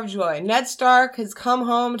Tower of Joy. Ned Stark has come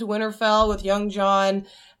home to Winterfell with young Jon,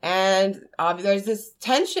 and there's this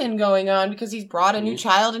tension going on because he's brought a new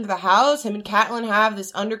child into the house. Him and Catelyn have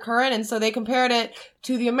this undercurrent, and so they compared it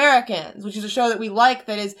to The Americans, which is a show that we like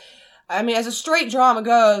that is, I mean, as a straight drama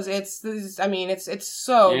goes, it's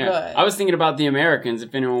so good. I was thinking about The Americans,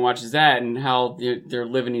 if anyone watches that, and how they're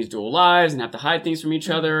living these dual lives and have to hide things from each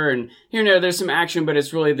other. And here and there, there's some action, but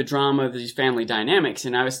it's really the drama of these family dynamics.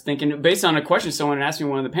 And I was thinking, based on a question someone had asked me in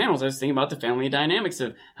one of the panels, I was thinking about the family dynamics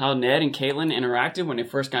of how Ned and Catelyn interacted when they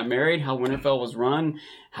first got married, how Winterfell was run,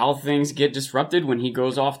 how things get disrupted when he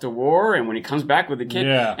goes off to war and when he comes back with the kid.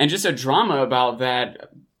 Yeah. And just a drama about that.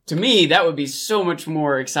 To me, that would be so much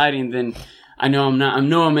more exciting than, I know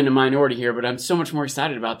I'm in a minority here, but I'm so much more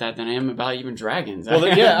excited about that than I am about even dragons. Well,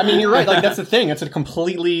 yeah, I mean, you're right. Like, that's the thing. That's a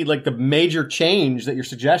completely, like, the major change that you're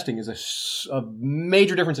suggesting is a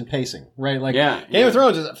major difference in pacing, right? Like, Game of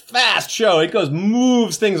Thrones is a fast show. It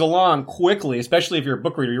moves things along quickly, especially if you're a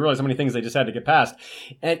book reader. You realize how many things they just had to get past.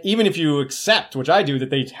 And even if you accept, which I do, that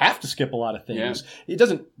they have to skip a lot of things, it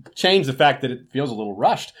doesn't change the fact that it feels a little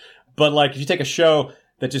rushed. But, like, if you take a show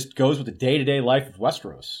that just goes with the day-to-day life of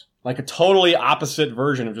Westeros. Like a totally opposite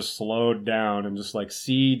version of just slowed down and just like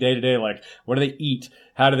see day-to-day, like what do they eat?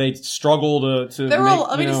 How do they struggle to there were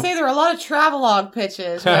a lot of travelogue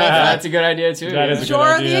pitches. Right? That's a good idea too. That is a good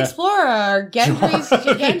idea. the Explorer,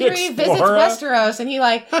 Gendry visits Westeros, and he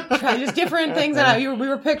tries just different things. And we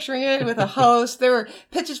were picturing it with a host. There were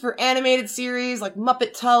pitches for animated series like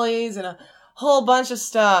Muppet Tullies and a whole bunch of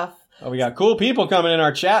stuff. Oh, we got cool people coming in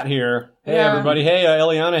our chat here. Hey, everybody. Hey,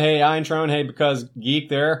 Eliana. Hey, Eintrone. Hey, Because Geek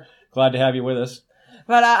there. Glad to have you with us.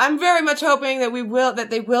 But I'm very much hoping that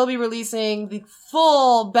they will be releasing the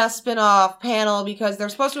full best spin-off panel because they're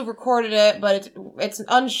supposed to have recorded it, but it's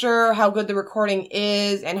unsure how good the recording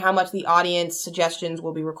is and how much the audience suggestions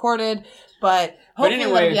will be recorded. But hopefully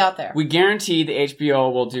it'll be out there. We guarantee the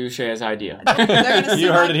HBO will do Shaya's idea. They're gonna see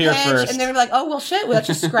you heard it here first. And they're gonna be like, oh, well, shit, let's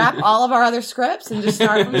just scrap all of our other scripts and just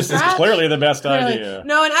start from scratch. This is clearly the best idea.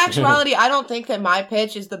 No, in actuality, I don't think that my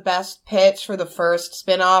pitch is the best pitch for the first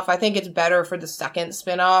spin-off. I think it's better for the second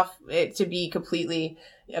spin-off to be completely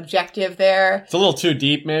objective there. It's a little too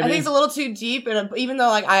deep, maybe. I think it's a little too deep, and even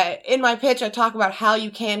though in my pitch I talk about how you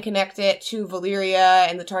can connect it to Valyria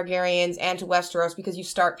and the Targaryens and to Westeros because you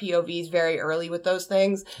start POVs very early with those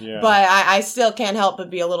things. Yeah. But I still can't help but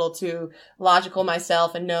be a little too logical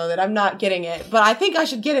myself and know that I'm not getting it. But I think I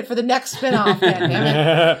should get it for the next spinoff. Damn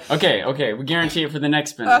it. Okay, we guarantee it for the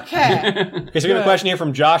next spinoff. Okay. Okay, so we have a question here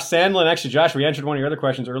from Josh Sandlin. Actually, Josh, we answered one of your other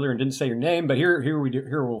questions earlier and didn't say your name, but here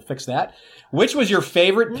we'll fix that. Which was your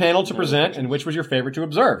favorite panel to present, and which was your favorite to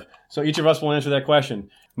observe? So each of us will answer that question.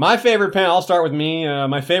 My favorite panel, I'll start with me.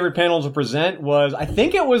 My favorite panel to present was, I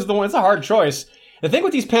think it was the one, it's a hard choice. The thing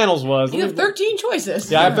with these panels was... You have 13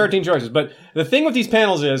 choices. Yeah, I have 13 choices. But the thing with these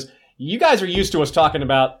panels is, you guys are used to us talking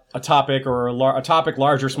about a topic or a topic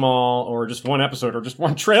large or small, or just one episode or just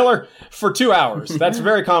one trailer for 2 hours. That's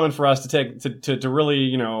very common for us to take to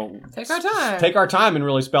really, take our time and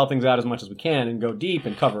really spell things out as much as we can and go deep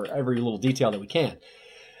and cover every little detail that we can.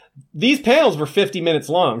 These panels were 50 minutes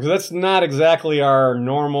long, so that's not exactly our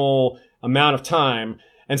normal amount of time.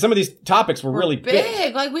 And some of these topics were really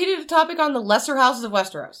big. Like, we did a topic on the lesser houses of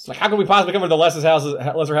Westeros. Like, how can we possibly cover the lesser houses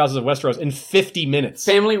of Westeros in 50 minutes?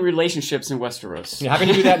 Family relationships in Westeros. Yeah, how can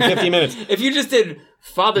you do that in 50 minutes? If you just did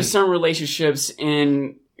father-son relationships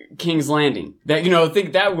in King's Landing, I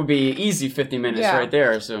think that would be easy 50 minutes right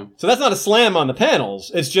there. So that's not a slam on the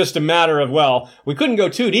panels. It's just a matter of, we couldn't go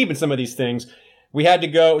too deep in some of these things. We had to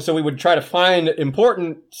go, so we would try to find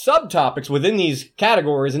important subtopics within these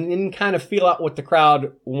categories and kind of feel out what the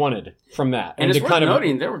crowd wanted from that. And it's worth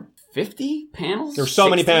noting, there were 50 panels? There were so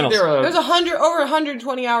many panels. There's over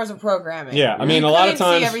 120 hours of programming. Yeah, I mean, a lot of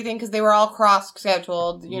times see everything because they were all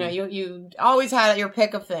cross-scheduled. You know, you always had your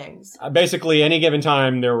pick of things. Basically, any given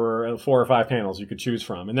time there were 4 or 5 panels you could choose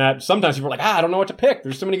from, and that sometimes people were like, I don't know what to pick.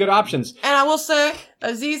 There's so many good options. And I will say,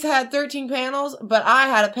 Aziz had 13 panels, but I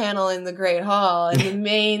had a panel in the Great Hall in the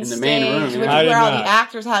main stage, main room, which is yeah. where all the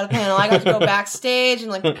actors had a panel. I got to go backstage in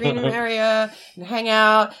like the green room area and hang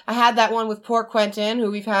out. I had that one with poor Quentin, who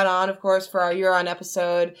we've had on, of course, for our Year On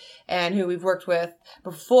episode, and who we've worked with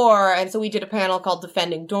before. And so we did a panel called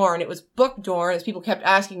Defending Dorne. It was book Dorne, as people kept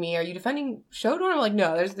asking me, "Are you defending show Dorne?" I'm like,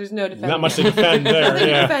 no, there's no defending. Not much to defend there. Nothing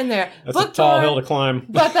Yeah, to defend there. That's book a tall Dorne, hill to climb.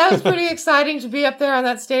 But that was pretty exciting to be up there on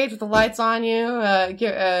that stage with the lights on you.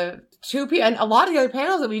 Two people, and a lot of the other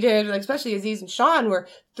panels that we did, like especially Aziz and Sean, were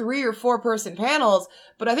 3 or 4 person panels.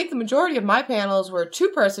 But I think the majority of my panels were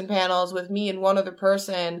 2-person panels with me and one other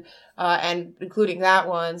person, and including that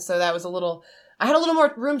one. So that was I had a little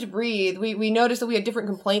more room to breathe. We noticed that we had different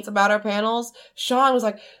complaints about our panels. Sean was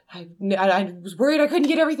like, I was worried I couldn't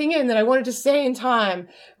get everything in, that I wanted to stay in time.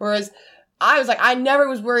 Whereas I was like, I never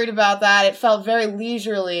was worried about that. It felt very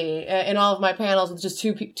leisurely in all of my panels with just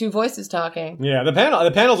two voices talking. Yeah,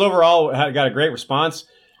 the panels overall got a great response.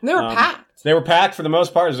 And they were packed. They were packed for the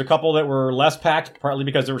most part. There's a couple that were less packed, partly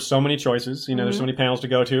because there were so many choices. You know, there's so many panels to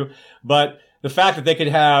go to. But the fact that they could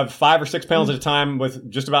have 5 or 6 panels at a time with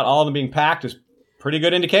just about all of them being packed is pretty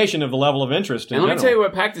good indication of the level of interest in And let me general. tell you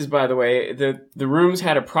what packed is, by the way. The rooms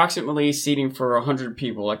had approximately seating for 100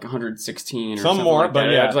 people, like 116 or Some something more, like but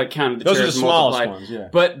that. yeah. I was like counted the Those are chairs the smallest multiplied. ones, yeah.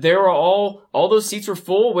 But they were all those seats were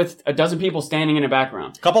full with a dozen people standing in the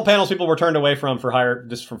background. A couple panels people were turned away from fire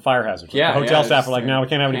hazards. Yeah, the hotel yeah, staff were like, no, we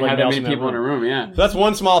can't have anybody that else many in people in a room. Yeah. So that's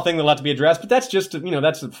one small thing that'll have to be addressed, but that's just,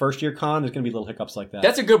 that's the first year con. There's going to be little hiccups like that.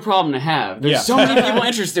 That's a good problem to have. There's so many people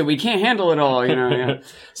interested. We can't handle it all, Yeah.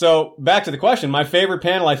 So back to the question. My favorite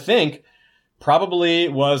panel, I think, probably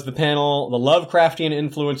was the panel, the Lovecraftian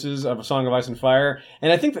influences of A Song of Ice and Fire.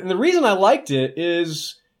 And I think the reason I liked it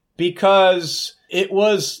is because it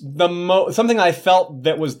was something I felt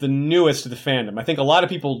that was the newest to the fandom. I think a lot of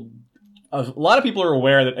people are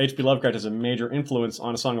aware that H.P. Lovecraft is a major influence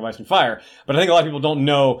on A Song of Ice and Fire, but I think a lot of people don't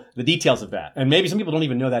know the details of that. And maybe some people don't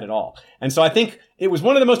even know that at all. And so I think it was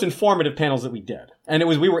one of the most informative panels that we did. And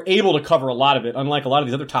we were able to cover a lot of it, unlike a lot of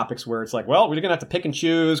these other topics where it's like, well, we're going to have to pick and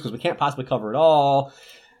choose because we can't possibly cover it all.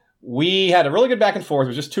 We had a really good back and forth. It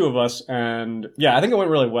was just 2 of us. And yeah, I think it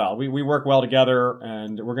went really well. We work well together,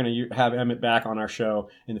 and we're going to have Emmett back on our show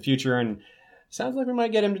in the future. And sounds like we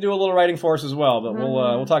might get him to do a little writing for us as well, but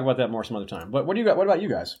we'll talk about that more some other time. But what about you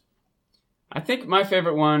guys? I think my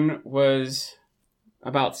favorite one was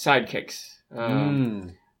about sidekicks.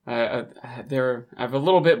 I have a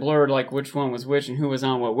little bit blurred like which one was which and who was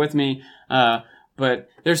on what with me. But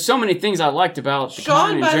there's so many things I liked about the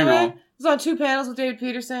con in general. By the way, was on 2 panels with David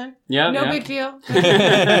Peterson. Yeah, no big deal.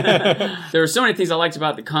 There were so many things I liked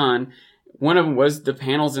about the con. One of them was the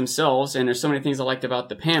panels themselves, and there's so many things I liked about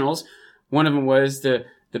the panels. One of them was the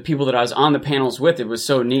people that I was on the panels with. It was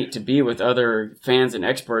so neat to be with other fans and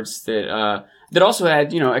experts that also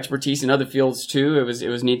had, expertise in other fields too. It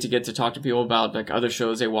was neat to get to talk to people about like other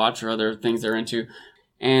shows they watch or other things they're into.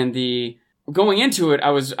 And going into it,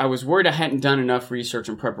 I was worried I hadn't done enough research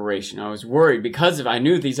and preparation. I was worried because I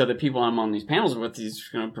knew these other people I'm on these panels with, these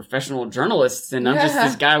professional journalists, and I'm just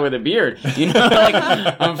this guy with a beard.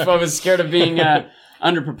 I was scared of being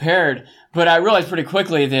underprepared. But I realized pretty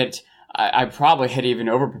quickly that I probably had even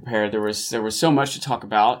overprepared. There was so much to talk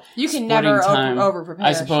about. You can never overprepare.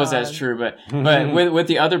 I suppose Sean. that's true, but with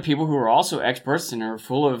the other people who are also experts and are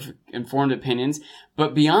full of informed opinions.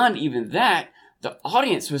 But beyond even that, the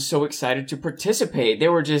audience was so excited to participate. They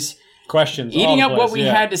were just questions, eating up what we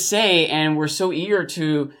had to say, and were so eager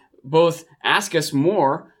to both ask us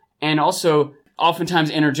more and also oftentimes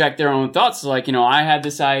interject their own thoughts. Like, I had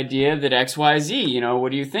this idea that X, Y, Z,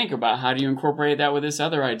 what do you think about how do you incorporate that with this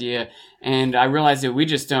other idea? And I realized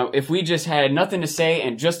that if we just had nothing to say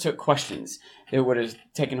and just took questions, it would have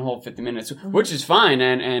taken a whole 50 minutes, which is fine.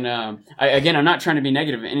 And I'm not trying to be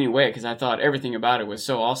negative in any way because I thought everything about it was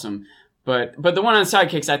so awesome. But the one on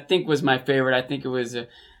sidekicks, I think, was my favorite. I think it was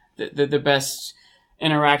the best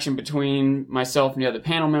interaction between myself and the other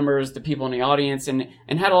panel members, the people in the audience, and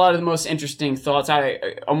had a lot of the most interesting thoughts.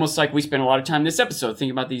 I almost like we spent a lot of time this episode thinking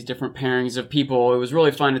about these different pairings of people. It was really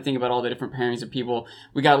fun to think about all the different pairings of people.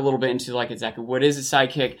 We got a little bit into like exactly what is a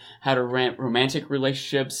sidekick, how to romantic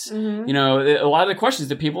relationships. A lot of the questions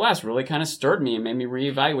that people asked really kind of stirred me and made me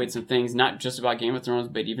reevaluate some things, not just about Game of Thrones,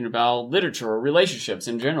 but even about literature or relationships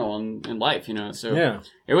in general and in life. So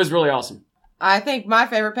it was really awesome. I think my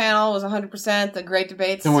favorite panel was 100% the Great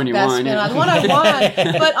Debates. The one you best won. panel. The one I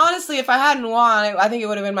won. But honestly, if I hadn't won, I think it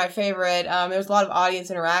would have been my favorite. There was a lot of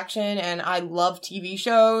audience interaction, and I love TV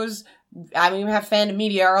shows. I mean, we have Fandom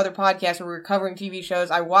Media, our other podcast where we're covering TV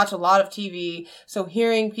shows. I watch a lot of TV, so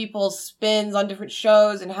hearing people's spins on different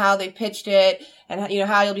shows and how they pitched it, and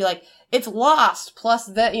how you'll be like, it's Lost plus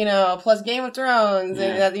that, plus Game of Thrones,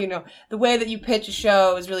 and that, the way that you pitch a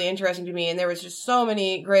show is really interesting to me. And there was just so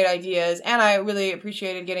many great ideas, and I really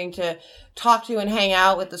appreciated getting to talk to and hang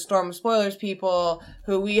out with the Storm of Spoilers people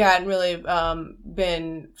who we hadn't really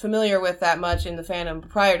been familiar with that much in the fandom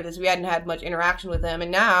prior to this. We hadn't had much interaction with them,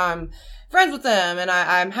 and now I'm friends with them, and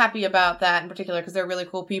I'm happy about that in particular because they're really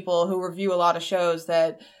cool people who review a lot of shows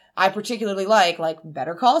that I particularly like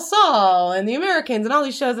Better Call Saul and The Americans and all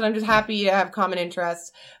these shows that I'm just happy to have common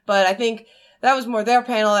interests. But I think that was more their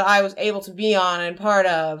panel that I was able to be on and part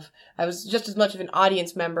of. I was just as much of an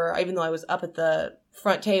audience member, even though I was up at the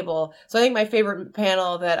front table. So I think my favorite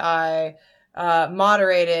panel that I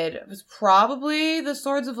moderated was probably the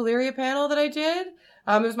Swords of Valyria panel that I did.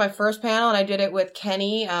 It was my first panel, and I did it with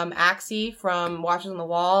Kenny Axie from Watchers on the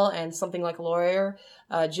Wall and Something Like a Lawyer,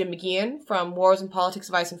 Jim McGeehan from Wars and Politics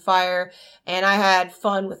of Ice and Fire, and I had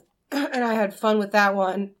fun with that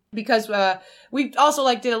one because we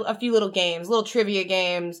also did a few little games, little trivia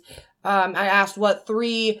games. I asked what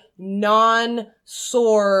 3 non-bladed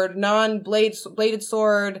sword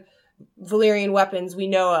Valyrian weapons we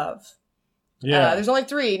know of. Yeah. There's only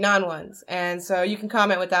 3 non-ones. And so you can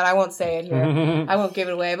comment with that. I won't say it here. I won't give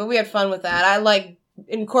it away. But we had fun with that. I like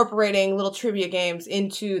incorporating little trivia games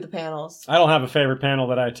into the panels. I don't have a favorite panel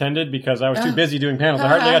that I attended because I was too busy doing panels. I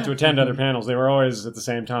hardly got to attend other panels. They were always at the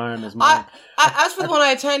same time as mine. As for the one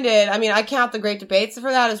I attended, I mean, I count the Great Debates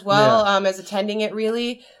for that as well, as attending it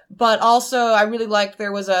really. But also, I really liked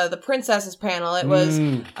there was the Princesses panel. It was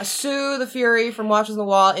Sue the Fury from Watchers on the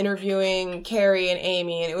Wall interviewing Carrie and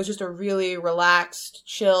Amy, and it was just a really relaxed,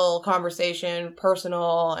 chill conversation,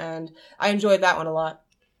 personal, and I enjoyed that one a lot.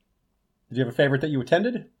 Did you have a favorite that you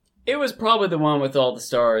attended? It was probably the one with all the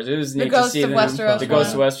stars. It was neat to see them. Westeros. The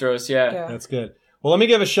Ghost of Westeros, yeah. That's good. Well, let me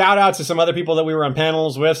give a shout out to some other people that we were on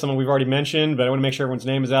panels with, someone we've already mentioned, but I want to make sure everyone's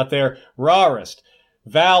name is out there. Rawrest,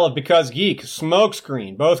 Val of Because Geek,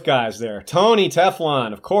 Smokescreen, both guys there. Tony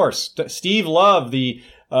Teflon, of course. Steve Love, the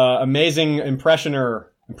amazing impressioner.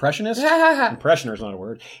 Impressionist? Impressioner is not a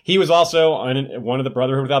word. He was also on one of the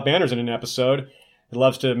Brotherhood Without Banners in an episode. He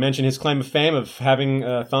loves to mention his claim of fame of having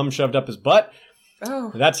a thumb shoved up his butt. Oh.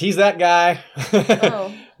 He's that guy.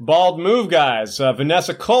 Oh. Bald Move guys.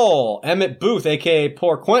 Vanessa Cole, Emmett Booth, a.k.a.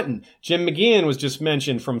 Poor Quentin. Jim McGeehan was just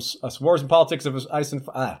mentioned from Wars and Politics of Ice and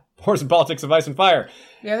Fire.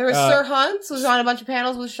 Yeah, there was Sir Hunts, who was on a bunch of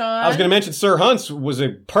panels with Sean. I was going to mention Sir Hunts was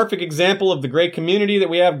a perfect example of the great community that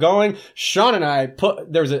we have going. Sean and I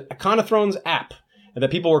there's a Con of Thrones app that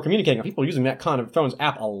people were communicating. People are using that Con of Thrones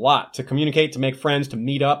app a lot to communicate, to make friends, to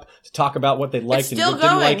meet up, to talk about what they liked and didn't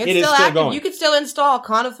like. It's still active. Going. You could still install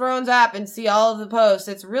Con of Thrones app and see all of the posts.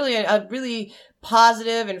 It's really a really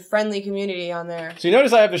positive and friendly community on there. So you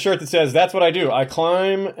notice I have the shirt that says, "That's what I do. I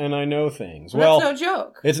climb and I know things." Well, that's no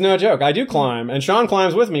joke. It's no joke. I do climb, and Sean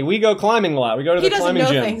climbs with me. We go climbing a lot. We go to the climbing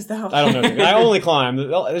gym. He doesn't know things, though. I don't know things. I only climb.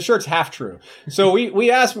 The shirt's half true. So we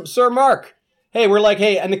asked Sir Mark, we're like,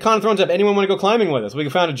 and the Con of Thrones app, anyone want to go climbing with us? We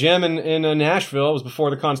found a gym in Nashville. It was before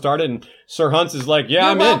the con started, and Sir Hunts is like, I'm in.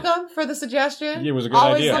 You're welcome for the suggestion. It was a good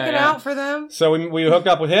idea. Always looking out for them. So we hooked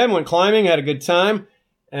up with him, went climbing, had a good time,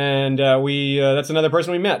 and that's another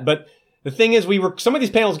person we met. But the thing is, some of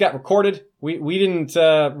these panels got recorded. We didn't,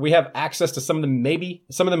 we have access to some of them maybe.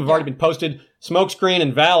 Some of them have already been posted. Smokescreen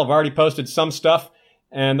and Val have already posted some stuff.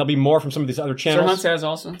 And there'll be more from some of these other channels. Sir Hunts has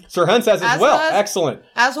also. Sir Hunts has as well. Excellent.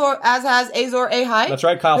 As has Azor Ahai. That's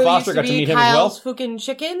right. Kyle Foster got to meet him as well. Kyle's Fucking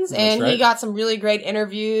Chickens. And he got some really great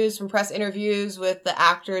interviews, some press interviews with the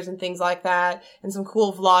actors and things like that. And some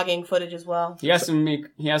cool vlogging footage as well. He asked me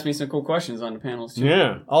some cool questions on the panels too.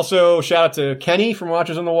 Yeah. Also, shout out to Kenny from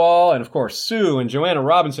Watchers on the Wall. And of course, Sue and Joanna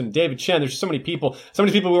Robinson and David Chen. There's so many people we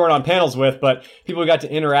weren't on panels with, but people we got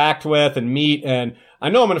to interact with and meet. And I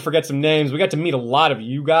know I'm going to forget some names. We got to meet a lot of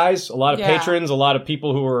you guys, a lot of patrons, a lot of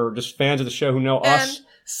people who are just fans of the show who know us.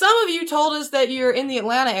 Some of you told us that you're in the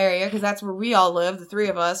Atlanta area because that's where we all live, the 3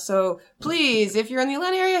 of us. So please, if you're in the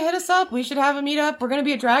Atlanta area, hit us up. We should have a meetup. We're going to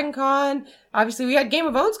be at Dragon Con. Obviously, we had Game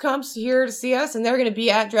of Owns come here to see us, and they're going to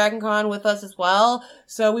be at Dragon Con with us as well.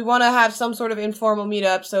 So we want to have some sort of informal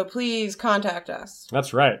meetup, so please contact us.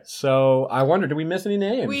 That's right. So I wonder, did we miss any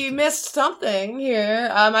names? We missed something here.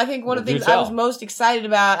 I think one of the things I was most excited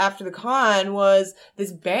about after the con was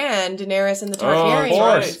this band, Daenerys and the Targaryens. Of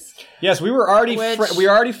course. Yes, we were already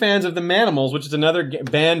were already fans of the Manimals, which is another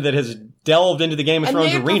band that has delved into the Game of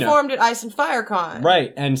Thrones arena. And they performed at Ice and Fire Con.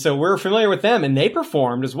 Right, and so we're familiar with them, and they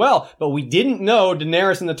performed as well. But we didn't know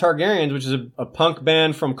Daenerys and the Targaryens, which is a punk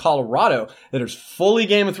band from Colorado that is fully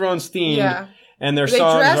Game of Thrones themed. Yeah. And their they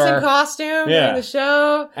songs dress are... in costume during the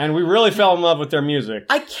show. And we really fell in love with their music.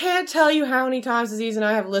 I can't tell you how many times Aziz and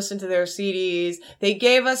I have listened to their CDs. They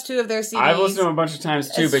gave us 2 of their CDs. I've listened to them a bunch of times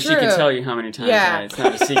too, It's but true. she can tell you how many times. Yeah. It's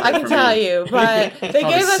not a secret I can for tell me. you, but they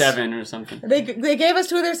gave us 7 or something. They gave us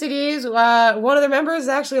 2 of their CDs. One of their members is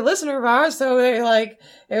actually a listener of ours, so it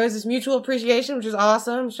was this mutual appreciation, which is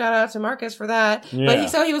awesome. Shout out to Marcus for that. Yeah.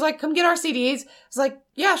 But he was like, "Come get our CDs." I was like,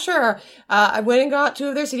 "Yeah, sure." I went and got 2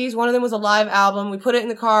 of their CDs. One of them was a live album. We put it in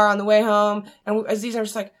the car on the way home, and Aziz and I were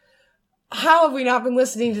just like, how have we not been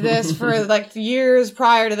listening to this for like years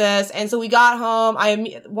prior to this? And so we got home.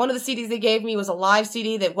 One of the CDs they gave me was a live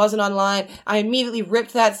CD that wasn't online. I immediately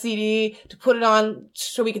ripped that CD to put it on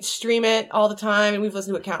so we could stream it all the time. And we've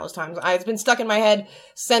listened to it countless times. It's been stuck in my head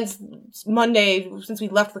since Monday, since we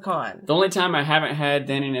left the con. The only time I haven't had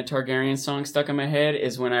Dany and a Targaryen song stuck in my head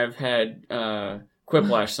is when I've had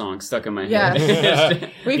Quiplash songs stuck in my head. Yes.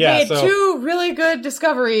 We've made 2 really good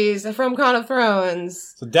discoveries from Con of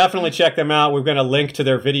Thrones. So definitely check them out. We've got a link to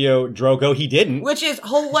their video, Drogo He Didn't. Which is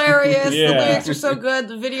hilarious. Yeah. The lyrics are so good.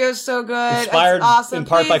 The video's so good. Inspired it's awesome. in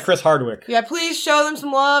part by Chris Hardwick. Yeah, please show them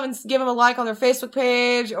some love and give them a like on their Facebook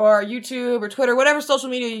page or YouTube or Twitter, whatever social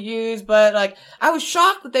media you use. But I was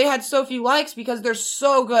shocked that they had so few likes because they're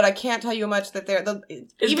so good. I can't tell you how much that they're...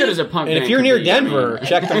 As good as a punk And band if you're could near be, Denver,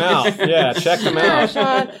 check them out. Yeah, check them out.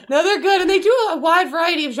 Sean. No, they're good, and they do a wide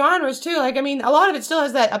variety of genres too. A lot of it still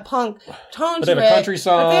has a punk tone But to they it. have a country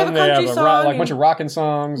song. But they have a country song, a bunch of rockin'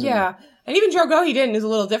 songs. Yeah, and even Drogo He Didn't is a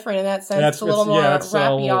little different in that sense. It's a little more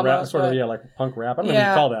rappy almost. Sort of, like punk rap. I don't know what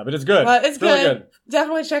you call that, but it's good. But it's really good.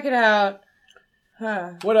 Definitely check it out.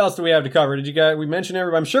 What else do we have to cover? We mention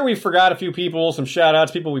everybody? I'm sure we forgot a few people, some shout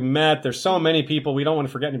outs, people we met. There's so many people. We don't want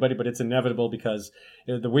to forget anybody, but it's inevitable because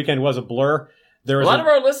the weekend was a blur. There was a lot of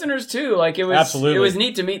our listeners too. Absolutely. It was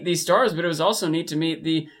neat to meet these stars, but it was also neat to meet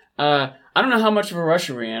the. I don't know how much of a rush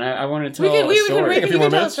are we in. I want to tell a story. We can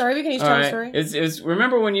tell a story. We can each tell a story. It's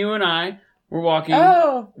remember when you and I were walking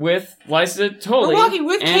with Lysa Tolley. We're walking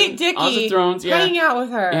with Kate Dickey. Oz of Thrones, hanging out with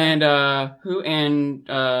her. And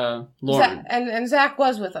Lauren. And Zach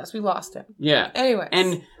was with us. We lost him. Yeah. Anyway.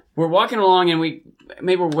 And we're walking along and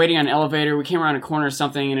maybe we're waiting on an elevator. We came around a corner or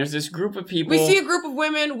something, and there's this group of people. We see a group of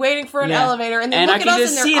women waiting for an elevator, and they look at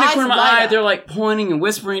us and their eyes light up. And I can just see in the corner of my eye, they're pointing and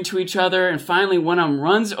whispering to each other, and finally one of them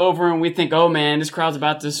runs over, and we think, oh man, this crowd's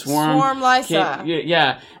about to swarm. Swarm Lysa.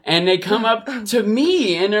 Yeah. And they come up to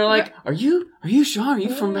me, and they're like, Are you Sean? Are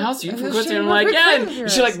you from House? Are you from Quincy? And I'm like, yeah.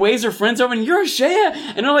 And she waves her friends over, and you're Ashaya.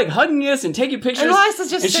 And they're hugging us and taking pictures. And Lysa's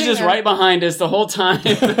just she's just right behind us the whole time.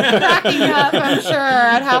 Cracking up, I'm sure,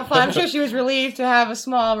 at how fun. I'm sure she was relieved to have a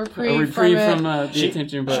small reprieve from the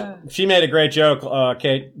attention. But she made a great joke.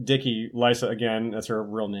 Kate Dickey, Lysa again, that's her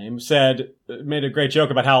real name, made a great joke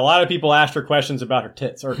about how a lot of people asked her questions about her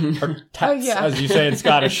tits, or her tits, as you say in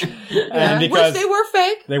Scottish. And because which they were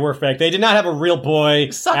fake. They were fake. They did not have a real boy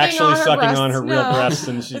sucking on her real breasts.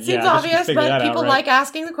 And it seems obvious, but people like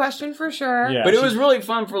asking the question for sure. Yeah, but it was really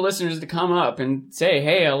fun for listeners to come up and say,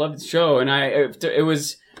 hey, I love the show. And it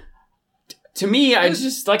was, to me, I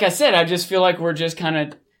just, like I said, I just feel like we're just kind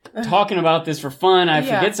of talking about this for fun. I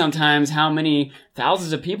forget sometimes how many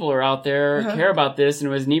thousands of people are out there care about this. And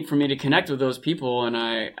it was neat for me to connect with those people. And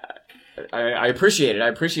I appreciate it. I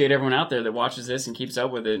appreciate everyone out there that watches this and keeps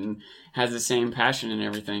up with it and has the same passion and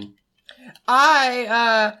everything.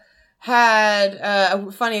 I had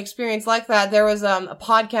a funny experience like that. There was a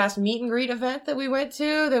podcast meet and greet event that we went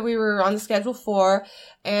to that we were on the schedule for,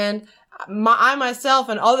 and I myself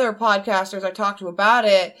and other podcasters I talked to about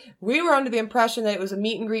it, we were under the impression that it was a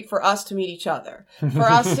meet and greet for us to meet each other. For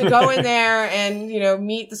us to go in there and,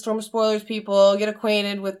 meet the Storm of Spoilers people, get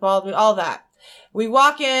acquainted with Baldwin, all that. We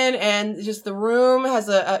walk in and just the room has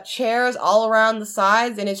chairs all around the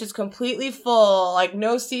sides and it's just completely full,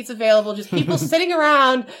 no seats available, just people sitting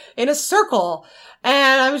around in a circle.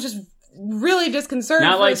 And I was just really disconcerted.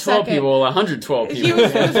 Not like 12 people, 112 people.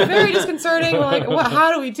 It was very disconcerting. We're like,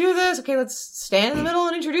 how do we do this? Okay, let's stand in the middle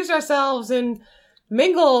and introduce ourselves and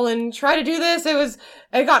mingle and try to do this.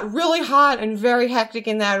 It got really hot and very hectic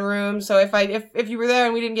in that room. So if you were there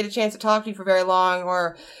and we didn't get a chance to talk to you for very long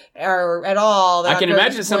or at all, I can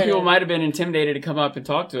imagine some people might have been intimidated to come up and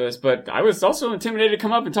talk to us, but I was also intimidated to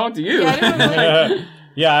come up and talk to you. Yeah,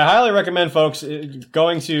 Yeah, I highly recommend folks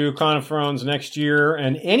going to Con of Thrones next year,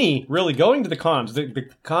 and really going to the cons. The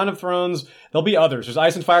Con of Thrones, there'll be others. There's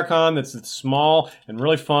Ice and Fire Con that's small and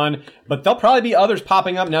really fun, but there'll probably be others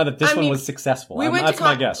popping up now that this one was successful. That's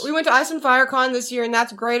my guess. We went to Ice and Fire Con this year, and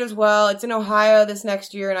that's great as well. It's in Ohio this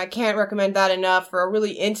next year, and I can't recommend that enough for a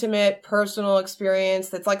really intimate, personal experience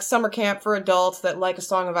that's like summer camp for adults that like A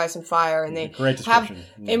Song of Ice and Fire, and they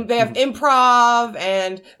they have improv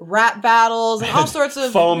and rap battles and all sorts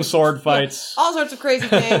of foam sword fights, all sorts of crazy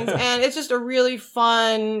things, and it's just a really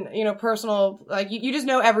fun, personal. Like you just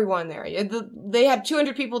know everyone there. They had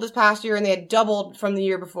 200 people this past year, and they had doubled from the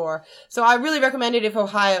year before. So I really recommend it if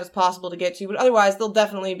Ohio is possible to get to. But otherwise, there'll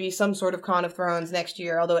definitely be some sort of Con of Thrones next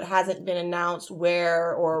year, although it hasn't been announced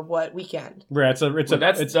where or what weekend. Right, it's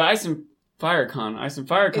the Ice and Fire Con. Ice and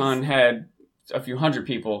Fire Con had a few hundred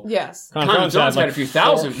people. Yes. Con of Thrones had a few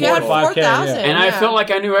thousand people. Yeah, 4,000. And I felt like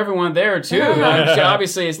I knew everyone there, too.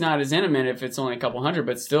 Obviously, it's not as intimate if it's only a couple hundred,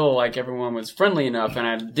 but still, like, everyone was friendly enough, and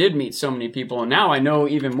I did meet so many people, and now I know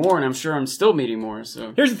even more, and I'm sure I'm still meeting more,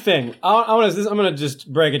 so. Here's the thing. I'm going to just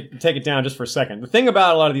take it down just for a second. The thing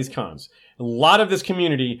about a lot of these cons, a lot of this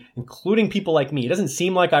community, including people like me, it doesn't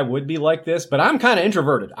seem like I would be like this, but I'm kind of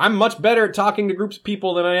introverted. I'm much better at talking to groups of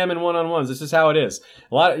people than I am in one-on-ones. This is how it is.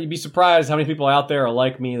 You'd be surprised how many people out there are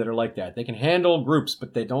like me that are like that. They can handle groups,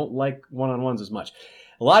 but they don't like one-on-ones as much.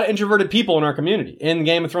 A lot of introverted people in our community, in the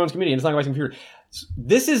Game of Thrones community, and it's not like computer.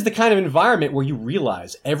 This is the kind of environment where you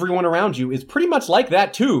realize everyone around you is pretty much like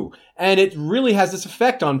that too. And it really has this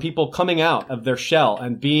effect on people coming out of their shell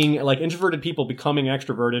and being like introverted people becoming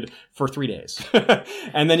extroverted for 3 days.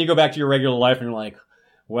 And then you go back to your regular life and you're like,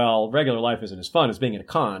 well, regular life isn't as fun as being at a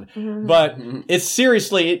con. Mm-hmm. But it's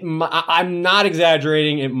seriously, I'm not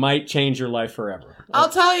exaggerating. It might change your life forever. I'll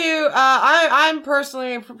tell you, I'm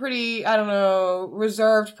personally a pretty,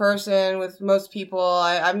 reserved person with most people.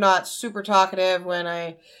 I'm not super talkative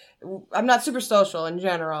I'm not super social in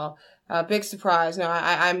general. Big surprise. No,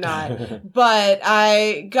 I'm not. But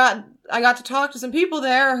I got to talk to some people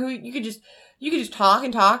there who you could just talk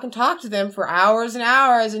and talk to them for hours and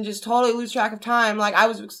hours and just totally lose track of time. Like I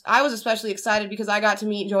was especially excited because I got to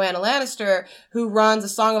meet Joanna Lannister, who runs A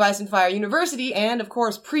Song of Ice and Fire University and of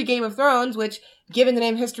course pre-Game of Thrones, which given the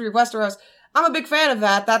name History of Westeros, I'm a big fan of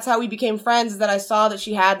that. That's how we became friends, is that I saw that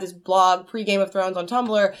she had this blog pre-Game of Thrones on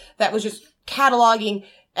Tumblr that was just cataloging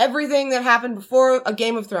everything that happened before a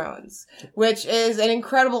Game of Thrones, which is an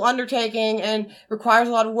incredible undertaking and requires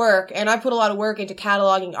a lot of work. And I put a lot of work into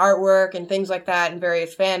cataloging artwork and things like that in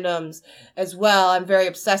various fandoms as well. I'm very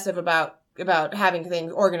obsessive about having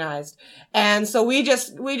things organized. And so we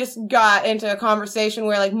just got into a conversation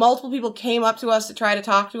where like multiple people came up to us to try to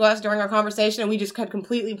talk to us during our conversation, and we just had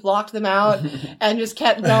completely blocked them out and just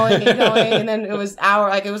kept going and going. And then it was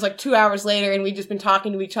 2 hours later, and we'd just been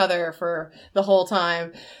talking to each other for the whole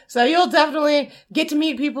time. So you'll definitely get to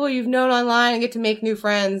meet people you've known online and get to make new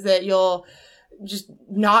friends that you'll just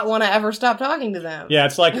not want to ever stop talking to them. Yeah,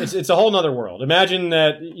 it's like it's a whole nother world. Imagine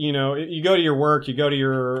that, you go to your work, you go to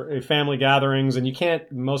your family gatherings, and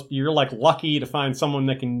you're like lucky to find someone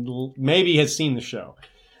that maybe has seen the show.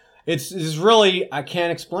 It's really, I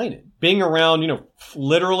can't explain it. Being around,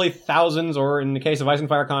 literally thousands, or in the case of Ice and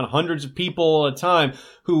Fire Con, hundreds of people at a time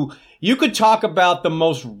who you could talk about the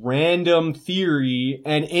most random theory,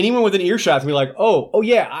 and anyone with an earshot can be like, oh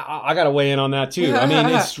yeah, I got to weigh in on that too. I mean,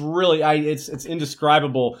 it's really, it's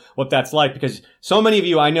indescribable what that's like, because so many of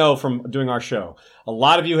you I know from doing our show, a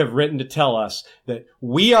lot of you have written to tell us that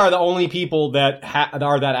we are the only people that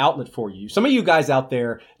are that outlet for you. Some of you guys out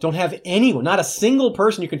there don't have anyone, not a single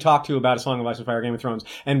person you can talk to about A Song of Ice and Fire, Game of Thrones,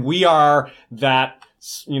 and we are that,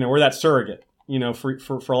 we're that surrogate. For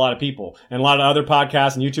a lot of people. And a lot of other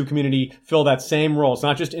podcasts and YouTube community fill that same role. It's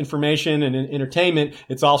not just information and entertainment.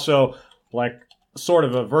 It's also like sort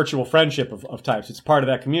of a virtual friendship of types. It's part of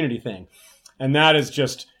that community thing. And that is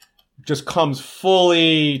just comes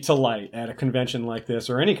fully to light at a convention like this,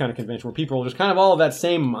 or any kind of convention where people are just kind of all of that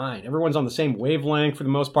same mind. Everyone's on the same wavelength for the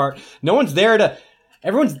most part. No one's there to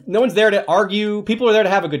argue. People are there to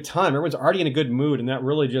have a good time. Everyone's already in a good mood, and that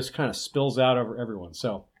really just kind of spills out over everyone.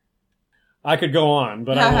 So I could go on,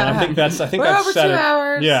 but I think that's We're over 2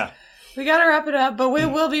 hours. Yeah. We gotta wrap it up, but we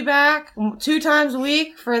will be back 2 times a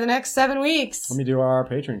week for the next 7 weeks. Let me do our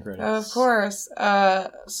Patreon credits. Of course.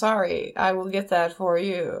 Sorry. I will get that for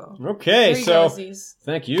you. Okay, so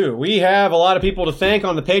thank you. We have a lot of people to thank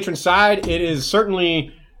on the patron side. It is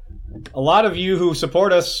certainly a lot of you who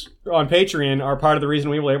support us on Patreon are part of the reason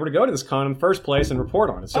we were able to go to this con in the first place and report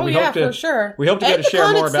on it. So for sure. We hope to get to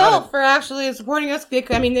share more about it. For actually supporting us. They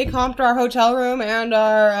comped our hotel room and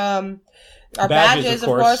our our badges, of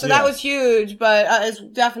course. So that was huge, but it's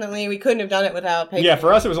definitely, we couldn't have done it without Patreon. Yeah,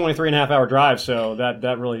 for us it was only 3.5 hour drive, so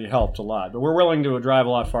that really helped a lot. But we're willing to drive a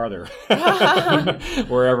lot farther,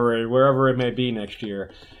 wherever it may be next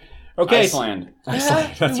year. Okay, Iceland. That's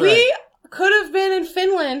right. We could have been in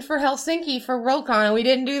Finland for Helsinki for Worldcon, and we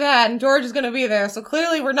didn't do that, and George is going to be there, so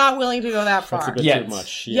clearly we're not willing to go that far. That's a bit Yet. too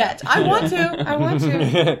much. Yet. I want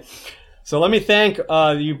to. So let me thank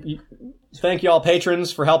thank you all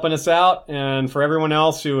patrons for helping us out, and for everyone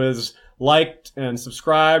else who has liked and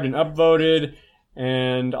subscribed and upvoted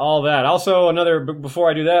and all that. Also, before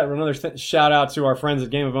I do that, another shout out to our friends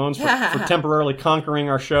at Game of Owns for temporarily conquering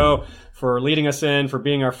our show, for leading us in, for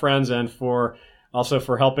being our friends, and for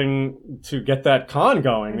helping to get that con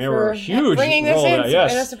going. They were a huge bringing this in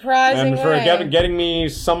a surprising way. And for way. getting me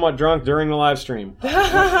somewhat drunk during the live stream.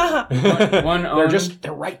 They're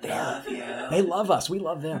right there. They love us. We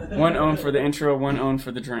love them. One own for the intro, one own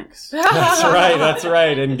for the drinks. That's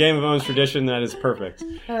right. In Game of Owns tradition, that is perfect.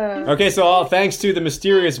 Okay, so all thanks to the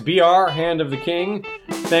mysterious BR, Hand of the King.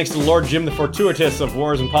 Thanks to Lord Jim the Fortuitous of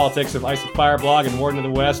Wars and Politics of Ice and Fire blog and Warden of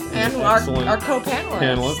the West. And our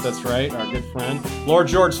co-panelist. That's right, our good friend. Lord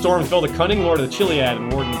George Stormfield the Cunning, Lord of the Chiliad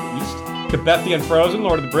and Warden of the East. Cabeth the Unfrozen,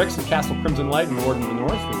 Lord of the Bricks and Castle Crimson Light and Warden of the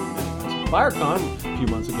North, who we met at FireCon a few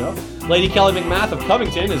months ago. Lady Kelly McMath of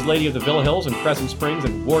Covington is Lady of the Villa Hills and Crescent Springs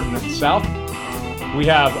and Warden of the South. We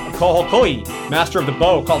have Koholkoi, Master of the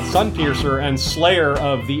Bow, called Sunpiercer, and Slayer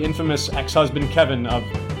of the infamous ex-husband Kevin of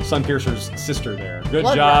Sunpiercer's sister there. Good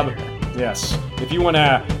Blood job. Rider. Yes. If you want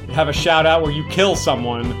to have a shout-out where you kill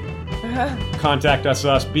someone, contact us.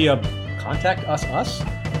 Contact us?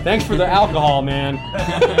 Thanks for the alcohol, man.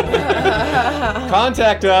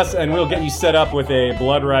 Contact us, and we'll get you set up with a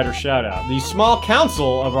Blood Rider shout-out. The small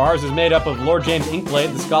council of ours is made up of Lord James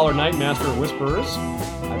Inkblade, the Scholar Knight, Master of Whisperers.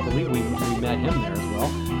 I believe we met him there as well.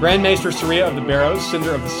 Grand Maester Saria of the Barrows,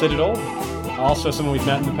 Cinder of the Citadel, also someone we've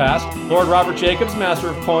met in the past. Lord Robert Jacobs, Master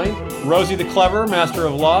of Coin. Rosie the Clever, Master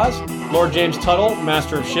of Laws. Lord James Tuttle,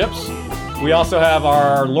 Master of Ships. We also have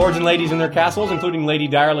our lords and ladies in their castles, including Lady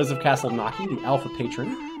Direliz of Castle Naki, the Alpha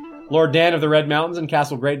Patron. Lord Dan of the Red Mountains and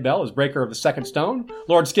Castle Great Bell is Breaker of the Second Stone.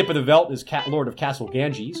 Lord Skip of the Veldt is Lord of Castle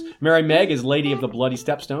Ganges. Mary Meg is Lady of the Bloody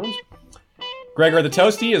Stepstones. Gregor the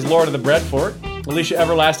Toasty is Lord of the Breadfort. Alicia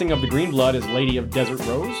Everlasting of the Green Blood is Lady of Desert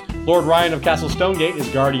Rose. Lord Ryan of Castle Stonegate is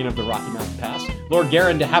Guardian of the Rocky Mountain Pass. Lord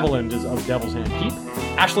Garin de Haviland is of Devil's Hand Keep.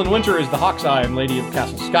 Ashlyn Winter is the Hawkeye and Lady of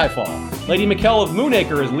Castle Skyfall. Lady Mikkel of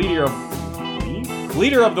Moonacre is leader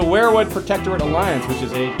of the Werewood Protectorate Alliance, which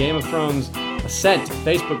is a Game of Thrones Ascent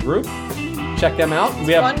Facebook group. Check them out. It's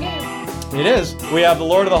a fun game. It is. We have the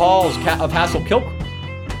Lord of the Halls of Hassel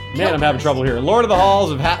Man, I'm having trouble here. Lord of the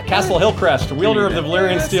Halls of Castle Hillcrest, wielder of the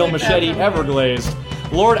Valyrian Steel Machete Everglazed.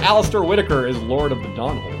 Lord Alistair Whitaker is Lord of the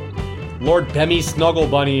Dawnhold. Lord Bemmy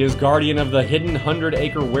Snugglebunny is guardian of the hidden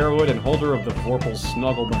 100-acre werewood and holder of the Vorpal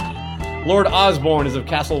Snugglebunny. Lord Osborne is of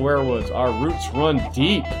Castle Werewoods. Our roots run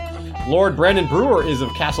deep. Lord Brandon Brewer is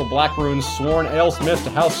of Castle Blackrune's sworn alesmith to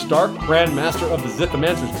House Stark, Grand Master of the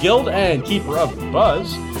Zithomancer's Guild and Keeper of the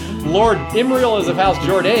Buzz. Lord Imriel is of House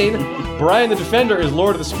Jordain. Brian the Defender is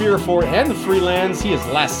Lord of the Spearfort and the Freelands. He is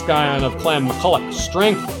Last Scion of Clan McCulloch,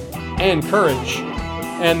 Strength and Courage.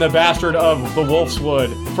 And the Bastard of the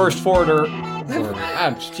Wolfswood, First Forester...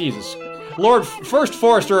 Jesus. Lord First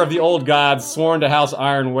Forester of the Old Gods, sworn to House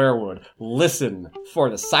Iron Werewood. Listen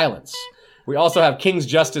for the silence. We also have King's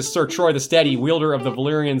Justice Sir Troy the Steady, wielder of the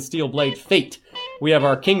Valyrian Steel Blade Fate. We have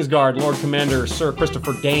our Kingsguard Lord Commander Sir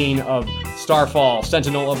Christopher Dane of Starfall,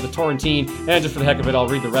 Sentinel of the Torrentine, and just for the heck of it, I'll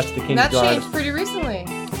read the rest of the Kingsguard. That changed pretty recently.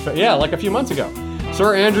 Yeah, like a few months ago.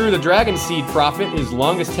 Sir Andrew the Dragon Seed Prophet is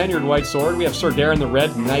longest tenured White Sword. We have Sir Darren the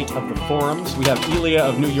Red, Knight of the Forums. We have Elia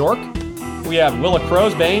of New York. We have Willa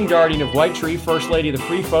Crowsbane, Guardian of White Tree, First Lady of the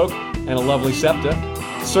Free Folk, and a lovely Septa.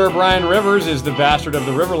 Sir Brian Rivers is the Bastard of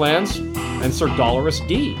the Riverlands, and Sir Dolorous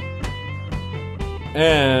D.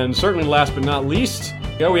 And certainly last but not least,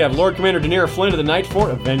 we have Lord Commander Daenerys Flynn of the Night Fort,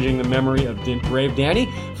 avenging the memory of Brave Danny.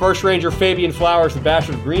 First Ranger Fabian Flowers, the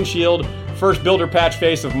Bastard of Green Shield. First Builder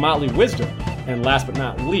Patchface of Motley Wisdom. And last but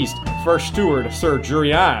not least, First Steward Sir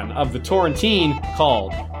Jurian of the Torrentine,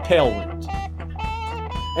 called Palewind.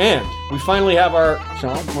 And we finally have our...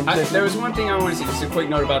 Sean, there was one thing I wanted to say, just a quick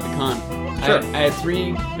note about the con. Sure. I had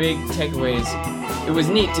three big takeaways. It was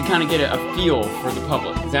neat to kind of get a feel for the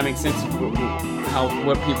public. Does that make sense?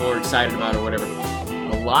 What people are excited about or whatever.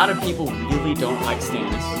 A lot of people really don't like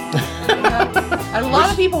Stannis. A lot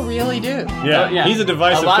of people really do. Yeah, he's a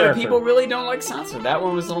divisive character. A lot of people really don't like Sansa. That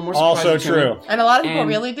one was a little more surprising. Also true. And a lot of people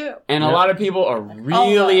really do. And a lot of people are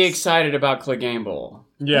really excited about Clegane Bowl.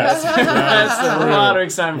 Yes. That's a lot of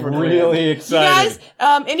excitement for really excited. You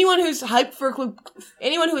guys, anyone who's hyped for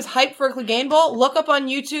Clegane Bowl, look up on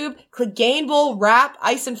YouTube Clegane Bowl Rap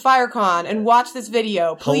Ice and Fire Con and watch this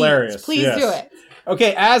video. Please, Hilarious. please Yes. do it.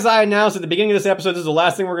 Okay, as I announced at the beginning of this episode, this is the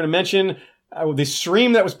last thing we're going to mention. The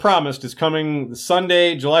stream that was promised is coming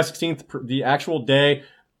Sunday, July 16th, the actual day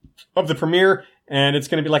of the premiere. And it's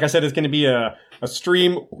going to be, like I said, it's going to be a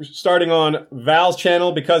stream starting on Val's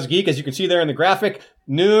channel, Because Geek, as you can see there in the graphic.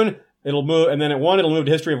 Noon, it'll move, and then at 1, it'll move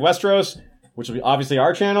to History of Westeros, which will be obviously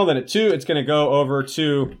our channel. Then at 2, it's going to go over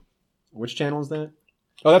to, which channel is that?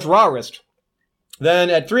 Oh, that's Rawrist. Then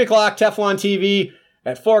at 3 o'clock, Teflon TV.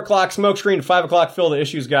 At 4 o'clock, Smokescreen. At 5 o'clock, Phil the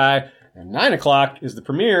Issues Guy. And 9 o'clock is the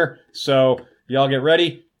premiere. So y'all get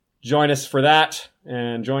ready. Join us for that.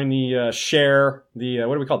 And join the share, the,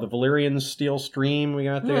 what do we call it? The Valyrian Steel stream we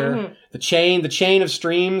got there. Mm-hmm. The chain of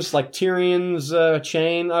streams, like Tyrion's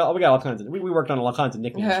chain. We got all kinds of, we worked on all kinds of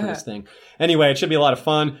nicknames for this thing. Anyway, it should be a lot of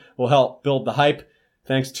fun. We'll help build the hype.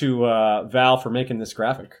 Thanks to Val for making this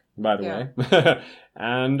graphic, by the way.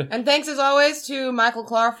 And thanks as always to Michael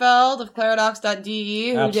Klarfeld of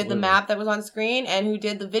Claradox.de who did the map that was on screen and who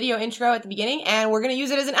did the video intro at the beginning, and we're going to use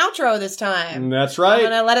it as an outro this time. That's right. I'm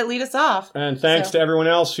going to let it lead us off. And thanks to everyone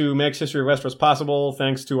else who makes History of Westeros possible.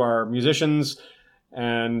 Thanks to our musicians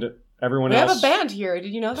and everyone else. We have a band here.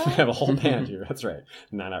 Did you know that? We have a whole band here. That's right.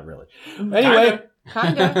 No, not really. Anyway.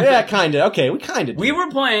 Kinda. Yeah, kinda. Okay, we kinda do. We were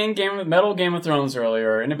playing Metal Game of Thrones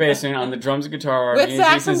earlier in the basement on the drums and guitar. With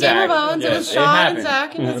Zach from Game of Owns. It was Sean and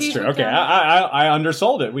Zach and Aziz. That's true. Okay, I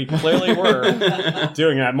undersold it. We clearly were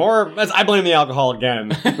doing that. I blame the alcohol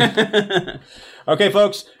again. Okay,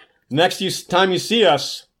 folks. Next time you see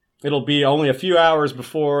us, it'll be only a few hours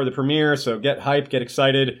before the premiere, so get hyped, get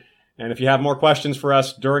excited. And if you have more questions for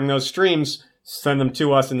us during those streams, send them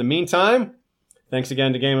to us in the meantime. Thanks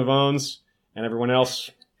again to Game of Owns. And everyone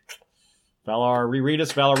else, Valar reread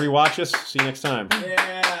us, Valar rewatch us. See you next time.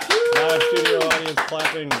 Yeah. Live studio audience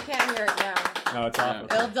clapping. I can't hear it now. No, it's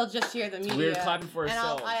awesome. They'll just hear the media. We're clapping for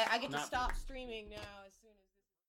ourselves. And I get to stop streaming now.